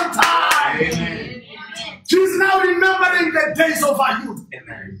restoration time. Amen. She's now remembering the days of her youth.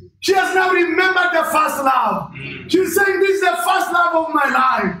 Amen. She has now remembered the first love. She's saying, this is the first love of my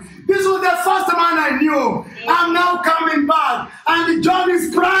life. This was the first man I knew. I'm now coming back. And John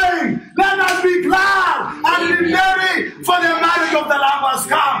is crying. Let us be glad and be merry, for the marriage of the Lamb has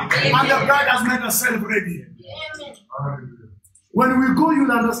come. And the bride has made herself ready. When we go,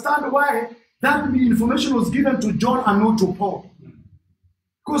 you'll understand why that information was given to John and not to Paul.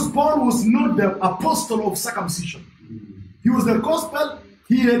 Because Paul was not the apostle of circumcision. He was the gospel.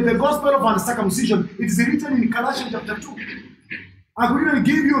 He had the gospel of uncircumcision. It is written in Colossians chapter 2. I could even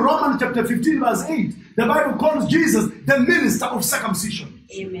give you Romans chapter 15 verse 8. The Bible calls Jesus the minister of circumcision.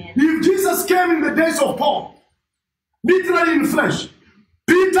 Amen. If Jesus came in the days of Paul, literally in flesh,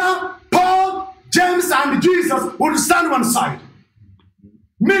 Peter, Paul, James, and Jesus would stand one side.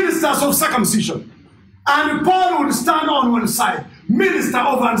 Ministers of circumcision. And Paul would stand on one side, minister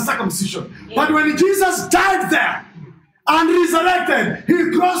over uncircumcision. But when Jesus died there and resurrected,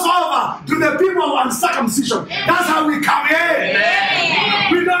 he crossed over to the people of uncircumcision. That's how we come in.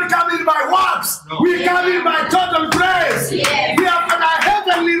 We don't come in by works. We come in by total grace. We have got a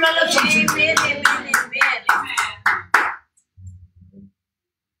heavenly relationship.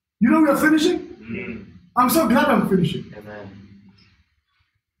 You know we are finishing? I'm so glad I'm finishing.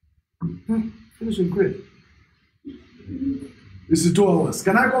 Finishing quick. This is 2 hours.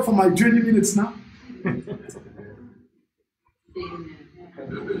 Can I go for my 20 minutes now?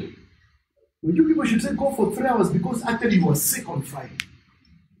 Well, you people should say go for 3 hours because actually you were sick on Friday.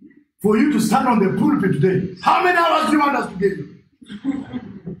 For you to stand on the pulpit today, how many hours do you want us to give you?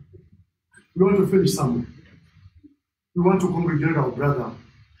 We want to finish somewhere. We want to congratulate our brother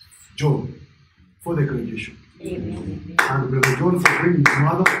John for the graduation. And Brother John for bringing his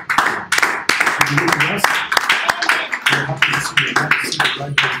mother to be with us. We're happy to see you. Happy to see you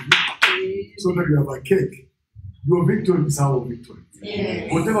right now. So that you have a cake. Your victory is our victory.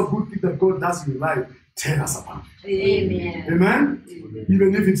 Whatever good thing that God does in your life, tell us about it. Amen?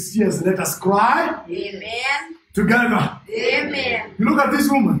 Even if it's tears, let us cry together. You look at this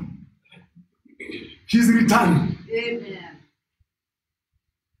woman. She's returning.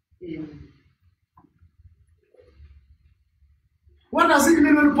 What does it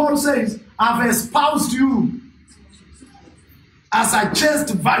mean when Paul says, I've espoused you as a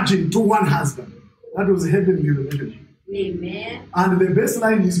chaste virgin to one husband? That was a heavenly relationship. And the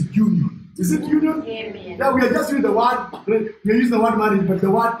baseline is union. Is it union? Yeah, we are just using the word, we are using the word marriage, but the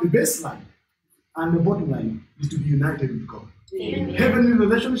baseline and the bottom line is to be united with God. Heavenly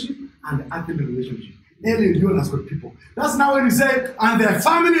relationship and earthly relationship. Elion has got people. That's now when you say, and their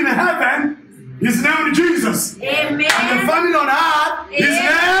family in heaven is named Jesus. And the family on earth is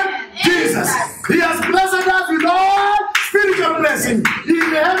named Jesus. He has blessed us with all spiritual blessing in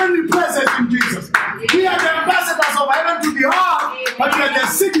the heavenly places in Jesus. We are the ambassadors of heaven to the earth, but we are the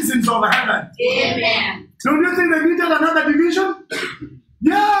citizens of heaven. Don't you think they needed another division?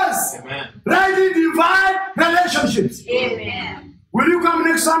 Yes. Rightly divine relationships. Will you come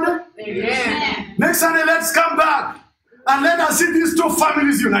next Sunday? Next Sunday, let's come back and let us see these two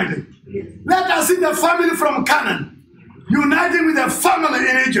families united. Let us see the family from Canaan uniting with the family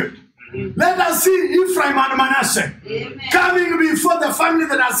in Egypt. Let us see Ephraim and Manasseh coming before the family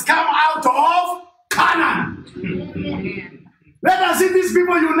that has come out of Canaan. Let us see these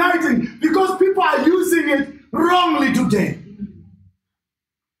people uniting because people are using it wrongly today.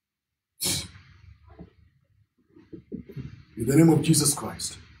 In the name of Jesus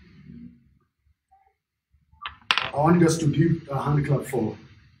Christ, I want us to give a hand clap for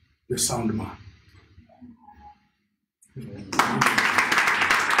the sound man. You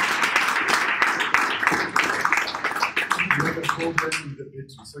have a problem with the battery,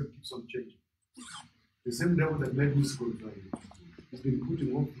 so it keeps on changing. The same devil that made me school Friday. He's been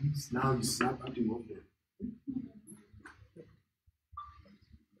putting off these, now he's not putting off them.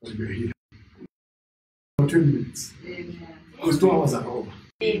 And we're here. For 20 minutes. Because 2 hours are over.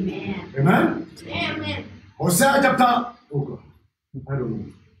 Amen. Amen? Hosea chapter, oh God, I don't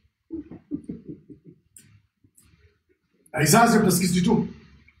know. Isaiah chapter 62.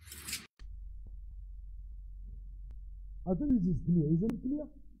 I think this is clear. Isn't it clear?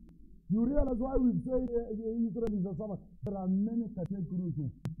 You realize why we say Israel is a summer. There are many categories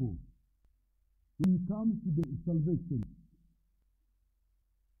of people when it comes to the salvation.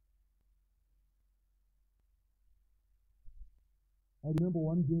 I remember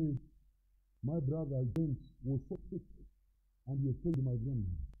one day, my brother James was so sick, and he was telling my grandma.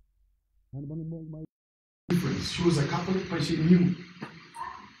 And my she was a Catholic, but she knew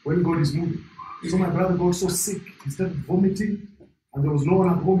when God is moving. So my brother got so sick, he started vomiting, and there was no one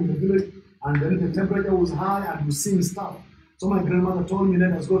at home in the village, and then the temperature was high, and he was seeing stuff. So my grandmother told me,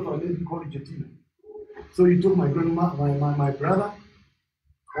 let us go to a lady called Jetina. So he took my grandma, my brother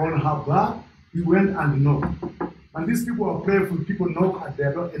on her back. He went and knocked. And these people are prayerful. People knock at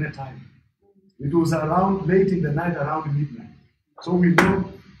their door anytime. It was around late in the night, around midnight. So we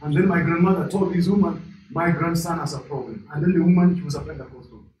knocked, and then my grandmother told this woman, my grandson has a problem. And then the woman, she was a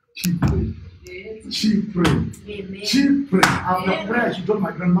Pentecostal. She prayed. She prayed. Amen. She prayed. After prayer, she told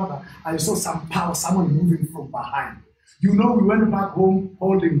my grandmother, I saw some power, someone moving from behind. You know, we went back home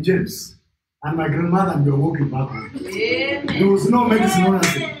holding James. And my grandmother and we were walking back home. Amen. There was no medicine or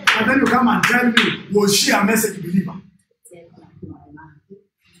nothing. And then you come and tell me, was she a message believer?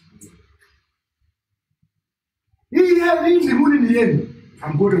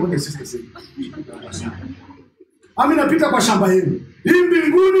 I'm going to what the sister said. Amina pita kwa shamba yenu. Hii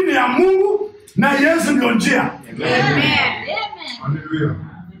mbinguni ni ya Mungu, Na Yesu ndio njia. Amen. Hallelujah.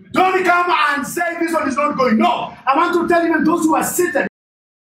 Don't come and say this one is not going. No. I want to tell even those who are seated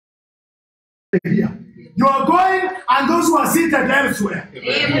here. You are going, and those who are seated elsewhere.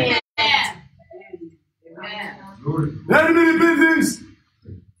 Amen. Glory. Let me repeat this.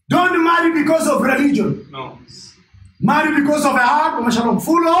 Don't marry because of religion. No. Marry because of a heart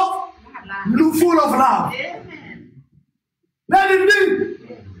full of love. Let it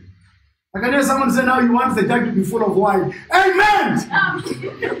be. I can hear someone say now you want the jug to be full of wine. Amen.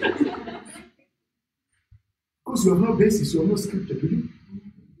 Because you have no basis, you have no scripture, do you?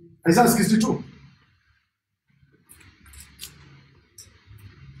 Isaiah 62.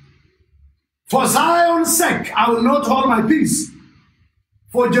 For Zion's sake, I will not hold my peace.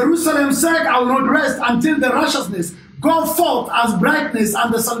 For Jerusalem's sake, I will not rest until the righteousness go forth as brightness,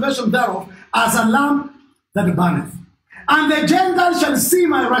 and the salvation thereof as a lamp that burneth. And the Gentiles shall see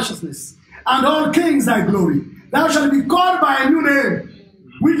my righteousness, and all kings thy glory. Thou shalt be called by a new name,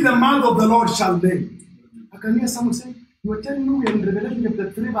 which the mouth of the Lord shall name. I can hear someone say, you are telling me we are in Revelation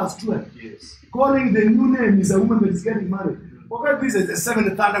chapter 3 verse 12. Yes. Calling the new name is a woman that is getting married. Forget this is the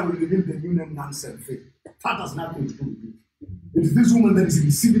seventh thunder will reveal the new name nonsense faith. That has nothing to do with it. It is this woman that is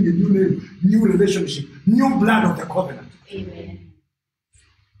receiving a new name, new relationship, new blood of the covenant. Amen.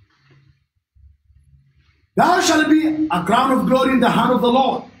 Thou shalt be a crown of glory in the hand of the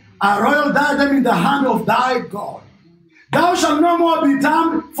Lord, a royal diadem in the hand of thy God. Thou shalt no more be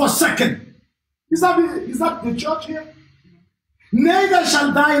termed forsaken. Is that the church here? Neither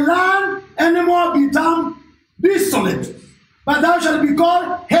shall thy land anymore be termed desolate, but thou shalt be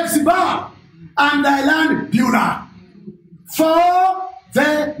called Hephzibah, and thy land Beulah. For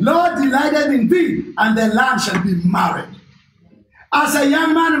the Lord delighted in thee, and the land shall be married. As a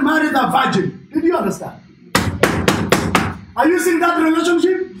young man married a virgin. Did you understand? Are you seeing that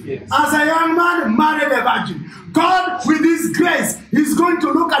relationship? Yes. As a young man married a virgin. God, with his grace, is going to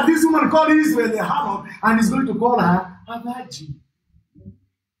look at this woman called Israel, the harlot, and he's going to call her a virgin.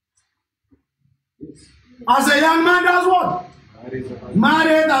 As a young man does what?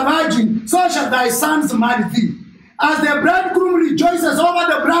 Married a virgin. So shall thy sons marry thee. As the bridegroom rejoices over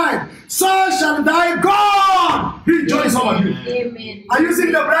the bride, so shall thy God rejoice over you. Amen. Are you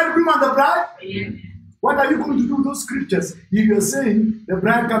seeing the bridegroom and the bride? Amen. What are you going to do with those scriptures? If you're saying the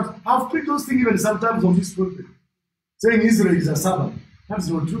bride comes, I've preached those things even sometimes on this pulpit, saying Israel is a servant. That's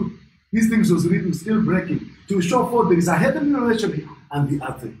not true. These things was written, still breaking, to show forth there is a heavenly relationship and the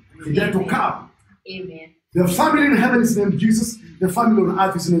earthly. They are to come. Amen. The family in heaven is named Jesus. The family on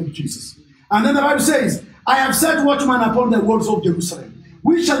earth is named Jesus. And then the Bible says, I have set watchmen upon the walls of Jerusalem.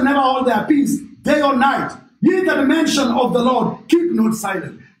 We shall never hold their peace, day or night. Ye that mention of the Lord, keep not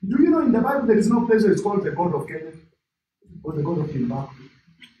silent. Do you know in the Bible there is no place where it's called the God of Kenya, or the God of Timbuktu,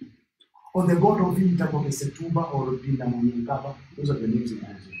 or the God of Setuba, or Pindamonyankaba? Those are the names in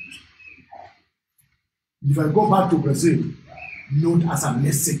Nigeria. If I go back to Brazil, not as a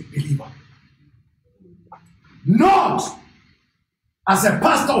message believer, not as a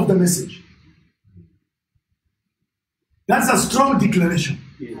pastor of the message. That's a strong declaration.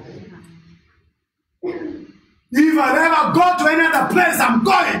 If I ever go to any other place I'm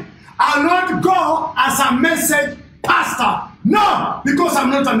going, I'll not go as a message pastor. No, because I'm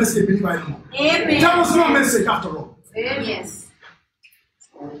not a message believer anymore. Amen. There was no message after all. Yes.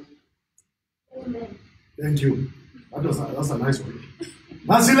 Thank you. That's a nice word.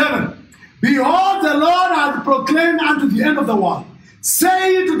 Verse 11. Behold, the Lord hath proclaimed unto the end of the world.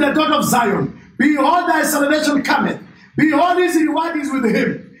 Say to the daughter of Zion, behold, thy salvation cometh. Behold, his reward is with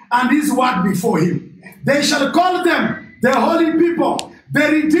him, and his word before him. They shall call them the holy people, the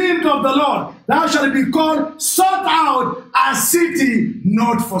redeemed of the Lord. Thou shalt be called, sought out, a city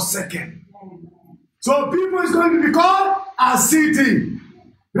not forsaken. So people is going to be called a city.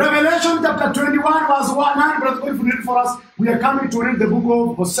 Revelation chapter 21 verse 9, brother, going to read for us. We are coming to read the book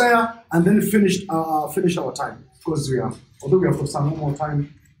of Hosea and then finish our time. Because although we have some more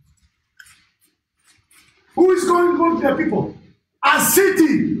time. Who is going to be a people? A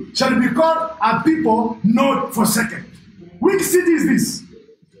city shall be called a people not forsaken. Which city is this?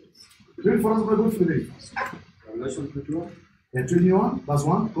 Read for us, brother, go to the Revelation 21. 21 verse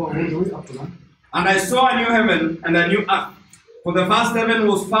 1. Go all the way up to 9. And I saw a new heaven and a new earth. For the first heaven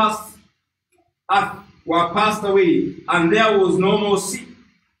was past, earth were passed away, and there was no more sea.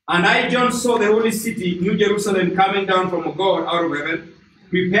 And I, John, saw the holy city, New Jerusalem, coming down from God out of heaven,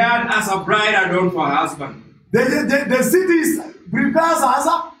 prepared as a bride adorned for her husband. The city is prepared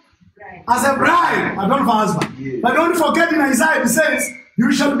as a bride adorned for her husband. Yeah. But don't forget in Isaiah it says,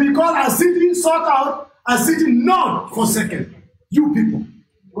 you shall be called a city sought out, a city not forsaken. You people.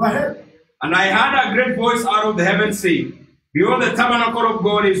 Go ahead. And I heard a great voice out of the heavens saying, Behold, the tabernacle of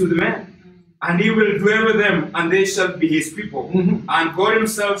God is with men, and he will dwell with them, and they shall be his people. And God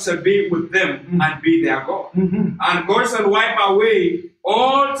himself shall be with them and be their God. And God shall wipe away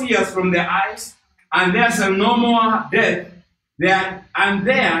all tears from their eyes, and there shall no more death. There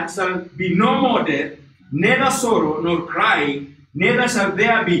shall be no more death, neither sorrow nor crying, neither shall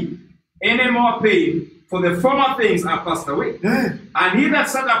there be any more pain, for the former things are passed away. And he that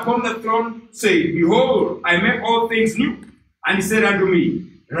sat upon the throne said, Behold, I make all things new. And he said unto me,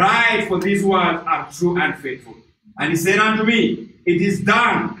 Write, for these words are true and faithful. And he said unto me, It is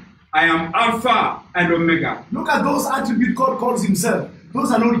done. I am Alpha and Omega. Look at those attributes God calls himself.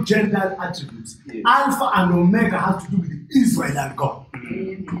 Those are not gender attributes. Yes. Alpha and Omega have to do with Israel and God.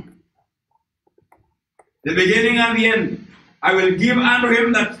 The beginning and the end. I will give unto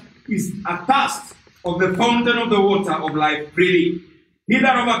him that is athirst of the fountain of the water of life freely. He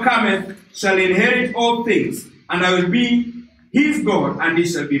that overcometh shall inherit all things, and I will be his God, and he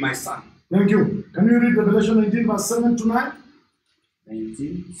shall be my son. Thank you. Can you read Revelation 19, verse 7 to 9?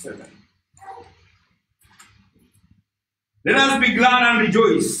 19:7. Let us be glad and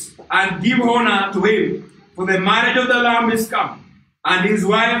rejoice, and give honor to him, for the marriage of the Lamb is come, and his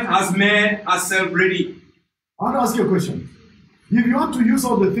wife has made herself ready. I want to ask you a question. If you want to use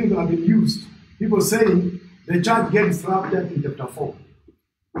all the things that have been used, people saying the church gets raptured in chapter 4.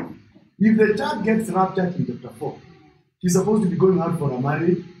 If the church gets raptured in chapter 4, she's supposed to be going out for a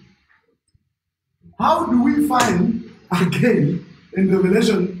marriage. How do we find again in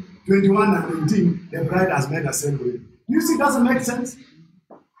Revelation 21 and 19 the bride has made herself ready? You see, it doesn't make sense.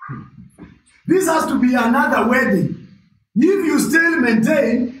 This has to be another wedding. If you still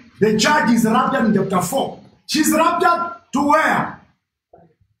maintain the church is raptured in chapter 4, she's raptured to where?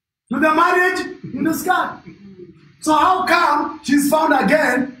 To the marriage in the sky. So how come she's found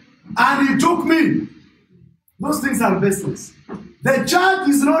again and he took me? Those things are baseless. The church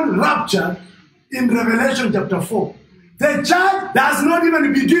is not raptured in Revelation chapter 4. The church does not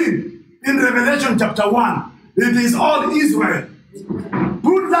even begin in Revelation chapter 1. It is all Israel.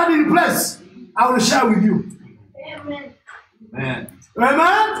 Put that in place. I will share with you. Amen. Amen.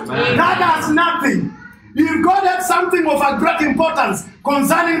 Amen? That has nothing. If God had something of a great importance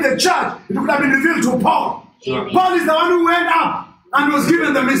concerning the church, it would have been revealed to Paul. Sure. Paul is the one who went up and was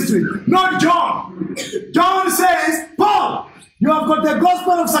given the mystery, not John. John says, Paul, you have got the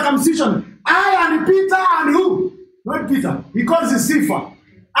gospel of circumcision. I and Peter and who? Not Peter. He calls it Cephas.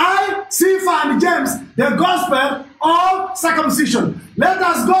 I, Cephas and James, the gospel of circumcision. Let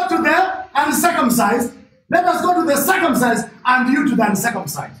us go to the uncircumcised. Let us go to the circumcised and you to the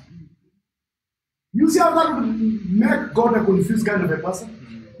uncircumcised. You see how that would make God a confused kind of a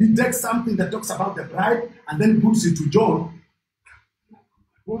person? He takes something that talks about the bride and then puts it to John.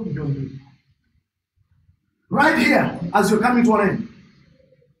 What did John do? Right here, as you're coming to an end,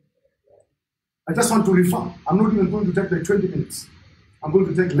 I just want to refer. I'm not even going to take the 20 minutes. I'm going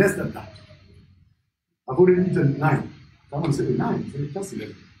to take less than that. I've already eaten 9. Someone said 9. So just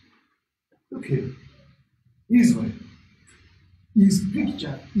 11. Okay. Israel is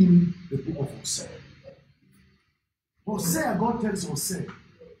pictured in the book of Hosea. Hosea, God tells Hosea,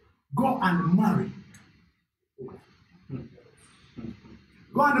 go and marry.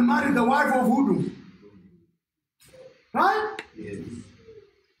 Go and marry the wife of Hudu. Right? Yes.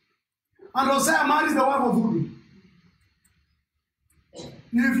 And Hosea marries the wife of Hudu.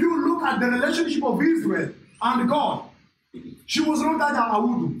 If you look at the relationship of Israel and God, she was not that a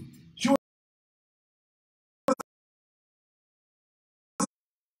Hudu. She was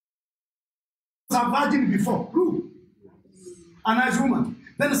a virgin before. True. A nice woman.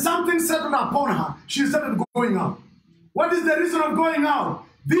 Then something settled upon her. She started going out. What is the reason of going out?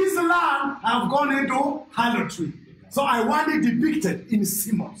 This land have gone into harlotry. So I want it depicted in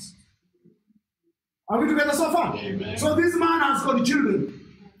symbols. Are we together so far? Amen. So this man has got children.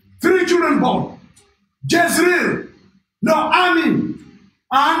 3 children born. Jezreel, Lo-Ami,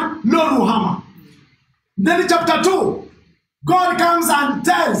 and Lo-Ruhamah. Then in chapter 2, God comes and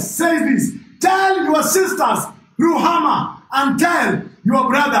says this, tell your sisters, Ruhamah, and tell your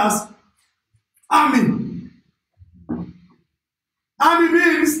brothers, Ami. Ami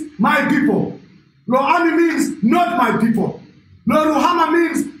means my people. Lo-Ami means not my people. Lo-Ruhamah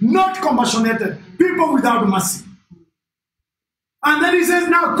means not compassionated, people without mercy. And then he says,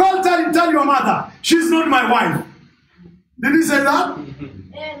 now tell your mother, she's not my wife. Did he say that?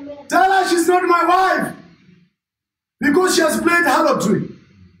 Amen. Tell her she's not my wife. Because she has played harlotry.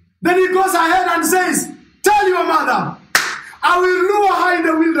 Then he goes ahead and says, tell your mother, I will lure her in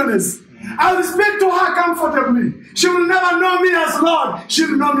the wilderness. I will speak to her comfortably. She will never know me as Lord. She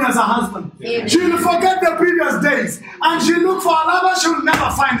will know me as a husband. Amen. She will forget the previous days. And she will look for a lover. She will never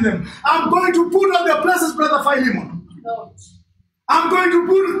find them. I'm going to put on the places, Brother Philemon. Lord. I'm going to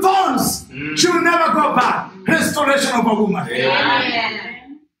put thorns. She will never go back. Restoration of a woman.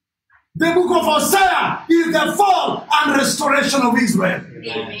 Amen. The book of Hosea is the fall and restoration of Israel.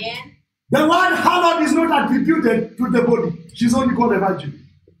 Amen. The word hallowed is not attributed to the body. She's only called a virgin.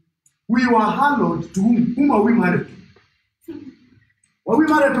 We were hallowed to whom? Whom are we married to? Are we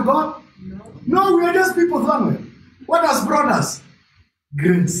married to God? No, we are just people somewhere. What has brought us?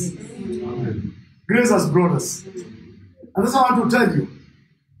 Grace. Grace has brought us. And that's what I want to tell you.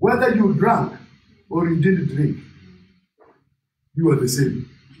 Whether you drank or you didn't drink, you are the same.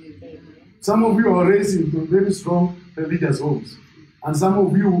 Some of you are raised in very strong religious homes. And some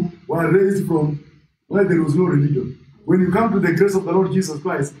of you were raised from where there was no religion. When you come to the grace of the Lord Jesus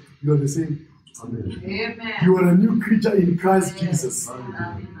Christ, you are the same. Amen. You are a new creature in Christ Jesus.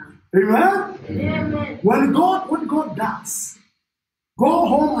 Amen? Amen. When God does, go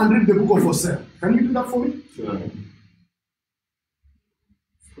home and read the book of Hosea. Can you do that for me? Sure.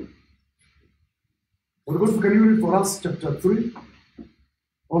 Can you read for us chapter 3?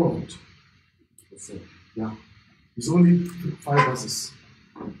 All of it. Yeah. It's only 5 verses.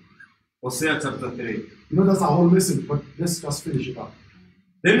 Hosea chapter 3. You know that's a whole lesson, but let's just finish it up.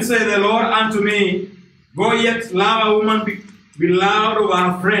 Then said the Lord unto me, Go yet, love a woman beloved of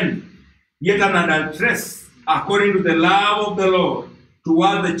her friend, yet an adulteress, according to the love of the Lord,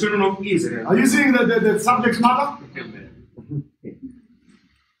 toward the children of Israel. Are you seeing the subject matter?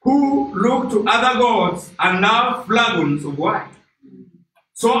 Who look to other gods and love flagons of wine.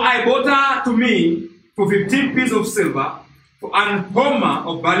 So I bought her to me for 15 pieces of silver, for an homer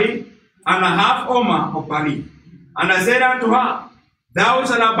of barley, and a half homer of barley. And I said unto her, Thou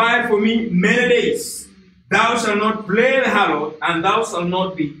shalt abide for me many days. Thou shalt not play the harlot, and thou shalt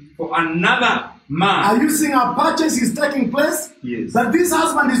not be for another man. Are you seeing a purchase is taking place? Yes. That this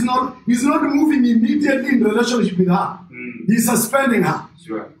husband is not moving immediately in relationship with her. He's suspending her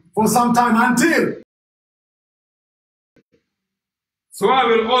Sure. for some time until. So I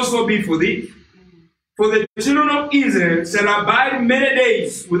will also be for thee. For the children of Israel shall abide many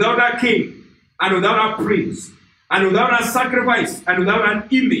days without a king, and without a prince, and without a sacrifice, and without an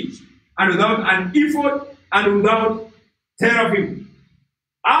image, and without an ephod, and without teraphim.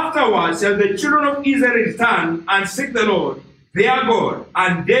 Afterwards shall the children of Israel return and seek the Lord, their God,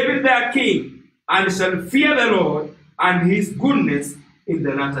 and David their king, and shall fear the Lord and his goodness in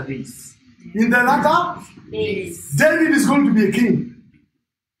the latter days. In the latter, Yes. David is going to be a king.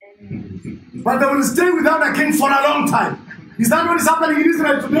 But they will stay without a king for a long time. Is that what is happening in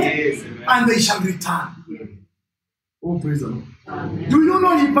Israel today? Yes, amen. And they shall return. Oh, praise the Lord. Do you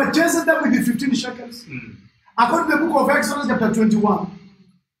know he purchased them with the 15 shekels? According to the book of Exodus chapter 21,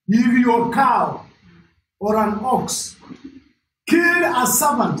 if your cow or an ox killed a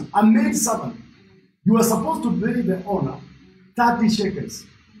servant, a maid servant, you are supposed to pay the owner 30 shekels.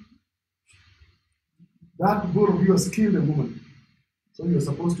 That both of you has killed a woman. So you are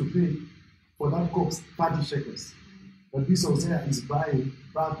supposed to pay for that corpse 30 shekels. But this Hosea is buying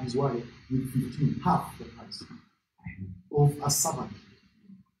back his wife with 15, half the price of a servant.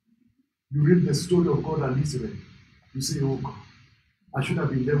 You read the story of God and Israel. You say, oh God, I should have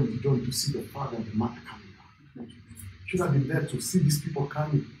been there with John to see the father and the mother coming back. Should have been there to see these people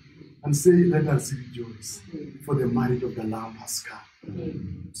coming and say, let us rejoice, for the marriage of the Lamb has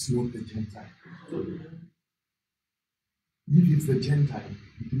come. It's not the Gentile. If it's the Gentile,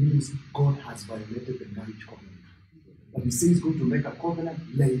 it means God has violated the marriage covenant. But he says he's going to make a covenant,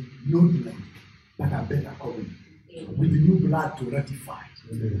 not like, but a better covenant, with the new blood to ratify.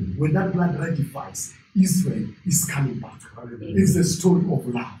 When that blood ratifies, Israel is coming back. It's the story of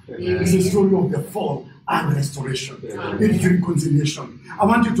love. It's the story of the fall and restoration. It's reconciliation. I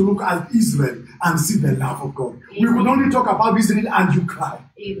want you to look at Israel and see the love of God. We could only talk about Israel and you cry.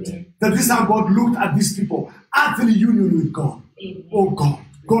 That this is how God looked at these people. Earthly union with God. Oh God.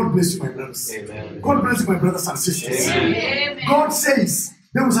 God bless you, my brothers. God bless you, my brothers and sisters. God says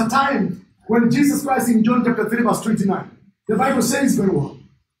there was a time when Jesus Christ in John chapter 3 verse 29, the Bible says very well,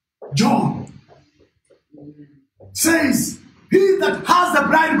 John says, he that has the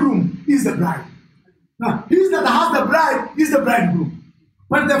bridegroom is the bride. Now, he that has the bride is the bridegroom.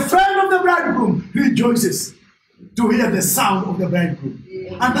 But the friend of the bridegroom rejoices to hear the sound of the bridegroom.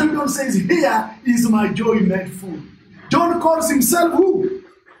 And then John says, here is my joy made full. John calls himself who?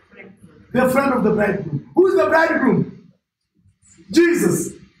 The friend of the bridegroom. Who is the bridegroom?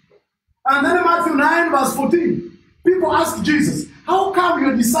 Jesus. And then in Matthew 9 verse 14, people ask Jesus, how come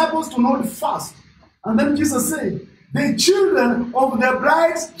your disciples do not fast? And then Jesus said, the children of the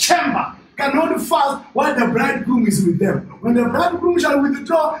bride's chamber cannot fast while the bridegroom is with them. When the bridegroom shall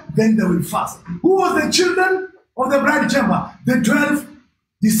withdraw, then they will fast. Who was the children of the bride chamber? The 12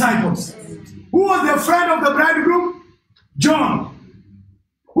 disciples. Who was the friend of the bridegroom? John.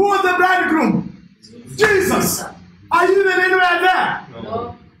 Who was the bridegroom? Jesus. Are you even anywhere there?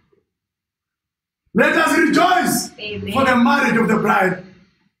 No. Let us rejoice, Amen. for the marriage of the bride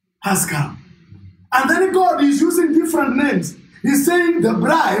has come. And then God is using different names. He's saying the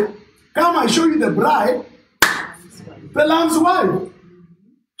bride, come I show you the bride, the lamb's wife.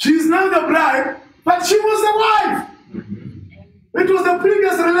 She's now the bride, but she was the wife. It was the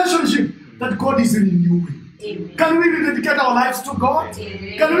previous relationship that God is renewing. Amen. Can we rededicate our lives to God?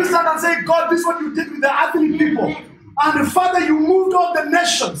 Amen. Can we stand and say, God, this is what you did with the earthly people. And Father, you moved all the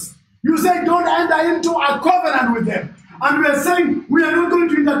nations. You say, don't enter into a covenant with them. And we are saying, we are not going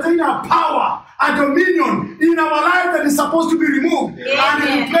to entertain a power, a dominion in our life that is supposed to be removed. And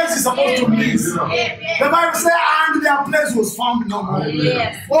in place is supposed to live. The Bible says, and their place was found no more.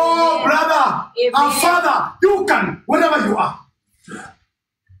 Yes. Oh, brother, and Father, you can, wherever you are,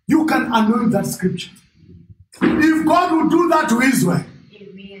 you can anoint that scripture. If God will do that to Israel,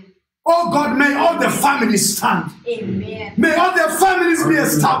 Amen. oh God, may all the families stand. Amen. May all the families be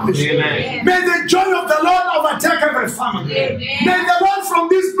established. Amen. May the joy of the Lord overtake every family. Amen. May the Lord from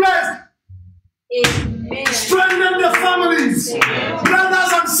this place Amen. strengthen the families, Amen.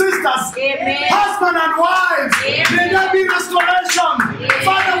 brothers and sisters, Amen. husband and wives. Amen. May there be restoration. Amen.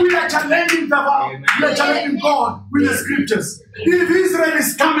 Father, we are challenging the world. We are challenging God with the scriptures. If Israel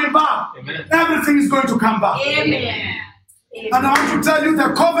is coming back, everything is going to come back. Amen. And I want to tell you,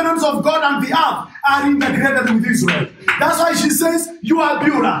 the covenants of God and the earth are integrated with Israel. That's why she says, you are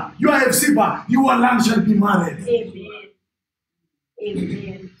Beulah, you are Hephzibah, your land shall be married. Amen.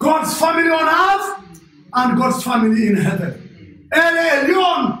 Amen. God's family on earth and God's family in heaven. El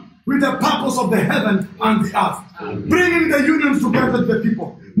Elyon with the purpose of the heaven and the earth. Bringing the unions together with the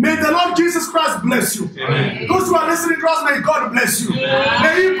people. May the Lord Jesus Christ bless you. Amen. Those who are listening to us, may God bless you.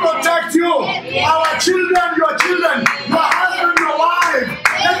 May He protect you. Our children, your children, your husband, your wife.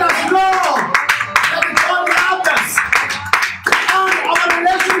 Let us know that God loves us. And our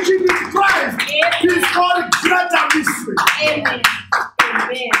relationship with Christ is called greater mystery. Amen. Amen.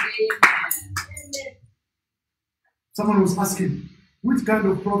 Amen. Someone was asking, which kind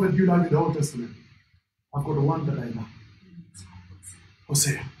of prophet do you love in the Old Testament? I've got one that I love.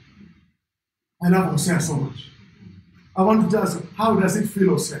 Hosea. I love Hosea so much. I want to ask, how does it feel,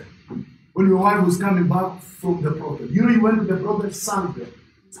 Hosea, when your wife was coming back from the prophet? You know, you went to the prophet, sang there,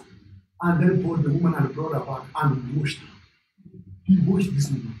 and then brought the woman and brought her back and washed her. He washed this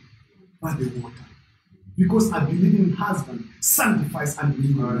woman by the water. Because a believing husband sanctifies an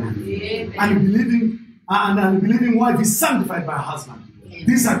unbelieving wife. And a believing wife is sanctified by a husband.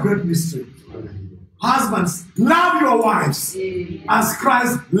 These are great mysteries. Husbands, love your wives as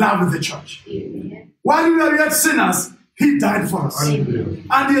Christ loved the church. While we were yet sinners, He died for us.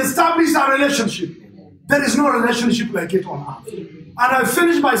 And He established our relationship. There is no relationship like it on earth. And I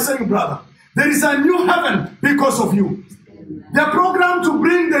finish by saying, brother, there is a new heaven because of you. The program to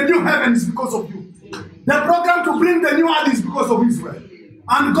bring the new heaven is because of you. The program to bring the new earth is because of Israel.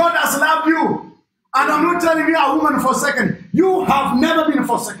 And God has loved you. And I'm not telling you a woman forsaken. You have never been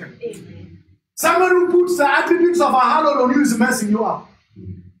forsaken. Someone who puts the attributes of a harlot on you is messing you up.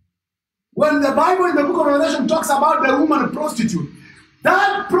 When the Bible in the book of Revelation talks about the woman prostitute,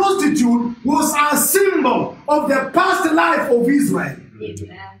 that prostitute was a symbol of the past life of Israel.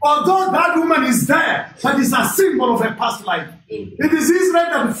 Although that woman is there, but it's a symbol of a past life. It is Israel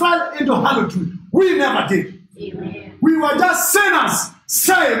that fell into harlotry. We never did. We were just sinners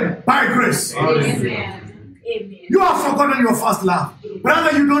saved by grace. Amen. You have forgotten your first love.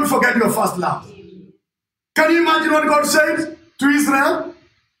 Brother, you don't forget your first love. Can you imagine what God said to Israel?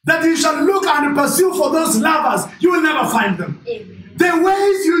 That you shall look and pursue for those lovers. You will never find them. The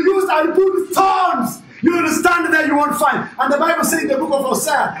ways you used, I put thorns. You will stand there, you won't find. And the Bible says in the book of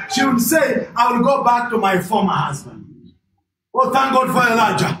Hosea, she will say, I will go back to my former husband. Oh, thank God for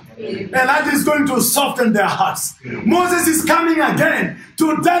Elijah. Elijah is going to soften their hearts. Moses is coming again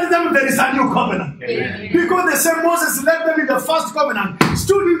to tell them there is a new covenant. Because the same Moses led them in the first covenant,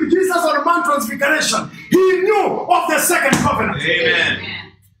 stood with Jesus on Mount Transfiguration. He knew of the second covenant.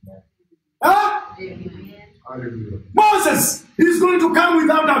 Huh? Moses is going to come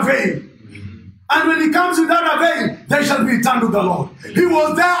without a veil. And when he comes without a veil, they shall be returned to the Lord. He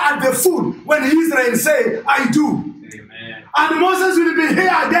was there at the foot when Israel said, I do. And Moses will be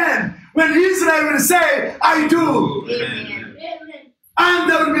here again when Israel will say, I do.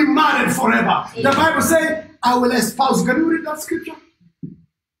 And they will be married forever. The Bible says, I will espouse. Can you read that scripture?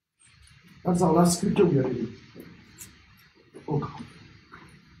 That's our last scripture we are reading. Oh God.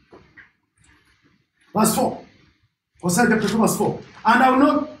 Verse 4. Hosea chapter 2, verse 4. And I will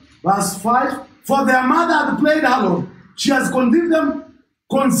not, verse 5, for their mother had played harlot. She has conceived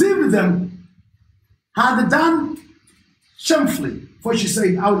them, had done shamefully. For she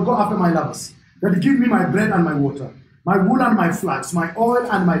said, I will go after my lovers, that give me my bread and my water, my wool and my flax, my oil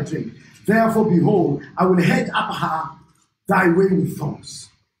and my drink. Therefore, behold, I will head up her thy way with thorns.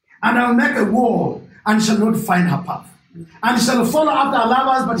 And I will make a wall, and shall not find her path. And shall follow after her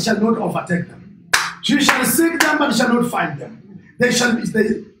lovers, but shall not overtake them. She shall seek them, but shall not find them. Then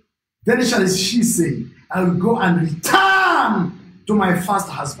shall she say, I will go and return to my first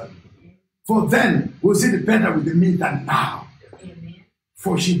husband. For then was it better with me than now. Amen.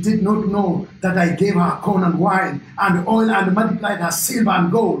 For she did not know that I gave her corn and wine and oil and multiplied her silver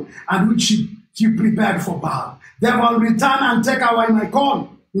and gold, and which she prepared for Baal. Therefore I will return and take away my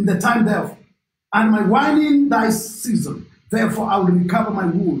corn in the time thereof, and my wine in thy season. Therefore I will recover my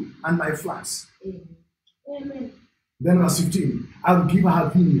wool and my flax. Amen. Then verse 15, I will give her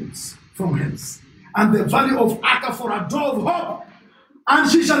vineyards from hence, and the valley of Acre for a door of hope. And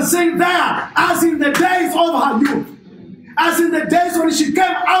she shall sing there as in the days of her youth, as in the days when she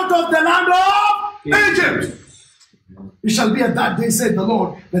came out of the land of Egypt. It shall be at that day, said the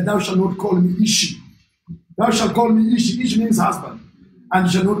Lord, that thou shalt not call me Ishi. Thou shalt call me Ishi. Ishi means husband. And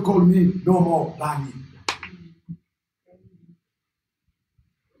you shall not call me no more Bali.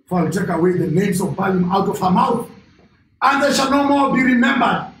 For I will take away the names of Baalim out of her mouth, and they shall no more be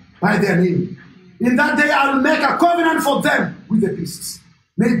remembered by their name. In that day I will make a covenant for them with the beasts.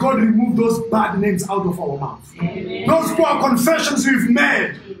 May God remove those bad names out of our mouth. Amen. Those poor confessions we've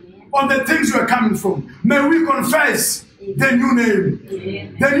made on the things we are coming from. May we confess the new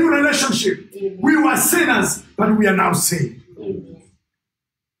name, the new relationship. We were sinners, but we are now saved.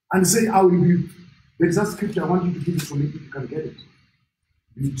 And say, I will be. There is that scripture, I want you to give it to me if you can get it.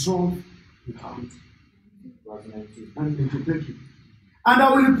 Betrothed without. And thank you. And I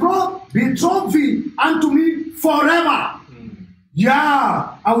will betroth thee unto me forever.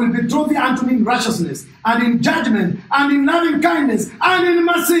 Yeah, I will betroth thee unto me in righteousness, and in judgment, and in loving kindness, and in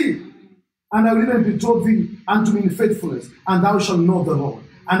mercy. And I will even betroth thee unto me in faithfulness, and thou shalt know the Lord.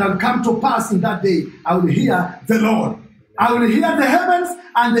 And it will come to pass in that day, I will hear the Lord. I will hear the heavens,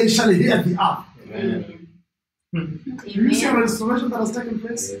 and they shall hear the earth. Amen. You see a restoration that has taken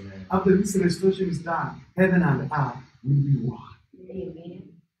place? Amen. After this restoration is done, heaven and earth will be one.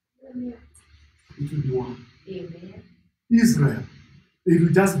 Amen. It will be one. Amen. Israel, it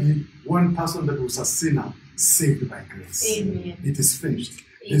will just be one person that was a sinner saved by grace. Amen. It is finished.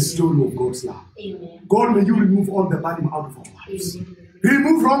 Amen. The story of God's love. Amen. God, may you remove all the burden out of our lives. Amen.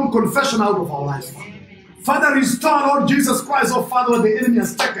 Remove wrong confession out of our lives. Amen. Father, restore, Lord Jesus Christ, oh Father, what the enemy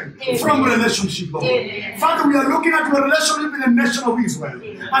has taken from relationship, Lord. Father, we are looking at your relationship with the nation of Israel.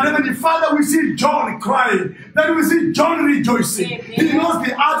 And Heavenly Father, we see John crying. Then we see John rejoicing. He knows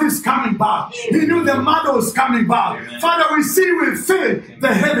the earth is coming back. He knew the mother was coming back. Father, we see, we feel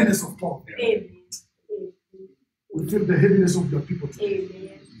the heaviness of God. We feel the heaviness of your people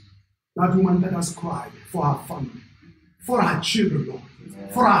today. That woman that has cried for her family, for her children, Lord,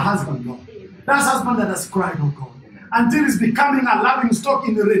 for her husband, Lord. That husband that has cried, oh God, until it's becoming a laughing stock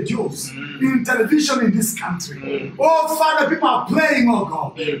in the radios, in television in this country. Oh Father, people are playing, oh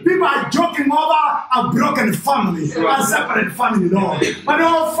God. People are joking over a broken family, a separate family, Lord. But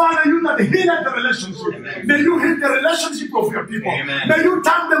oh Father, you that heal the relationship. May you heal the relationship of your people. May you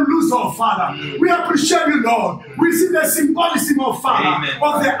turn them loose, oh Father. We appreciate you, Lord. We see the symbolism, oh Father,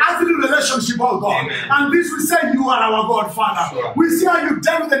 of the earthly relationship, oh God. And this we say you are our God, Father. We see how you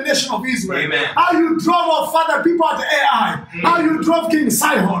dealt with the nation of Israel. How you drove, oh Father, people at AI, how you drove King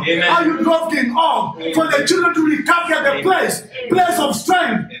Sihon, how you drove King Og, for the children to recapture the place of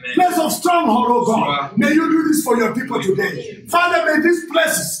strength, place of stronghold, oh God. May you do this for your people today. Father, may these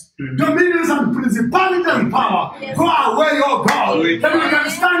places, dominions and principality and power go away, oh God, that we can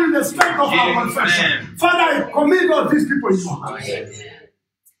stand in the strength of our confession. Father, I commit all these people in your hands.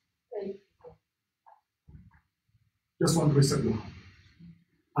 Just want to raise up your hand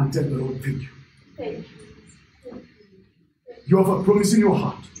and tell the Lord, thank you. Thank you. You have a promise in your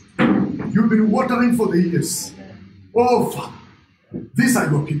heart. You've been watering for the years. Oh, Father, these are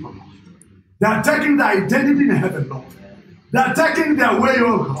your people, Lord. They are taking their identity in heaven, Lord. They are taking their way,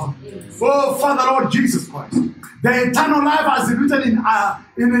 oh God. Oh, Father, Lord Jesus Christ. The eternal life as written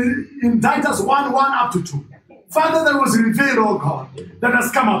in Titus 1:1-2. Father, that was revealed, oh God, that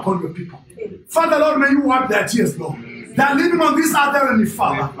has come upon your people. Father, Lord, may you wipe their tears, Lord. They are living on this earth, Heavenly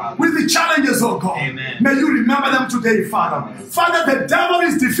Father, with the challenges, oh God. Amen. May you remember them today, Father. Father, the devil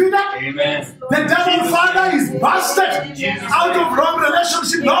is defeated. Amen. The devil, Father, is busted out of wrong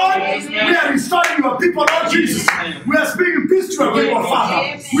relationship, Lord. We are restoring your people, Lord Jesus. We are speaking peace to your people,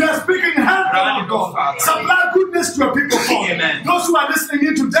 Father. We are speaking health, Lord God. Supply goodness to your people, Father. Those who are listening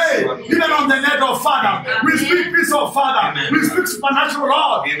in today, even on the net, oh Father, we speak peace, oh Father. We speak supernatural,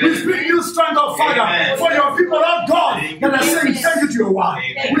 Lord. We speak new strength, oh Father, for your people, Lord God, that are saying thank you to your word.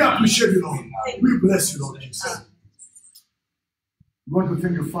 We appreciate you, Lord. We bless you, Lord Jesus. We want to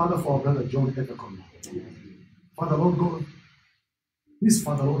thank you, Father, for our brother John Evercon. Father, Lord God, his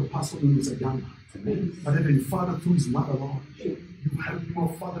father, Lord, passed on when he was a young man. But Heavenly Father, through his mother, Lord, you helped him, oh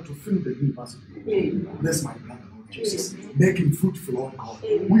Father, to finish the university. Bless my brother, Lord Jesus. Make him fruitful, Lord God.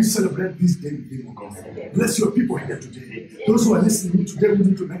 We celebrate this day with him, oh God. Bless your people here today. Those who are listening today, we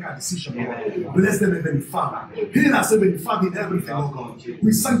need to make a decision, Lord. Bless them, Heavenly Father. Heal us, Heavenly Father, in everything, oh God.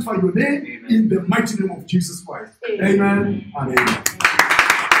 We sanctify your name in the mighty name of Jesus Christ. Amen and amen.